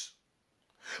Israelites.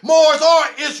 Moors are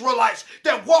Israelites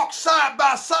that walk side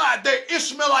by side, their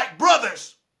Ishmaelite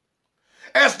brothers,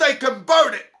 as they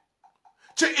converted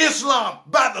to Islam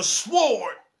by the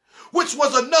sword, which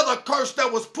was another curse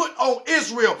that was put on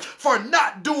Israel for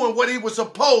not doing what he was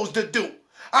supposed to do.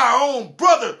 Our own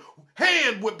brother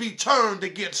hand would be turned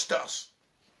against us.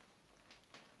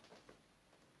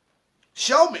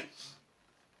 Show me.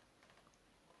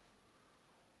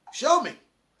 Show me.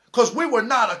 Because we were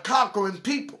not a conquering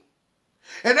people.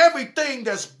 And everything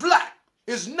that's black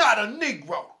is not a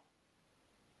Negro.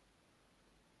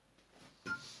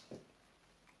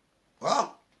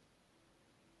 Well,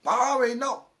 I already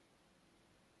know.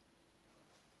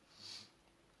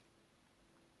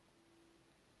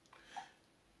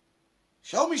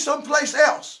 Show me someplace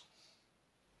else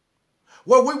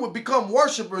where we would become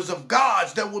worshipers of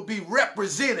gods that would be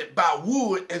represented by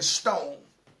wood and stone.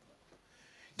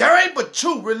 There ain't but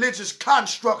two religious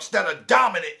constructs that are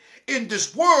dominant in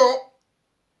this world.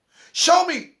 Show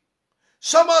me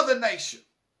some other nation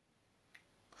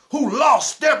who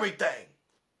lost everything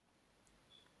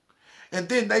and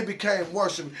then they became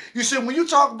worshipers. You see, when you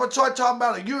start talking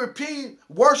about a European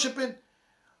worshiping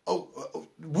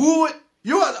wood,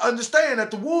 you understand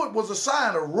that the wood was a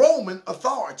sign of Roman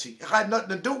authority. It had nothing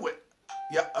to do with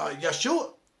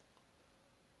Yeshua.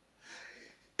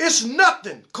 It's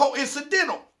nothing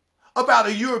coincidental about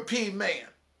a European man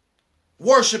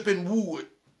worshiping wood.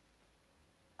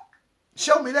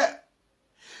 Show me that.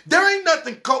 There ain't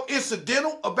nothing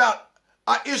coincidental about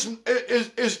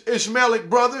Ishmaelic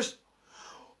brothers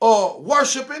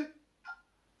worshiping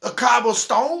a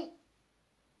cobblestone,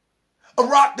 a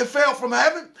rock that fell from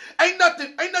heaven. Ain't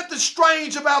nothing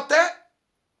strange about that.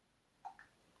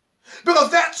 Because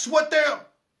that's what their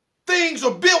things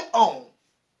are built on.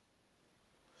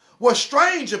 What's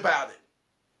strange about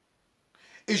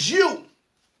it is you.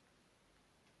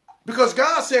 Because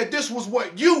God said this was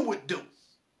what you would do.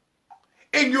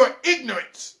 In your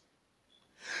ignorance,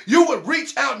 you would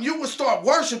reach out and you would start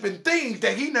worshiping things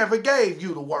that he never gave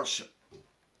you to worship.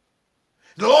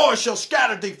 The Lord shall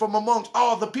scatter thee from amongst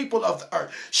all the people of the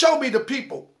earth. Show me the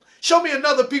people. Show me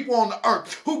another people on the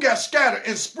earth who got scattered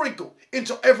and sprinkled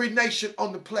into every nation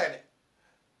on the planet.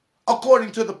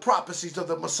 According to the prophecies of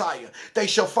the Messiah, they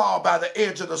shall fall by the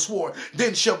edge of the sword,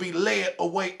 then shall be led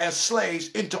away as slaves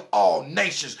into all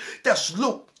nations. That's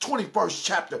Luke 21st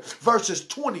chapter, verses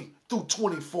 20 through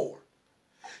 24.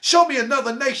 Show me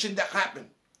another nation that happened.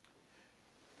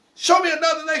 Show me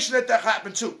another nation that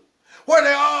happened to. Where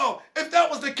they all, if that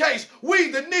was the case,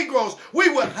 we, the Negroes, we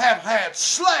would have had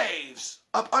slaves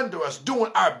up under us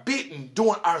doing our bidding,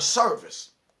 doing our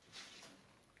service.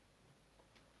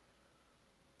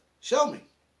 Show me.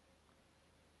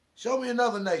 Show me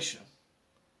another nation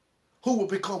who will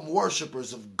become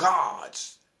worshipers of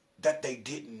gods that they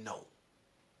didn't know.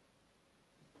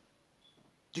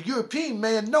 The European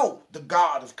man know the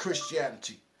God of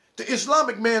Christianity. The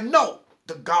Islamic man know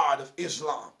the God of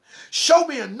Islam. Show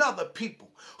me another people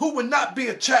who would not be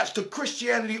attached to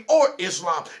Christianity or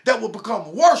Islam that will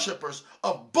become worshipers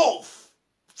of both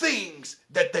things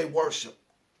that they worship.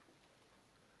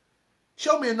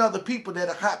 Show me another people that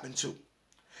it happened to.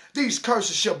 These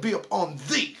curses shall be upon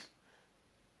thee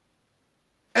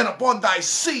and upon thy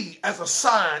seed as a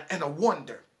sign and a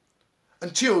wonder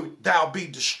until thou be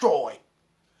destroyed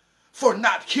for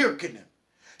not hearkening.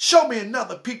 Show me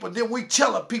another people. Then we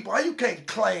tell a people, you can't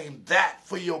claim that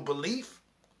for your belief.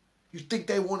 You think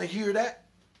they want to hear that?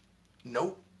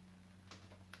 Nope.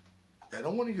 They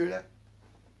don't want to hear that.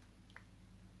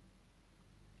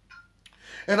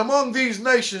 And among these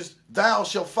nations thou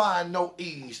shalt find no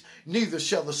ease, neither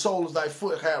shall the sole of thy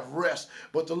foot have rest,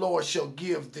 but the Lord shall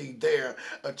give thee there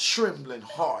a trembling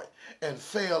heart and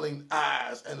failing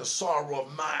eyes and a sorrow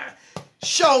of mind.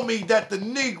 Show me that the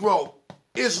Negro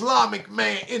Islamic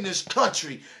man in this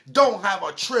country don't have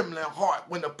a trembling heart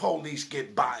when the police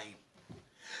get by him.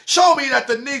 Show me that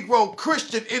the Negro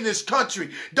Christian in this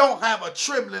country don't have a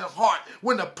trembling heart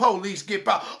when the police get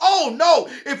by. Oh no,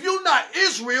 if you're not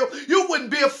Israel, you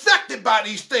wouldn't be affected by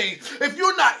these things. If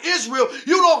you're not Israel,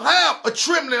 you don't have a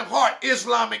trembling heart,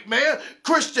 Islamic man,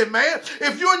 Christian man.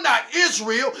 If you're not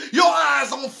Israel, your eyes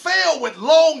don't fail with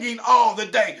longing all the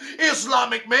day,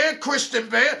 Islamic man, Christian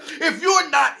man. If you're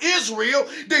not Israel,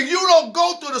 then you don't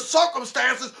go through the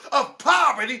circumstances of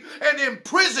poverty and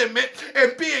imprisonment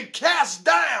and being cast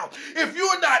down. If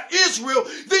you're not Israel,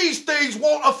 these things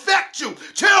won't affect you.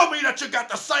 Tell me that you got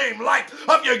the same life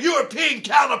of your European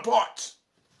counterparts.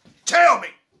 Tell me.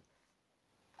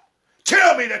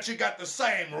 Tell me that you got the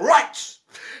same rights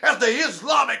as the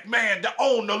Islamic man that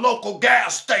owned the local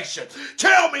gas station.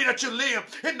 Tell me that you live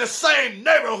in the same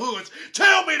neighborhoods.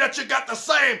 Tell me that you got the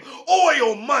same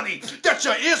oil money that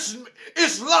your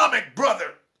Islamic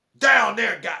brother down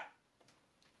there got.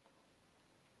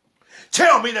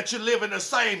 Tell me that you live in the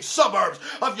same suburbs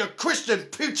of your Christian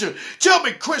preacher. Tell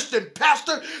me, Christian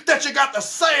pastor, that you got the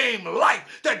same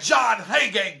life that John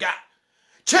Hagee got.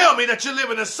 Tell me that you live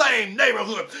in the same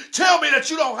neighborhood. Tell me that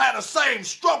you don't have the same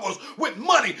struggles with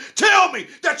money. Tell me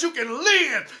that you can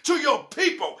lend to your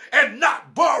people and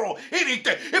not borrow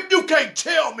anything. If you can't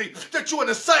tell me that you're in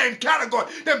the same category,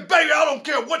 then baby, I don't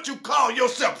care what you call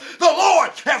yourself. The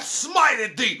Lord has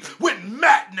smited thee with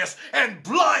madness and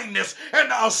blindness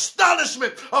and the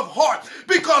astonishment of heart,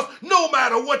 because no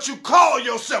matter what you call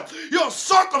yourself, your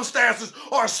circumstances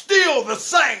are still the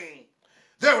same.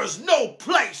 There is no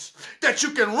place that that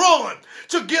you can run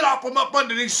to get off from up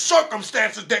under these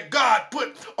circumstances that God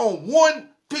put on one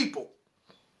people.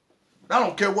 I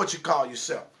don't care what you call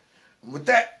yourself. And with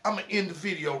that, I'm going to end the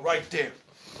video right there.